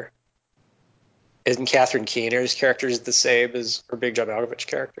character and Catherine Keener's character is the same as her Being John Malkovich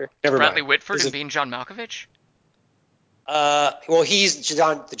character. Bradley Whitford and Being John Malkovich? Well, he's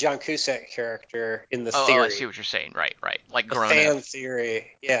the John Cusack character in the theory. Oh, I see what you're saying. Right. Like the grown fan up.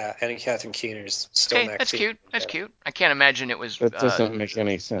 theory. Yeah, and Catherine Keener's still next. That's cute. That's cute. I can't imagine it was. That doesn't make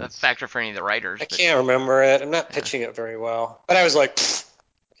any sense. A factor for any of the writers. I can't remember it. I'm not pitching it very well. But I was like,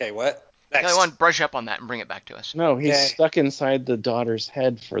 okay, what? Next. I want to brush up on that and bring it back to us. No, he's stuck inside the daughter's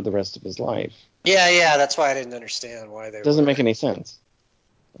head for the rest of his life. Yeah. That's why I didn't understand why they. It doesn't make any sense.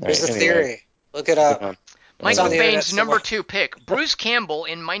 There's the theory. Look it up. Mike McBain's number 2 pick, Bruce Campbell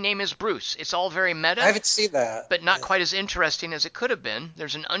in My Name is Bruce. It's all very meta. I haven't seen that. But not quite as interesting as it could have been.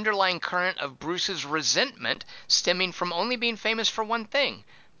 There's an underlying current of Bruce's resentment stemming from only being famous for one thing.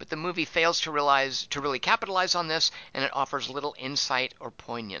 But the movie fails to really capitalize on this, and it offers little insight or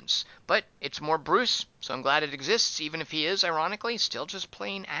poignance. But it's more Bruce, so I'm glad it exists, even if he is, ironically, still just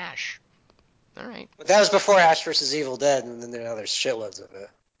playing Ash. All right. But that was before Ash vs. Evil Dead, and then now there's shitloads of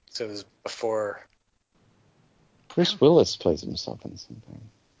it. So it was before... Bruce Willis plays himself in something.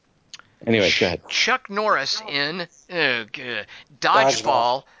 Anyway, go ahead. Chuck Norris in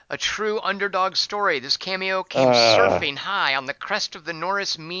Dodgeball, a true underdog story. This cameo came surfing high on the crest of the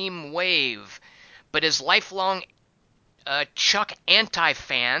Norris meme wave. But as lifelong Chuck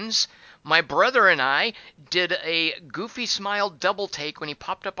anti-fans, my brother and I did a goofy smile double take when he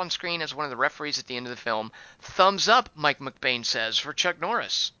popped up on screen as one of the referees at the end of the film. Thumbs up, Mike McBain says, for Chuck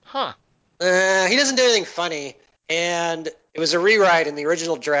Norris. Huh. He doesn't do anything funny. And it was a rewrite in the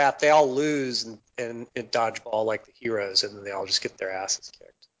original draft. They all lose in Dodgeball like the heroes, and then they all just get their asses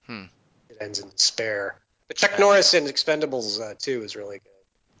kicked. It ends in despair. But Chuck Norris in Expendables 2 is really good,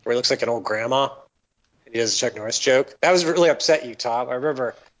 where he looks like an old grandma, and he does a Chuck Norris joke. That was really upset you, Tom. I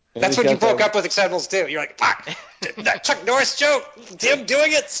remember. That's when you broke up with Expendables 2. You're like, fuck, that Chuck Norris joke, him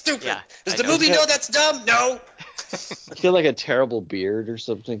doing it, stupid. Yeah, does the movie know that's dumb? No. He had like a terrible beard or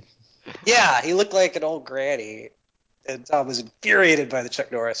something. Yeah, he looked like an old granny. And Tom was infuriated by the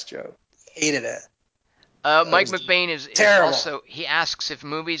Chuck Norris joke. Hated it. Mike McBain is also, he asks if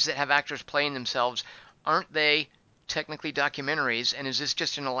movies that have actors playing themselves, aren't they technically documentaries, and is this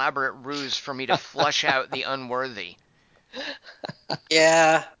just an elaborate ruse for me to flush out the unworthy?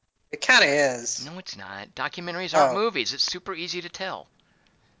 Yeah, it kind of is. No, it's not. Documentaries aren't movies. It's super easy to tell.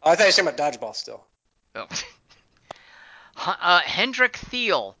 Oh, I thought you were talking about Dodgeball still. Oh. Hendrik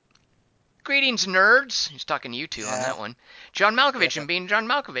Thiel. Greetings, nerds. He's talking to you two on that one. John Malkovich and being John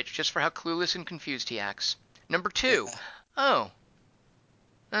Malkovich, just for how clueless and confused he acts. Number 2.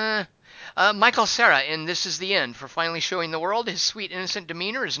 Michael Cera in This Is the End, for finally showing the world his sweet, innocent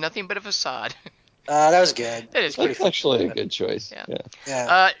demeanor is nothing but a facade. That was good. That's actually a good choice.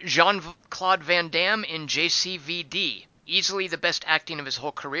 Yeah. Jean-Claude Van Damme in JCVD. Easily the best acting of his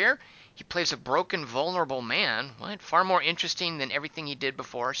whole career. He plays a broken, vulnerable man. Far more interesting than everything he did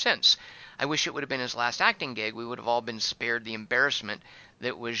before or since. I wish it would have been his last acting gig. We would have all been spared the embarrassment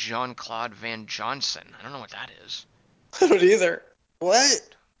that was Jean-Claude Van Johnson. I don't know what that is. I don't either. What?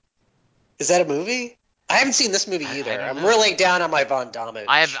 Is that a movie? I haven't seen this movie either. I'm really down on my Von Damme.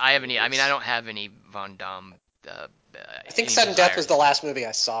 I haven't. I mean, I don't have any Von Damme. I think Sudden Death was the last movie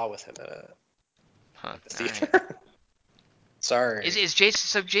I saw with him at the theater. Right. Sorry. Is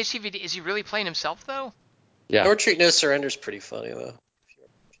JCVD? Is he really playing himself though? Yeah. No Retreat, No Surrender is pretty funny though.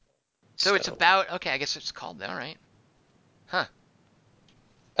 So it's about. Okay, I guess it's called that. All right. Huh.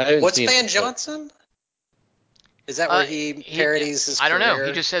 What's Van Johnson? Is that where he parodies his career? I don't know.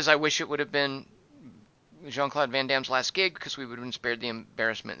 He just says, I wish it would have been Jean-Claude Van Damme's last gig because we would have been spared the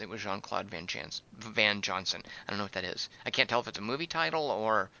embarrassment that was Jean-Claude Van Johnson. I don't know what that is. I can't tell if it's a movie title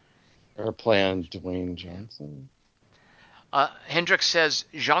or a play on Dwayne Johnson. Hendricks says,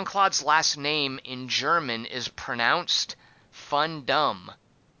 Jean-Claude's last name in German is pronounced Fun Dumb.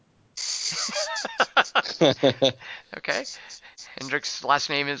 Okay. Hendricks' last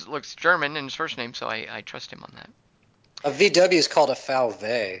name looks German in his first name, so I trust him on that. A VW is called a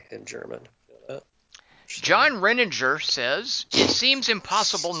VW in German. John Renninger says, it seems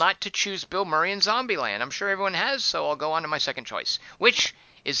impossible not to choose Bill Murray in Zombieland. I'm sure everyone has, so I'll go on to my second choice, which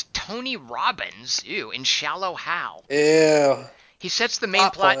is Tony Robbins, in Shallow Hal. Ew. He sets the main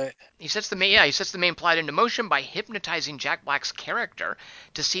plot. He sets the main plot into motion by hypnotizing Jack Black's character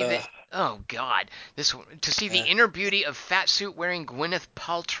to see the inner beauty of fat suit wearing Gwyneth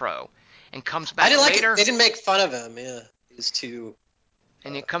Paltrow, and comes back later. They didn't make fun of him. Yeah, he was too.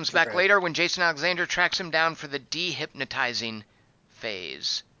 And it comes back later when Jason Alexander tracks him down for the dehypnotizing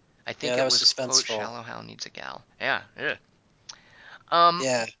phase. I think it was quote, Shallow Hal needs a gal. Yeah.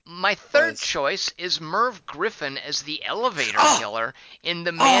 My third choice is Merv Griffin as the elevator killer in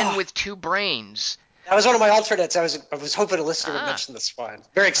The Man with Two Brains. That was one of my alternates. I was hoping a listener would mention this one.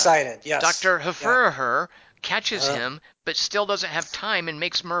 Very excited. Yes. Dr. Hefferher catches him, but still doesn't have time and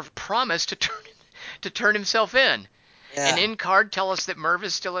makes Merv promise to turn himself in. Yeah. An in-card tell us that Merv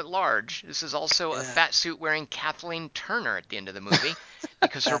is still at large. This is also a fat suit wearing Kathleen Turner at the end of the movie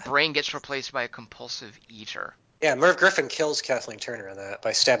because her brain gets replaced by a compulsive eater. Yeah, Merv Griffin kills Kathleen Turner in that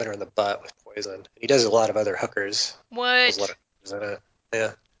by stabbing her in the butt with poison. He does a lot of other hookers. What?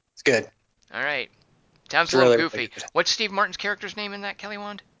 Yeah, it's good. All right. Sounds a little goofy. Really What's Steve Martin's character's name in that, Kelly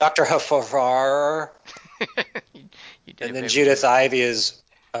Wand? Dr. Hefferher. And then Judith Ivey is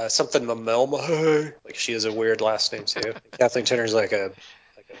something Mamelma. Like she has a weird last name too. Kathleen Turner's like a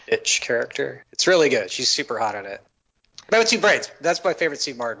bitch character. It's really good. She's super hot on it. Man with Two Brains. That's my favorite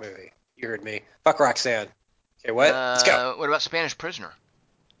Steve Martin movie. You heard me. Fuck Roxanne. Okay, what? Let's go. What about Spanish Prisoner?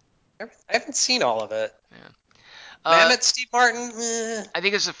 I haven't seen all of it. Yeah. Mammoth Steve Martin? I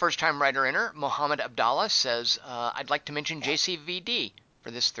think it's the first time writer-inner. Mohammed Abdallah says, I'd like to mention JCVD.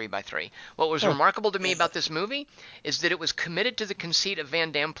 for this 3x3. What was remarkable to me about this movie is that it was committed to the conceit of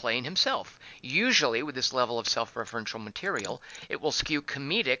Van Damme playing himself. Usually, with this level of self-referential material, it will skew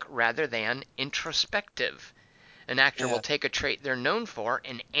comedic rather than introspective. An actor will take a trait they're known for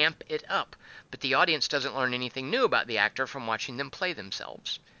and amp it up, but the audience doesn't learn anything new about the actor from watching them play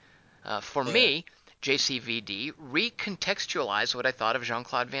themselves. For me, JCVD recontextualized what I thought of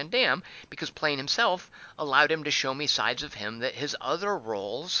Jean-Claude Van Damme because playing himself allowed him to show me sides of him that his other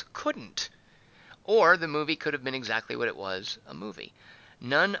roles couldn't. Or the movie could have been exactly what it was, a movie.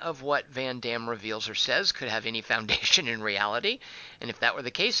 None of what Van Damme reveals or says could have any foundation in reality, and if that were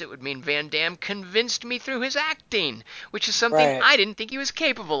the case, it would mean Van Damme convinced me through his acting, which is something I didn't think he was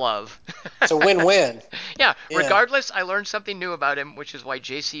capable of. It's a win-win. Yeah, regardless, I learned something new about him, which is why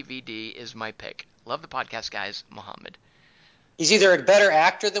JCVD is my pick. Love the podcast, guys. Mohammed. He's either a better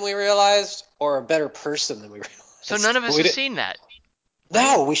actor than we realized or a better person than we realized. So none of us have seen that.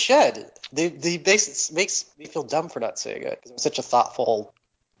 No, we should. Makes me feel dumb for not seeing it because it was such a thoughtful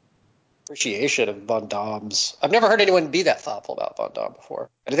appreciation of Van Damme's. I've never heard anyone be that thoughtful about Van Damme before.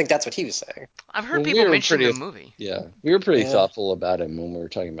 I think that's what he was saying. I've heard people mention the movie. Yeah, we were pretty thoughtful about him when we were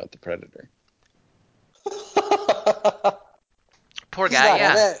talking about The Predator. Poor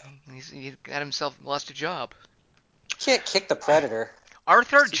guy, he got himself lost a job. Can't kick the Predator.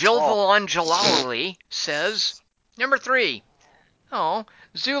 Arthur Gilvolonjalali says, number 3. Oh,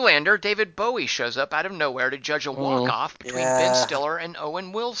 Zoolander, David Bowie shows up out of nowhere to judge a walk-off between Ben Stiller and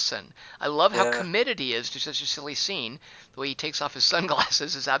Owen Wilson. I love how committed he is to such a silly scene. The way he takes off his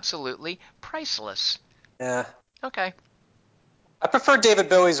sunglasses is absolutely priceless. Yeah. Okay. I prefer David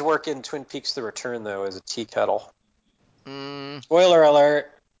Bowie's work in Twin Peaks: The Return, though, as a tea kettle. Spoiler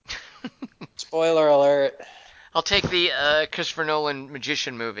alert. Spoiler alert. I'll take the Christopher Nolan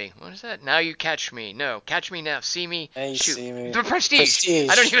magician movie. What is that? Now You Catch Me. No, Catch Me Now. See Me. Now You Shoot. See Me. The Prestige.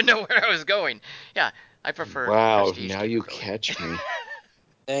 I don't even know where I was going. Yeah, I prefer Prestige. Now You Catch Me.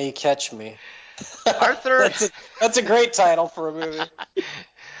 Now You Catch Me. Arthur. That's a great title for a movie.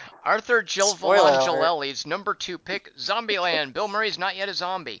 Arthur Gilvolonjalali's number 2 pick, Zombieland. Bill Murray's not yet a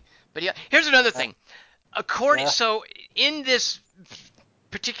zombie. But yeah, here's another thing. So in this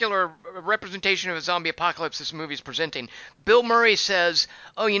particular representation of a zombie apocalypse this movie is presenting, Bill Murray says,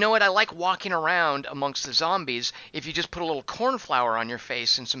 oh, you know what, I like walking around amongst the zombies if you just put a little corn flour on your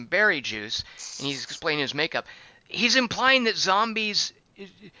face and some berry juice, and he's explaining his makeup. He's implying that zombies,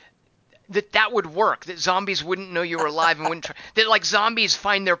 that would work, that zombies wouldn't know you were alive and wouldn't try, that like zombies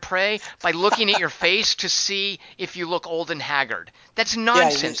find their prey by looking at your face to see if you look old and haggard. That's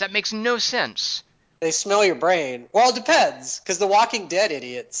nonsense. That makes no sense. They smell your brain. Well, it depends, because the Walking Dead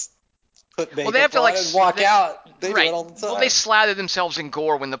idiots put makeup they have to on and walk out. They do it all the time. Well, they slather themselves in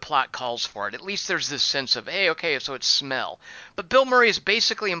gore when the plot calls for it. At least there's this sense of, hey, okay, so it's smell. But Bill Murray is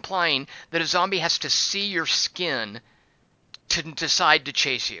basically implying that a zombie has to see your skin to decide to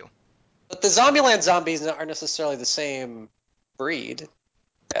chase you. But the Zombieland zombies aren't necessarily the same breed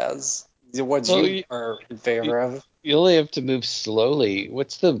as the ones you are in favor of. You only have to move slowly.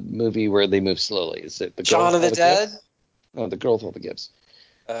 What's the movie where they move slowly? Is it the Girl Shaun of the Dead? No, The Girl with All the Gifts.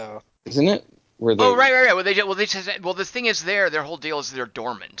 Oh. Isn't it? Right. Well, the thing is their whole deal is they're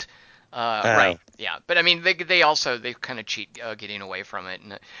dormant. Right. Yeah. But I mean, they kind of cheat getting away from it.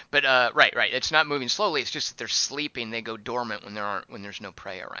 Right. It's not moving slowly. It's just that they're sleeping. They go dormant when there's no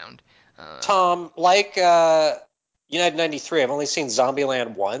prey around. Tom, like United 93, I've only seen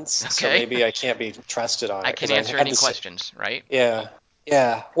Zombieland once, so maybe I can't be trusted on it. I can answer any questions, right? Yeah.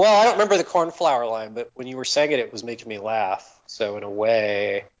 Well, I don't remember the cornflower line, but when you were saying it, it was making me laugh. So in a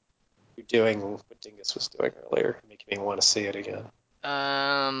way, you're doing what Dingus was doing earlier, making me want to see it again.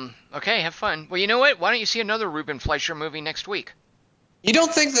 Okay, have fun. Well, you know what? Why don't you see another Ruben Fleischer movie next week? You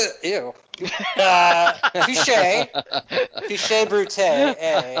don't think that... Ew. Touche brute,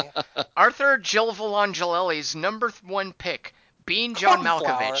 eh? Arthur Gilvolonjalali's number 1 pick, being John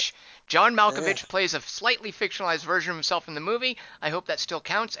Malkovich. John Malkovich plays a slightly fictionalized version of himself in the movie. I hope that still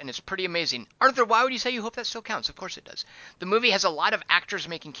counts, and it's pretty amazing. Arthur, why would you say you hope that still counts? Of course it does. The movie has a lot of actors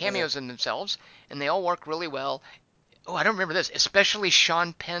making cameos in themselves, and they all work really well. Oh, I don't remember this, especially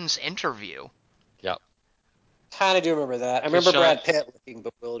Sean Penn's interview. Yep. Kind of do remember that. I remember Brad Pitt looking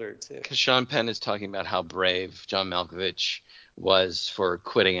bewildered, too. Because Sean Penn is talking about how brave John Malkovich was for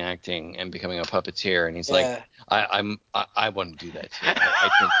quitting acting and becoming a puppeteer, and he's like, I want to do that too.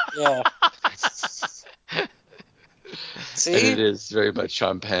 I think. See? And it is very much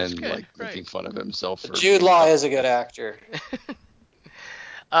Sean Penn making fun of himself. Jude Law is a good actor.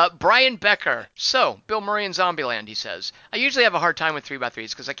 Brian Becker. So, Bill Murray in Zombieland, he says. I usually have a hard time with 3x3s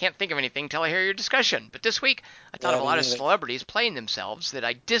because I can't think of anything until I hear your discussion. But this week, I thought of a lot of celebrities playing themselves that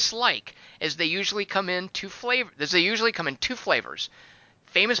I dislike, as they usually come in two flavors.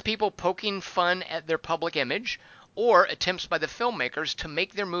 Famous people poking fun at their public image, or attempts by the filmmakers to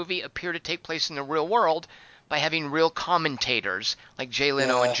make their movie appear to take place in the real world by having real commentators like Jay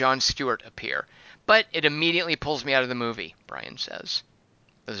Leno and Jon Stewart appear. But it immediately pulls me out of the movie, Brian says.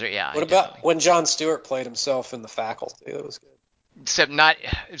 What about when Jon Stewart played himself in The Faculty? That was good. Except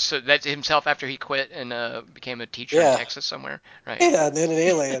so that's himself after he quit and became a teacher in Texas somewhere, right? Yeah, and then an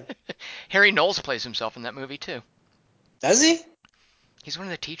alien. Harry Knowles plays himself in that movie too. Does he? He's one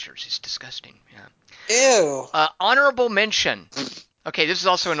of the teachers. He's disgusting. Yeah. Ew. Honorable mention. Okay, this is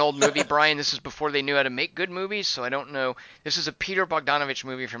also an old movie, Brian. This is before they knew how to make good movies, so I don't know. This is a Peter Bogdanovich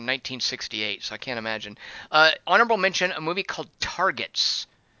movie from 1968, so I can't imagine. Honorable mention, a movie called Targets.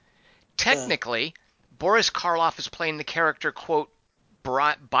 Technically, Boris Karloff is playing the character, quote,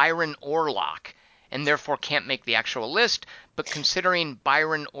 Byron Orlock, and therefore can't make the actual list, but considering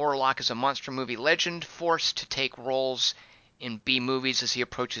Byron Orlock is a monster movie legend forced to take roles in B movies as he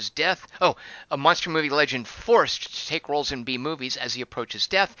approaches death. A monster movie legend forced to take roles in B movies as he approaches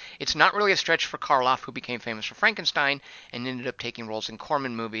death. It's not really a stretch for Karloff, who became famous for Frankenstein and ended up taking roles in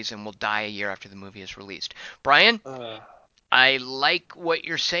Corman movies and will die a year after the movie is released. Brian, I like what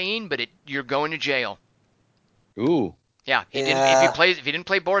you're saying, but you're going to jail. Ooh. Yeah, if he didn't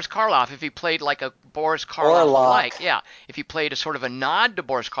play Boris Karloff, if he played like a Boris Karloff if he played a sort of a nod to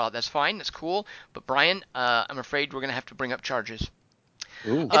Boris Karloff, that's fine, that's cool. But Brian, I'm afraid we're gonna have to bring up charges.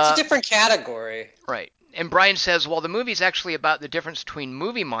 Ooh. It's a different category. Right. And Brian says, well, the movie's actually about the difference between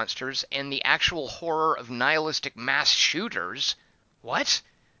movie monsters and the actual horror of nihilistic mass shooters. What?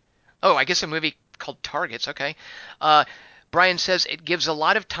 Oh, I guess a movie called Targets. Okay. Brian says it gives a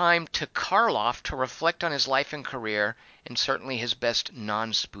lot of time to Karloff to reflect on his life and career, and certainly his best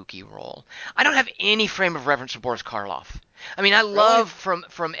non-spooky role. I don't have any frame of reference to Boris Karloff. I mean, I love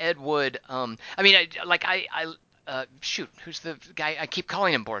from Ed Wood. Who's the guy? I keep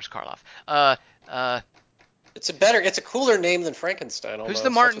calling him Boris Karloff. It's a cooler name than Frankenstein. Almost.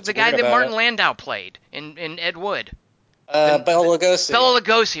 Who's the guy that Martin Landau played in Ed Wood? Bela Lugosi. Bela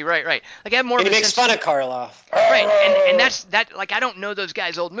Lugosi, right. Like I have more. And he makes fun of Karloff. Right, and that's that. Like I don't know those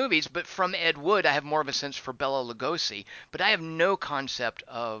guys' old movies, but from Ed Wood, I have more of a sense for Bela Lugosi. But I have no concept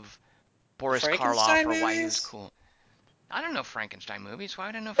of Boris Karloff or why he was cool. I don't know Frankenstein movies. Why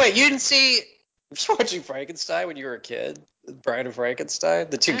would I know? Wait, you didn't see? You were watching Frankenstein when you were a kid. Bride of Frankenstein,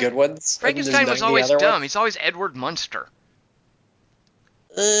 the two good ones. Frankenstein was always dumb. He's always Edward Munster.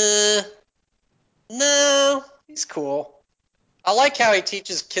 No, he's cool. I like how he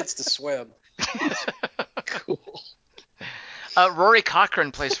teaches kids to swim. Cool. Rory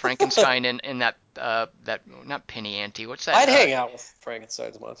Cochrane plays Frankenstein in that not Penny Ante. What's that? I'd hang out with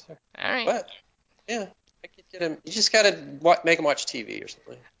Frankenstein's monster. All right. But yeah, I could get him. You just gotta make him watch TV or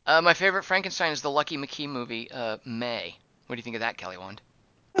something. My favorite Frankenstein is the Lucky McKee movie, May. What do you think of that, Kelly Wand?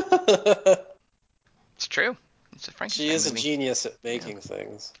 It's true. It's a Frankenstein movie. She is a genius at making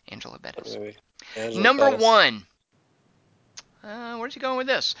things. Angela Bettis. Number one. Where's he going with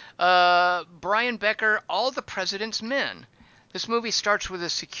this? Brian Becker, All the President's Men. This movie starts with a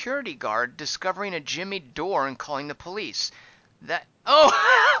security guard discovering a jimmied door and calling the police.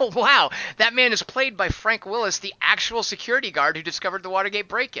 Wow! That man is played by Frank Willis, the actual security guard who discovered the Watergate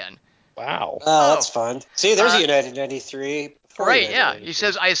break-in. Wow. Oh, that's fun. See, there's a United 93. Right, yeah. He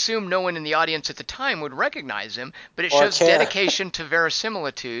says, I assume no one in the audience at the time would recognize him, but it shows dedication to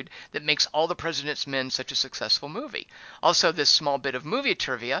verisimilitude that makes All the President's Men such a successful movie. Also, this small bit of movie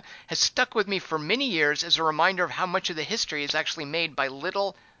trivia has stuck with me for many years as a reminder of how much of history is actually made by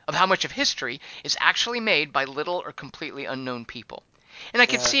little or completely unknown people. And I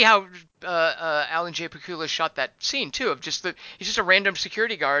could see how Alan J. Pakula shot that scene, too, of he's just a random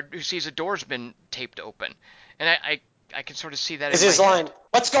security guard who sees a door's been taped open. And I can sort of see that. Is his line,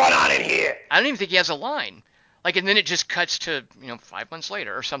 "What's going on in here?" I don't even think he has a line. Like, and then it just cuts to 5 months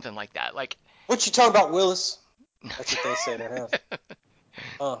later or something like that. Like, what you talking about, Willis? That's what they say in their house.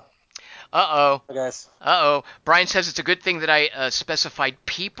 Uh-oh. Hey guys. Uh-oh. Brian says it's a good thing that I specified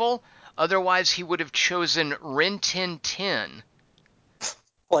people. Otherwise, he would have chosen Rin Tin Tin.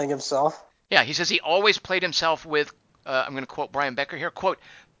 Playing himself. Yeah, he says he always played himself with, I'm going to quote Brian Becker here, quote,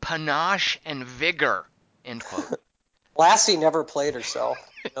 panache and vigor, end quote. Lassie never played herself,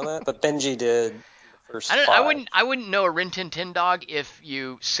 you know that? But Benji did. I wouldn't know a Rin Tin Tin dog if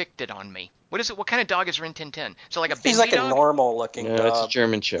you sicked it on me. What is it? What kind of dog is Rin Tin Tin? So like a Benji He's like dog? a normal looking dog. No, it's a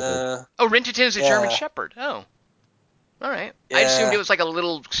German Shepherd. Rin Tin Tin is a German Shepherd. Oh. All right. Yeah. I assumed it was like a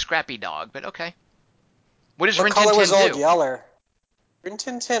little scrappy dog, but okay. What does What Rin color Tin was Tin Old do? Yeller? Rin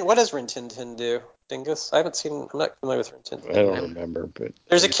Tin Tin. What does Rin Tin Tin do, Dingus? I'm not familiar with Rin Tin Tin. I don't remember, but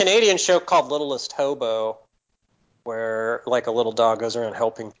There's a Canadian show called Littlest Hobo, where like a little dog goes around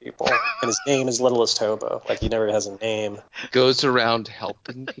helping people, and his name is Littlest Hobo. Like he never has a name. goes around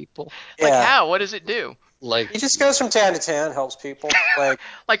helping people. Like Yeah. how? What does it do? Like He just goes from town to town, helps people. Like,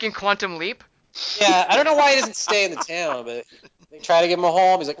 Like in Quantum Leap? yeah, I don't know why he doesn't stay in the town, but they try to give him a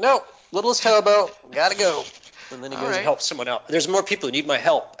home. He's like, no, Littlest Hobo, gotta go. And then he All goes and right. helps someone else. There's more people who need my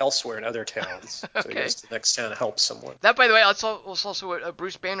help elsewhere in other towns. So he Okay. goes to the next town and helps someone. That, by the way, was also what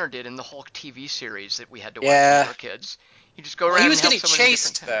Bruce Banner did in the Hulk TV series that we had to watch Yeah. when we were kids. You just go Well, around he was and help getting someone in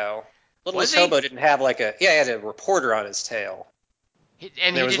chased, different towns. though. Littlest Was he? Hobo didn't have he had a reporter on his tail.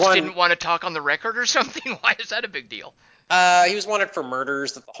 And There he was just one- didn't want to talk on the record or something? Why is that a big deal? He was wanted for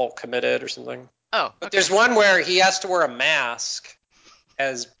murders that the Hulk committed or something. Oh, But okay. there's one where he has to wear a mask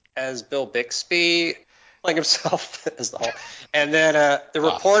as Bill Bixby, playing himself as the Hulk. And then the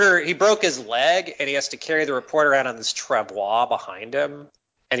reporter, he broke his leg, and he has to carry the reporter out on this travois behind him.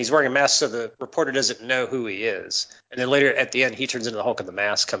 And he's wearing a mask, so the reporter doesn't know who he is. And then later at the end, he turns into the Hulk, and the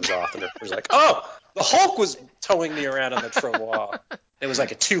mask comes off, and the reporter's like, "Oh, the Hulk was towing me around on the travois." It was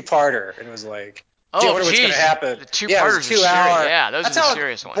like a two-parter, and it was like, Oh, "Gee, I wonder what's going to geez. happen." The two-parters yeah, it are was 2 hour. serious. Yeah, those That's are the how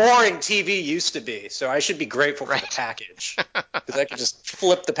serious ones. boring TV used to be. So I should be grateful for the package, because I could just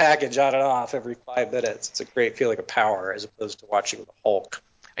flip the package on and off every 5 minutes. It's a great feeling of power as opposed to watching the Hulk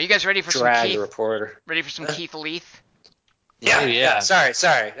Are you guys ready for drag some the Keith? reporter. Ready for some Keith Leith? Yeah, Oh, yeah.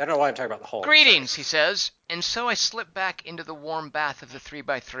 Sorry. I don't know why I'm talking about the Hulk. Greetings, he says, and so I slip back into the warm bath of the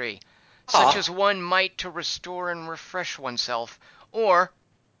 3x3, such as one might to restore and refresh oneself, or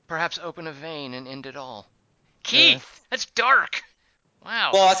perhaps open a vein and end it all. Keith, that's dark.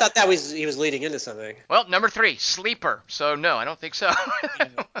 Wow. Well, I thought he was leading into something. Well, number 3, Sleeper. So no, I don't think so.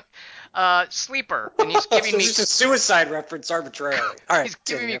 Sleeper, and he's giving So me it's just a suicide reference arbitrarily. All right, he's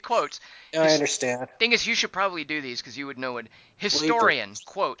giving me continue. quotes. I understand. Thing is, you should probably do these because you would know it. Historian,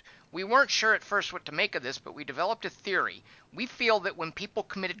 quote, "We weren't sure at first what to make of this, but we developed a theory. We feel that when people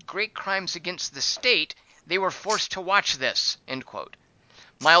committed great crimes against the state, they were forced to watch this," end quote.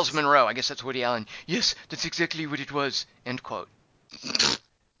 Miles Monroe, I guess that's Woody Allen. "Yes, that's exactly what it was," end quote.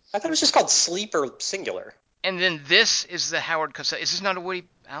 I thought it was just called Sleeper singular. And then this is the Howard Cosell. Is this not a Woody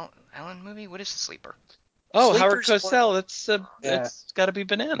Allen movie? What is The Sleeper? Oh, Sleeper's Howard Cosell. Yeah. It's got to be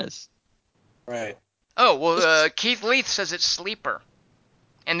Bananas. Right. Oh, well, Keith Leith says it's Sleeper.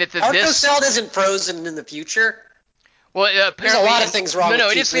 And that Howard Cosell isn't frozen in the future. Well, apparently, there's a lot of things wrong. No,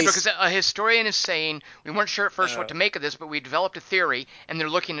 with it is Keith Sleeper Lee's- because a historian is saying we weren't sure at first what to make of this, but we developed a theory, and they're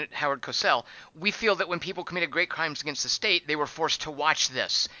looking at Howard Cosell. We feel that when people committed great crimes against the state, they were forced to watch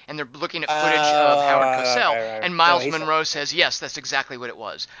this, and they're looking at footage of Howard Cosell. right. And Miles Monroe says, yes, that's exactly what it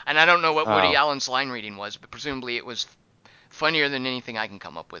was. And I don't know what Woody Allen's line reading was, but presumably it was funnier than anything I can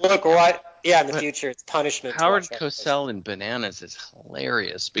come up with. Look what? Yeah, in the future, it's punishment. Howard Cosell in Bananas is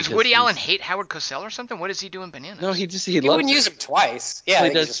hilarious. Does Woody Allen hate Howard Cosell or something? What does he do in Bananas? No, he He loves wouldn't use him twice. Yeah,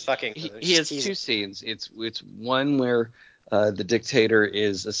 he does. Just fucking. He has two scenes. It's one where the dictator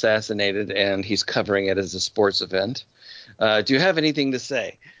is assassinated and he's covering it as a sports event. Do you have anything to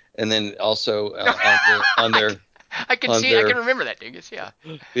say? And then also on their. I can remember that, Dingus. Yeah.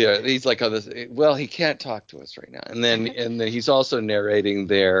 Yeah, he's like on this. Well, he can't talk to us right now. And then he's also narrating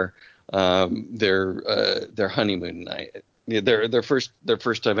their honeymoon night. Their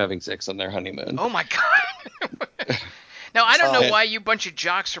first time having sex on their honeymoon. Oh my god. Now I don't know why you bunch of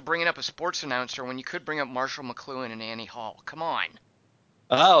jocks are bringing up a sports announcer when you could bring up Marshall McLuhan and Annie Hall. Come on.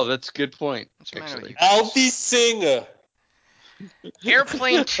 Oh, that's a good point. What's the matter with you? Alfie Singer.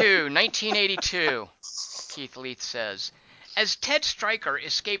 Airplane 2, 1982. Keith Leith says, as Ted Stryker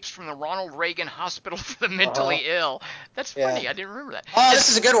escapes from the Ronald Reagan Hospital for the Mentally Ill. That's funny. I didn't remember that. Oh, this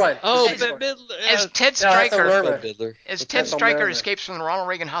is a good one. As Ted Stryker escapes from the Ronald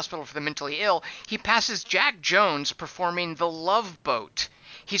Reagan Hospital for the Mentally Ill, he passes Jack Jones performing The Love Boat.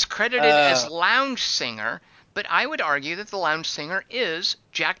 He's credited as lounge singer, but I would argue that the lounge singer is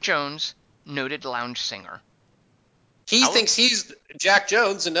Jack Jones, noted lounge singer. He thinks he's Jack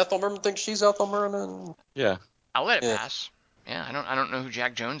Jones, and Ethel Merman thinks she's Ethel Merman. Yeah. I'll let it pass. Yeah, I don't know who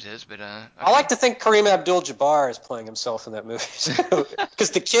Jack Jones is, but okay. I like to think Kareem Abdul-Jabbar is playing himself in that movie because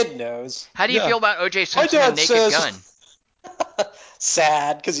the kid knows. How do you feel about O.J. Simpson and Naked Gun?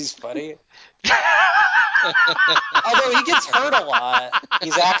 Sad because he's funny. Although he gets hurt a lot.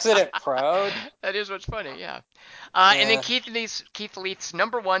 He's accident prone. That is what's funny, yeah. And then Keith Leith's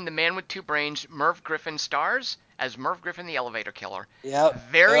number one, The Man with Two Brains, Merv Griffin stars as Merv Griffin the Elevator Killer. Yep.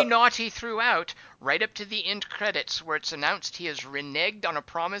 Very naughty throughout, right up to the end credits where it's announced he has reneged on a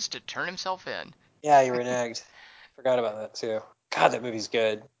promise to turn himself in. Yeah, you reneged. Forgot about that too. God, that movie's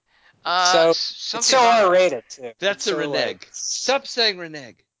good. It's so R-rated too. That's it's a renege. Like, Stop saying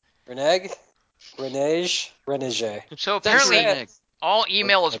renege. Renege. So apparently, all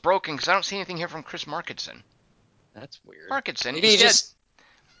email is broken because I don't see anything here from Chris Markinson. That's weird. Markinson, maybe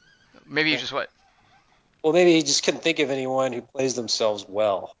maybe you just what? Well, maybe he just couldn't think of anyone who plays themselves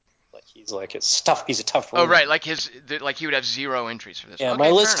well. Like he's a tough. Oh right, like he would have 0 entries for this. Yeah, Okay,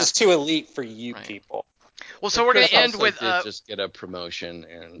 my list is too elite for you people. Well, so we're gonna end with just get a promotion,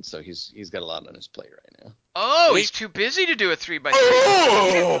 and so he's got a lot on his plate right now. Oh, he's too busy to do a 3x3.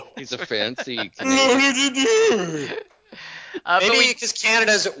 Oh! He's a fancy Canadian. Maybe because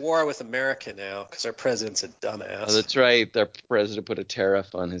Canada's at war with America now because our president's a dumbass. Oh, that's right. Their president put a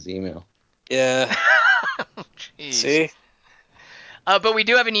tariff on his email. Yeah. See? But we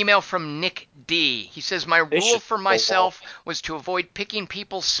do have an email from Nick D. He says, my rule for myself was to avoid picking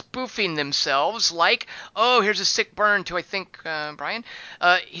people spoofing themselves like, oh, here's a sick burn to, I think, Brian.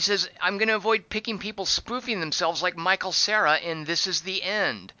 He says, I'm going to avoid picking people spoofing themselves like Michael Cera in This Is the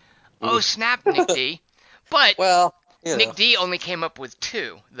End. Oh, snap, Nick D. But Nick D only came up with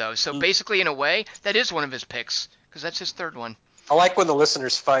 2, though. So basically, in a way, that is one of his picks, because that's his 3rd one. I like when the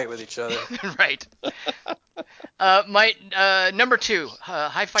listeners fight with each other. Right. My number 2,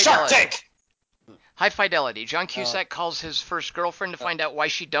 High Fidelity. Shark Tank! High Fidelity. John Cusack calls his first girlfriend to find out why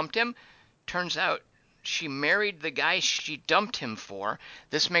she dumped him. Turns out she married the guy she dumped him for.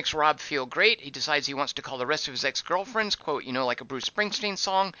 This makes Rob feel great. He decides he wants to call the rest of his ex-girlfriends, quote, like a Bruce Springsteen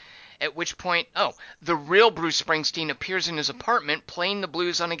song. At which point, the real Bruce Springsteen appears in his apartment playing the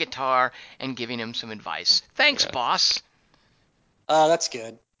blues on a guitar and giving him some advice. Thanks, boss. That's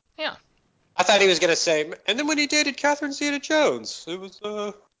good. Yeah. I thought he was going to say, and then when he dated Catherine Zeta-Jones, it was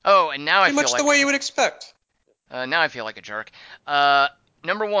and now I feel much the way you would expect. Now I feel like a jerk.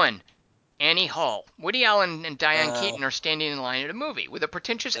 Number 1, Annie Hall. Woody Allen and Diane Keaton are standing in line at a movie, with a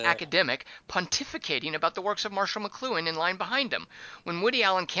pretentious academic pontificating about the works of Marshall McLuhan in line behind him. When Woody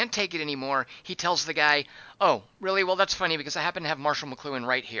Allen can't take it anymore, he tells the guy, oh, really? Well, that's funny because I happen to have Marshall McLuhan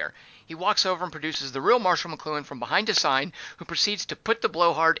right here. He walks over and produces the real Marshall McLuhan from behind a sign, who proceeds to put the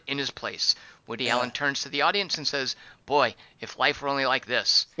blowhard in his place. Woody Allen turns to the audience and says, boy, if life were only like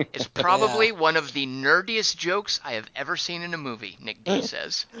this. It's probably one of the nerdiest jokes I have ever seen in a movie, Nick D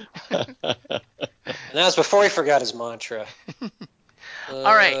says. And that was before he forgot his mantra. All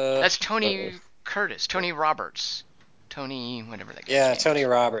right, that's Tony Curtis, Tony Roberts. Tony, whatever that guy's name is. Tony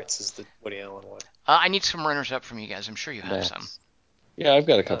Roberts is the Woody Allen one. I need some runners-up from you guys. I'm sure you have some. Yeah, I've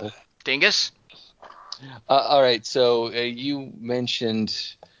got a couple. Dingus? All right, so you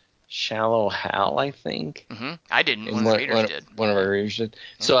mentioned Shallow Hal, I think. Mm-hmm. I didn't. One of the readers did. One of our readers did.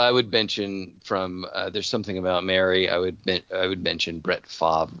 Yeah. So I would mention from There's Something About Mary. I would mention Brett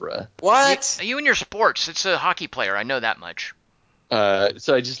Favre. What? You and your sports. It's a hockey player. I know that much.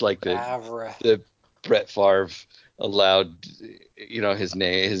 So I just like the Brett Favre allowed his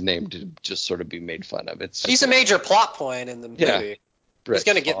name to just sort of be made fun of. He's a major plot point in the movie. Yeah. He's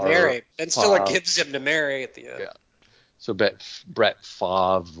going to get married. Ben Stiller gives him to marry at the end. Yeah. So Brett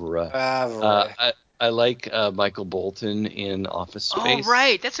Favre. I like Michael Bolton in Office Space. Oh,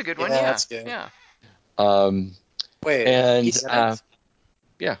 right. That's a good one. Yeah, that's good. Yeah. Wait. And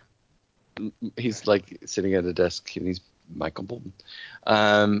he's like sitting at a desk and he's Michael Bolton.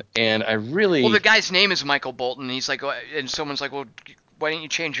 And I really... Well, the guy's name is Michael Bolton. And he's like, and someone's like, well, why didn't you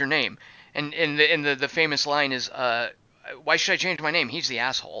change your name? And the famous line is, why should I change my name? He's the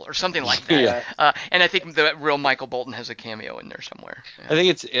asshole, or something like that. Yeah. And I think the real Michael Bolton has a cameo in there somewhere. Yeah.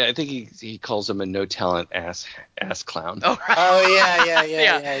 I think he calls him a no talent ass clown. Oh, right. Oh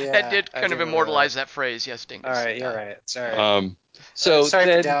yeah. That did kind of immortalize that phrase. Yes, Dingus. All right, you're right. Sorry. So sorry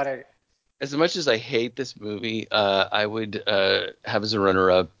then, for doubting. As much as I hate this movie, I would have as a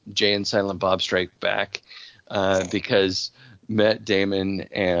runner-up Jay and Silent Bob Strike Back, because Matt Damon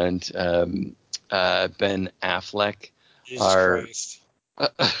and Ben Affleck are.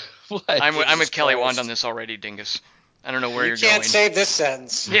 I'm with Kelly Wand on this already, Dingus. I don't know where you're going. You can't save this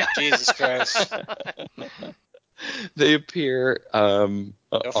sentence. Yeah. Jesus Christ. They appear on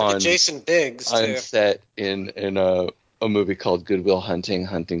Jason Biggs on set in a movie called Good Will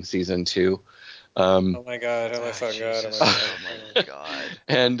Hunting Season 2. Oh my God! Oh my God!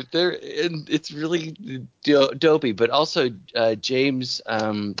 And it's really dopey, but also James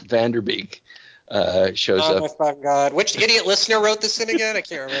Vanderbeek shows up. Oh my fucking God! Which idiot listener wrote this in again? I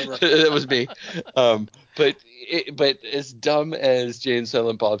can't remember. That was me. But but as dumb as Jay and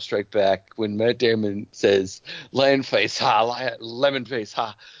Silent Bob Strike Back, when Matt Damon says "lion face ha, lemon face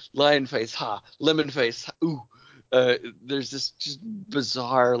ha, lion face ha, lemon face ha, ooh," there's this just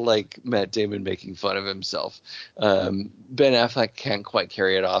bizarre like Matt Damon making fun of himself. Ben Affleck can't quite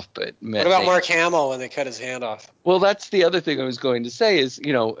carry it off, but What about Mark Hamill when they cut his hand off? Well, that's the other thing I was going to say is,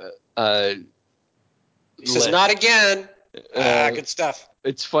 he says, "Not again." Good stuff.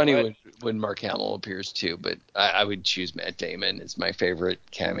 It's funny when Mark Hamill appears too, but I would choose Matt Damon as my favorite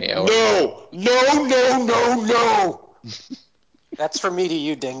cameo. No. That's from me to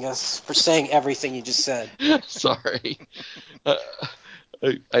you, Dingus, for saying everything you just said. Sorry.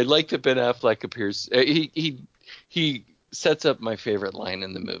 I like that Ben Affleck appears. He sets up my favorite line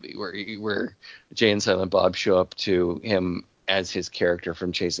in the movie where Jay and Silent Bob show up to him as his character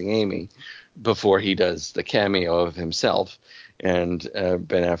from Chasing Amy before he does the cameo of himself. And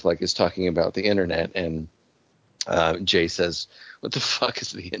Ben Affleck is talking about the internet, and Jay says, "What the fuck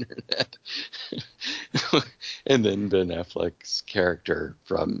is the internet?" And then Ben Affleck's character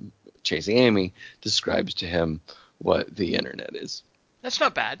from Chasing Amy describes to him what the internet is. That's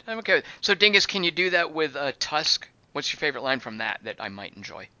not bad. I'm okay with it. So, Dingus, can you do that with Tusk? What's your favorite line from that I might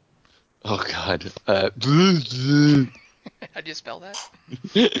enjoy? Oh, God. How do you spell that?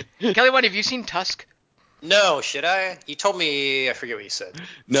 Kelly, what, have you seen Tusk? No, should I? You told me, I forget what you said.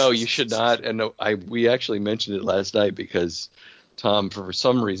 No, you should not. And we actually mentioned it last night because Tom, for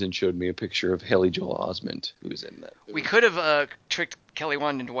some reason, showed me a picture of Haley Joel Osment, who's in that movie. We could have tricked Kelly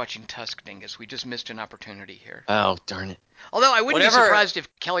Wand into watching Tusk, Dingus. We just missed an opportunity here. Oh, darn it. Although I wouldn't be surprised if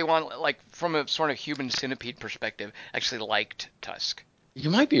Kelly Wand, like from a sort of human centipede perspective, actually liked Tusk.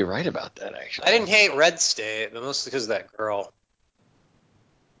 You might be right about that, actually. I didn't hate Red State, but mostly because of that girl.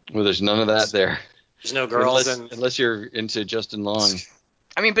 Well, there's none of that there. There's no girls unless you're into Justin Long.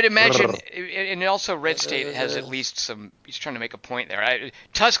 I mean, but imagine, and also Red State has at least some. He's trying to make a point there.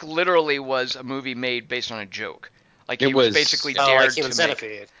 Tusk literally was a movie made based on a joke. Like he was basically dared like Human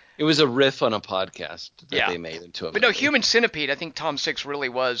Centipede. It was a riff on a podcast that they made into a movie. But no, Human Centipede. I think Tom Six really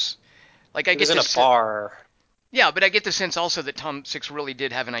was. Like I get in a bar. Yeah, but I get the sense also that Tom Six really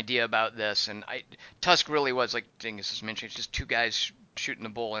did have an idea about this, and Tusk really was, like Dingus has mentioned, it's just two guys shooting the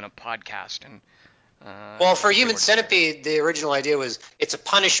bull in a podcast. And well, for Human Centipede, the original idea was it's a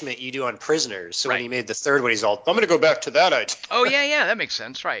punishment you do on prisoners. So when he made the third one, he's all, I'm going to go back to that idea. Oh, yeah, that makes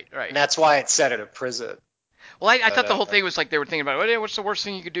sense. Right. And that's why it's set at a prison. Well, I thought the whole thing was like they were thinking about, what's the worst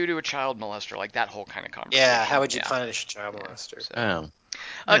thing you could do to a child molester? Like that whole kind of conversation. Yeah, how would you punish a child molester? So.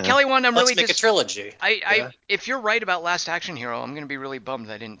 Kelly Wand, I'm really Let's make a trilogy. If you're right about Last Action Hero, I'm going to be really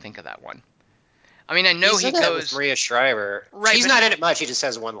bummed I didn't think of that one. I mean, I know he goes... with Maria Shriver. Right, He's not in it much. He just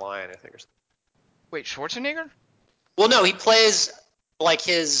has one line, I think. Or something. Wait, Schwarzenegger? Well, no, he plays like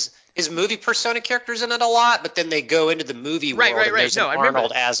his movie persona characters in it a lot, but then they go into the movie world and there's an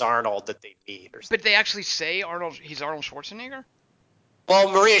Arnold as Arnold that they meet. Or something. But they actually say he's Arnold Schwarzenegger?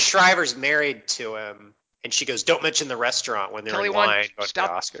 Well, Maria Shriver's married to him, and she goes, don't mention the restaurant when they're in line going to the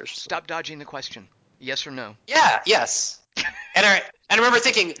Oscars. Stop dodging the question. Yes or no? Yeah, yes. And I remember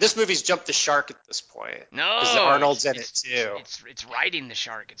thinking, this movie's jumped the shark at this point. No. Because Arnold's in it, too. It's riding the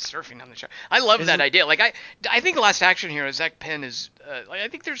shark. It's surfing on the shark. I love that idea. Like, I think Last Action Hero, Zach Penn is, I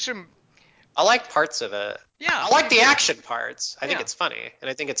think there's some... I like parts of it. Yeah. I like the action parts. I think it's funny. And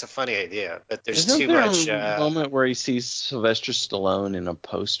I think it's a funny idea. But there's too much... a moment where he sees Sylvester Stallone in a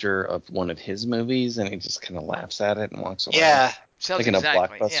poster of one of his movies, and he just kind of laughs at it and walks away? Yeah. Sounds like in a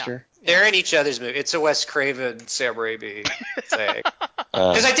Blockbuster? Yeah. They're in each other's movie. It's a Wes Craven, Sam Raimi thing.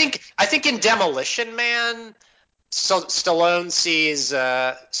 Because I think in Demolition Man, Stallone sees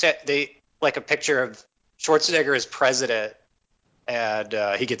like a picture of Schwarzenegger as president,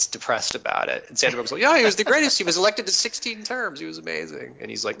 and he gets depressed about it. And Sandra Bullock's like, yeah, he was the greatest. He was elected to 16 terms. He was amazing. And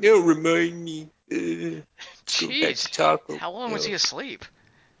he's like, no, remind me. Jeez. How long was he asleep?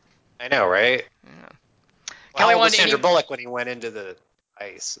 I know, right? Yeah. Kelly was Sandra Bullock when he went into the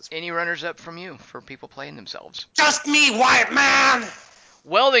ice. Any runners up from you for people playing themselves? Just me, white man.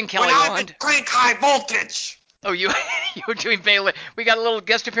 Well then, Kelly Wand. Crank high voltage. Oh, you were doing Bei Ling. We got a little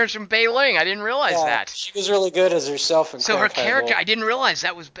guest appearance from Bei Ling. I didn't realize that. She was really good as herself. So her character, I didn't realize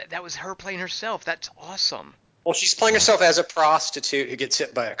that was her playing herself. That's awesome. Well, she's playing herself as a prostitute who gets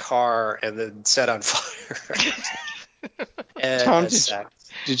hit by a car and then set on fire. Tom,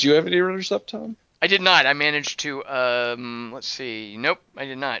 did you have any runners up, Tom? I did not. I managed to. Let's see. Nope, I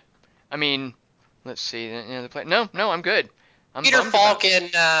did not. I mean, let's see. No, I'm good. Peter Falk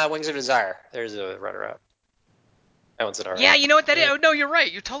in Wings of Desire. There's a runner-up. That one's an alright. Yeah, you know what that is? Oh, no, you're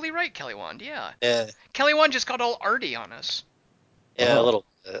right. You're totally right, Kelly Wand. Yeah. Yeah. Kelly Wand just got all arty on us. Yeah, a little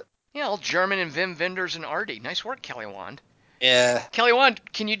bit. Yeah, all German and Wim Wenders and Artie. Nice work, Kelly Wand. Yeah. Kelly Wand,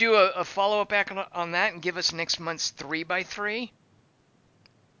 can you do a follow-up back on that and give us next month's 3x3?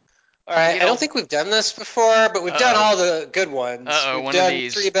 All right. I don't think we've done this before, but we've done all the good ones. We've one done of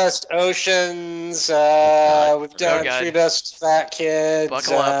these. 3 best oceans. We've done 3 best fat kids.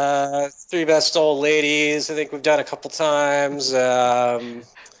 Buckle up. 3 best old ladies. I think we've done a couple times.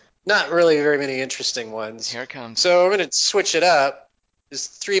 Not really very many interesting ones. Here it comes. So I'm going to switch it up. There's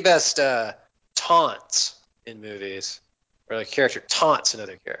 3 best taunts in movies. Where a character taunts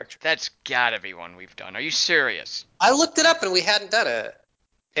another character. That's gotta be one we've done. Are you serious? I looked it up and we hadn't done it.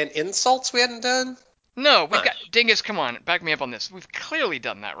 And insults we hadn't done? No, we've got... Dingus, come on. Back me up on this. We've clearly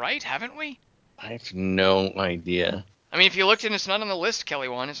done that, right? Haven't we? I have no idea. I mean, if you looked and it's not on the list, Kelly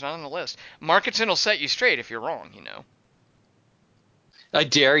Wand, it's not on the list. Markinson will set you straight if you're wrong, you know. I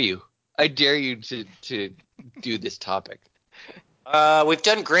dare you. I dare you to do this topic. We've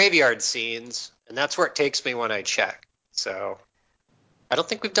done graveyard scenes, and that's where it takes me when I check. So, I don't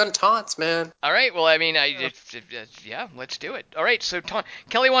think we've done taunts, man. All right, well, I mean, yeah, let's do it. All right, so taunt.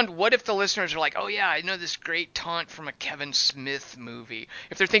 Kelly Wand, what if the listeners are like, oh, yeah, I know this great taunt from a Kevin Smith movie.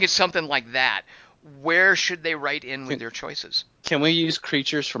 If they're thinking something like that, where should they write in with their choices? Can we use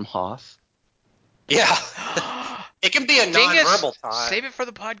creatures from Hoth? Yeah. It can be a non-verbal taunt. Save it for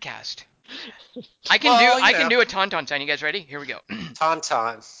the podcast. I can do a tauntaun sign. You guys ready? Here we go.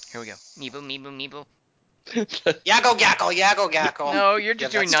 Tauntaun. Here we go. Meeble, meeble, meeble. Yaggle, gackle, yaggle, gackle. No, you're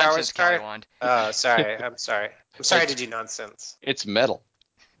just doing nonsense, Kelly Wand. Oh, sorry. I'm sorry. I'm sorry to do nonsense. It's metal.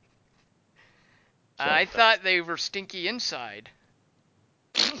 I thought they were stinky inside.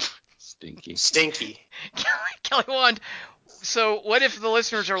 Stinky. Kelly Wand, so what if the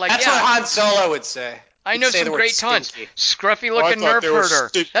listeners are like, That's what Han Solo would say. I know some great taunts. Scruffy looking nerf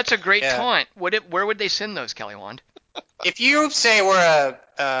herder. That's a great taunt. Where would they send those, Kelly Wand? If you say we're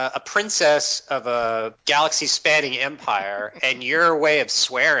a princess of a galaxy-spanning empire, and your way of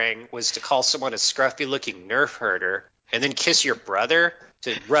swearing was to call someone a scruffy-looking nerf herder, and then kiss your brother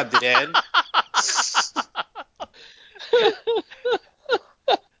to rub it in.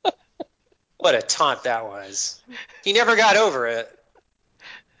 What a taunt that was. He never got over it.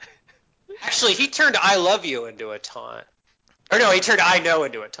 Actually, he turned I love you into a taunt. Or no, he turned I know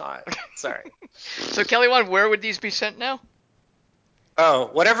into a taunt. Sorry. So, Kelly Wand, where would these be sent now? Oh,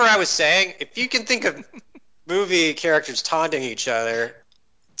 whatever I was saying, if you can think of movie characters taunting each other,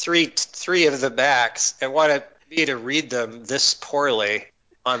 three of the backs, and want me to read them this poorly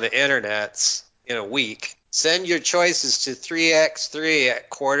on the internets in a week, send your choices to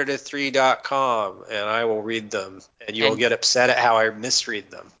 3x3@quarterto3.com, and I will read them, and you will get upset at how I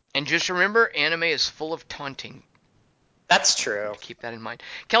misread them. And just remember, anime is full of taunting. That's true. Keep that in mind.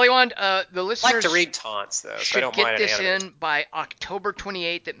 Kelly Wand, the listeners I like to read taunts, though, so I should don't get mind this anime. in by October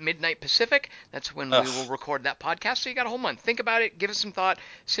 28th at midnight Pacific. That's when we will record that podcast, so you got a whole month. Think about it. Give us some thought.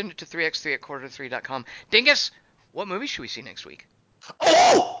 Send it to 3x3@quarterto3.com. Dingus, what movie should we see next week?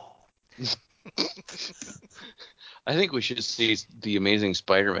 Oh! I think we should see The Amazing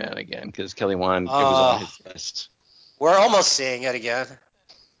Spider-Man again, because Kelly Wand, it was on his list. We're almost seeing it again,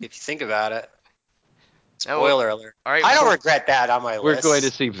 if you think about it. Spoiler alert. All right, I don't regret that on my list. We're going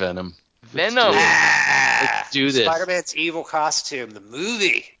to see Venom. Venom. Let's do this. Spider-Man's evil costume, the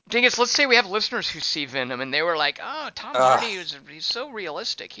movie. Dingus, let's say we have listeners who see Venom, and they were like, oh, Tom Hardy, he's so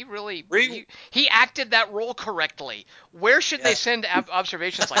realistic. He really, he acted that role correctly. Where should they send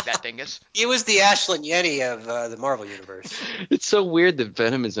observations like that, Dingus? He was the Ashlyn Yenny of the Marvel Universe. It's so weird that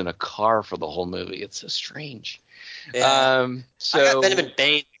Venom is in a car for the whole movie. It's so strange. Yeah. So I got Venom and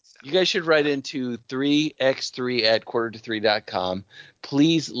Bane. You guys should write into 3x3@quarterto3.com.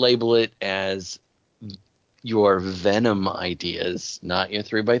 Please label it as your Venom ideas, not your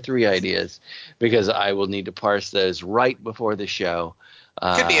 3x3 ideas, because I will need to parse those right before the show.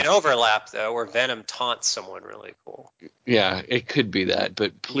 Could be an overlap, though, where Venom taunts someone really cool. Yeah, it could be that,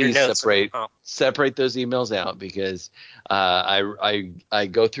 but please separate those emails out, because I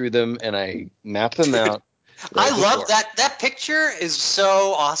go through them and I map them out. I love that picture is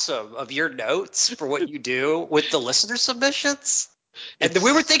so awesome of your notes for what you do with the listener submissions. And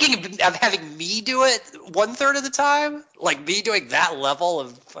we were thinking of having me do it 1/3 of the time, like me doing that level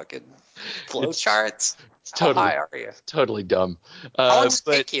of fucking flow charts. How high are you? Totally dumb. How long does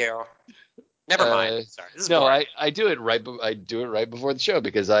it take you? Never mind. Sorry. No, I do it right. I do it right before the show,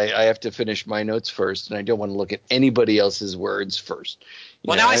 because I have to finish my notes first, and I don't want to look at anybody else's words first.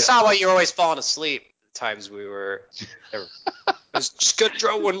 Now I saw why you're always falling asleep. Times we were I was just gonna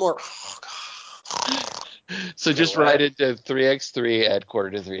draw one more. So just write it to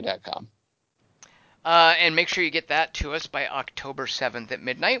 3x3@quarterto3.com. And make sure you get that to us by October 7th at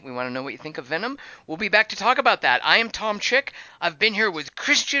midnight. We want to know what you think of Venom. We'll be back to talk about that. I am Tom Chick. I've been here with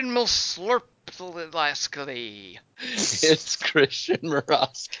Christian Milslurplasky. It's Christian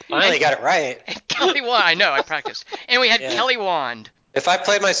Morosky. Finally got it right. And Kelly Wand. I know, I practiced. And we had Kelly Wand. If I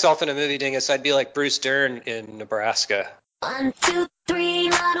played myself in a movie dingus, I'd be like Bruce Dern in Nebraska. 1, 2, 3,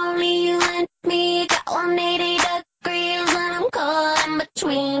 not only you and me got 180 degrees, and I'm caught in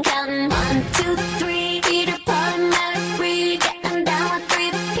between counting 1, 2, 3, Peter Pan, Mary Free, getting down with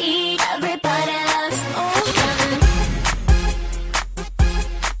 3 P. Everybody loves Ocean.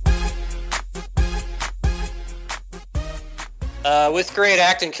 With great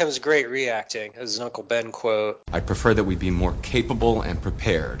acting comes great reacting, as an Uncle Ben quote. I prefer that we be more capable and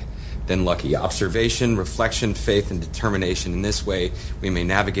prepared than lucky. Observation, reflection, faith, and determination. In this way, we may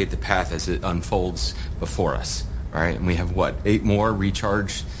navigate the path as it unfolds before us. All right, and we have, 8 more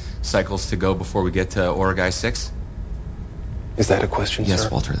recharge cycles to go before we get to Origai 6? Is that a question, Yes, sir?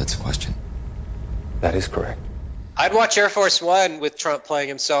 Walter, that's a question. That is correct. I'd watch Air Force One with Trump playing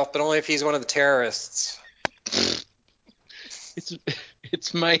himself, but only if he's one of the terrorists.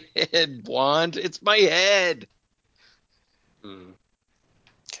 It's my head, Wand. It's my head.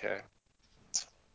 Okay.